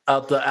the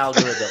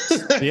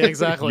algorithms. Yeah,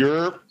 exactly.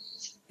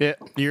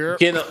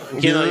 Kino,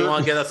 you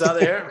want to get us out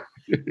of here?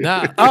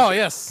 Nah. Oh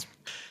yes.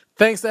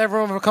 Thanks to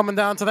everyone for coming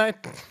down tonight.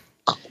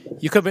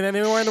 You could have been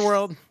anywhere in the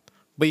world,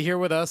 but you're here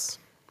with us,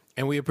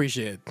 and we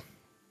appreciate it.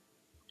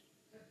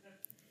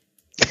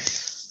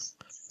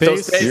 So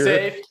stay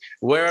safe,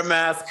 wear a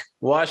mask,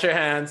 wash your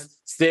hands,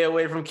 stay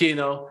away from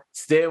Kino,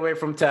 stay away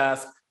from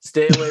Task,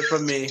 stay away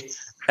from me,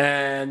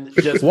 and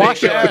just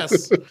wash your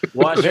ass.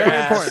 Wash your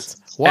ass. Important.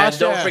 Wash and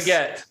don't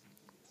forget,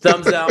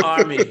 thumbs down,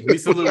 Army. We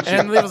salute you.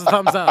 And leave us a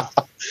thumbs down.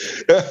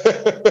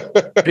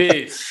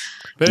 Peace.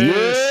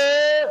 Peace.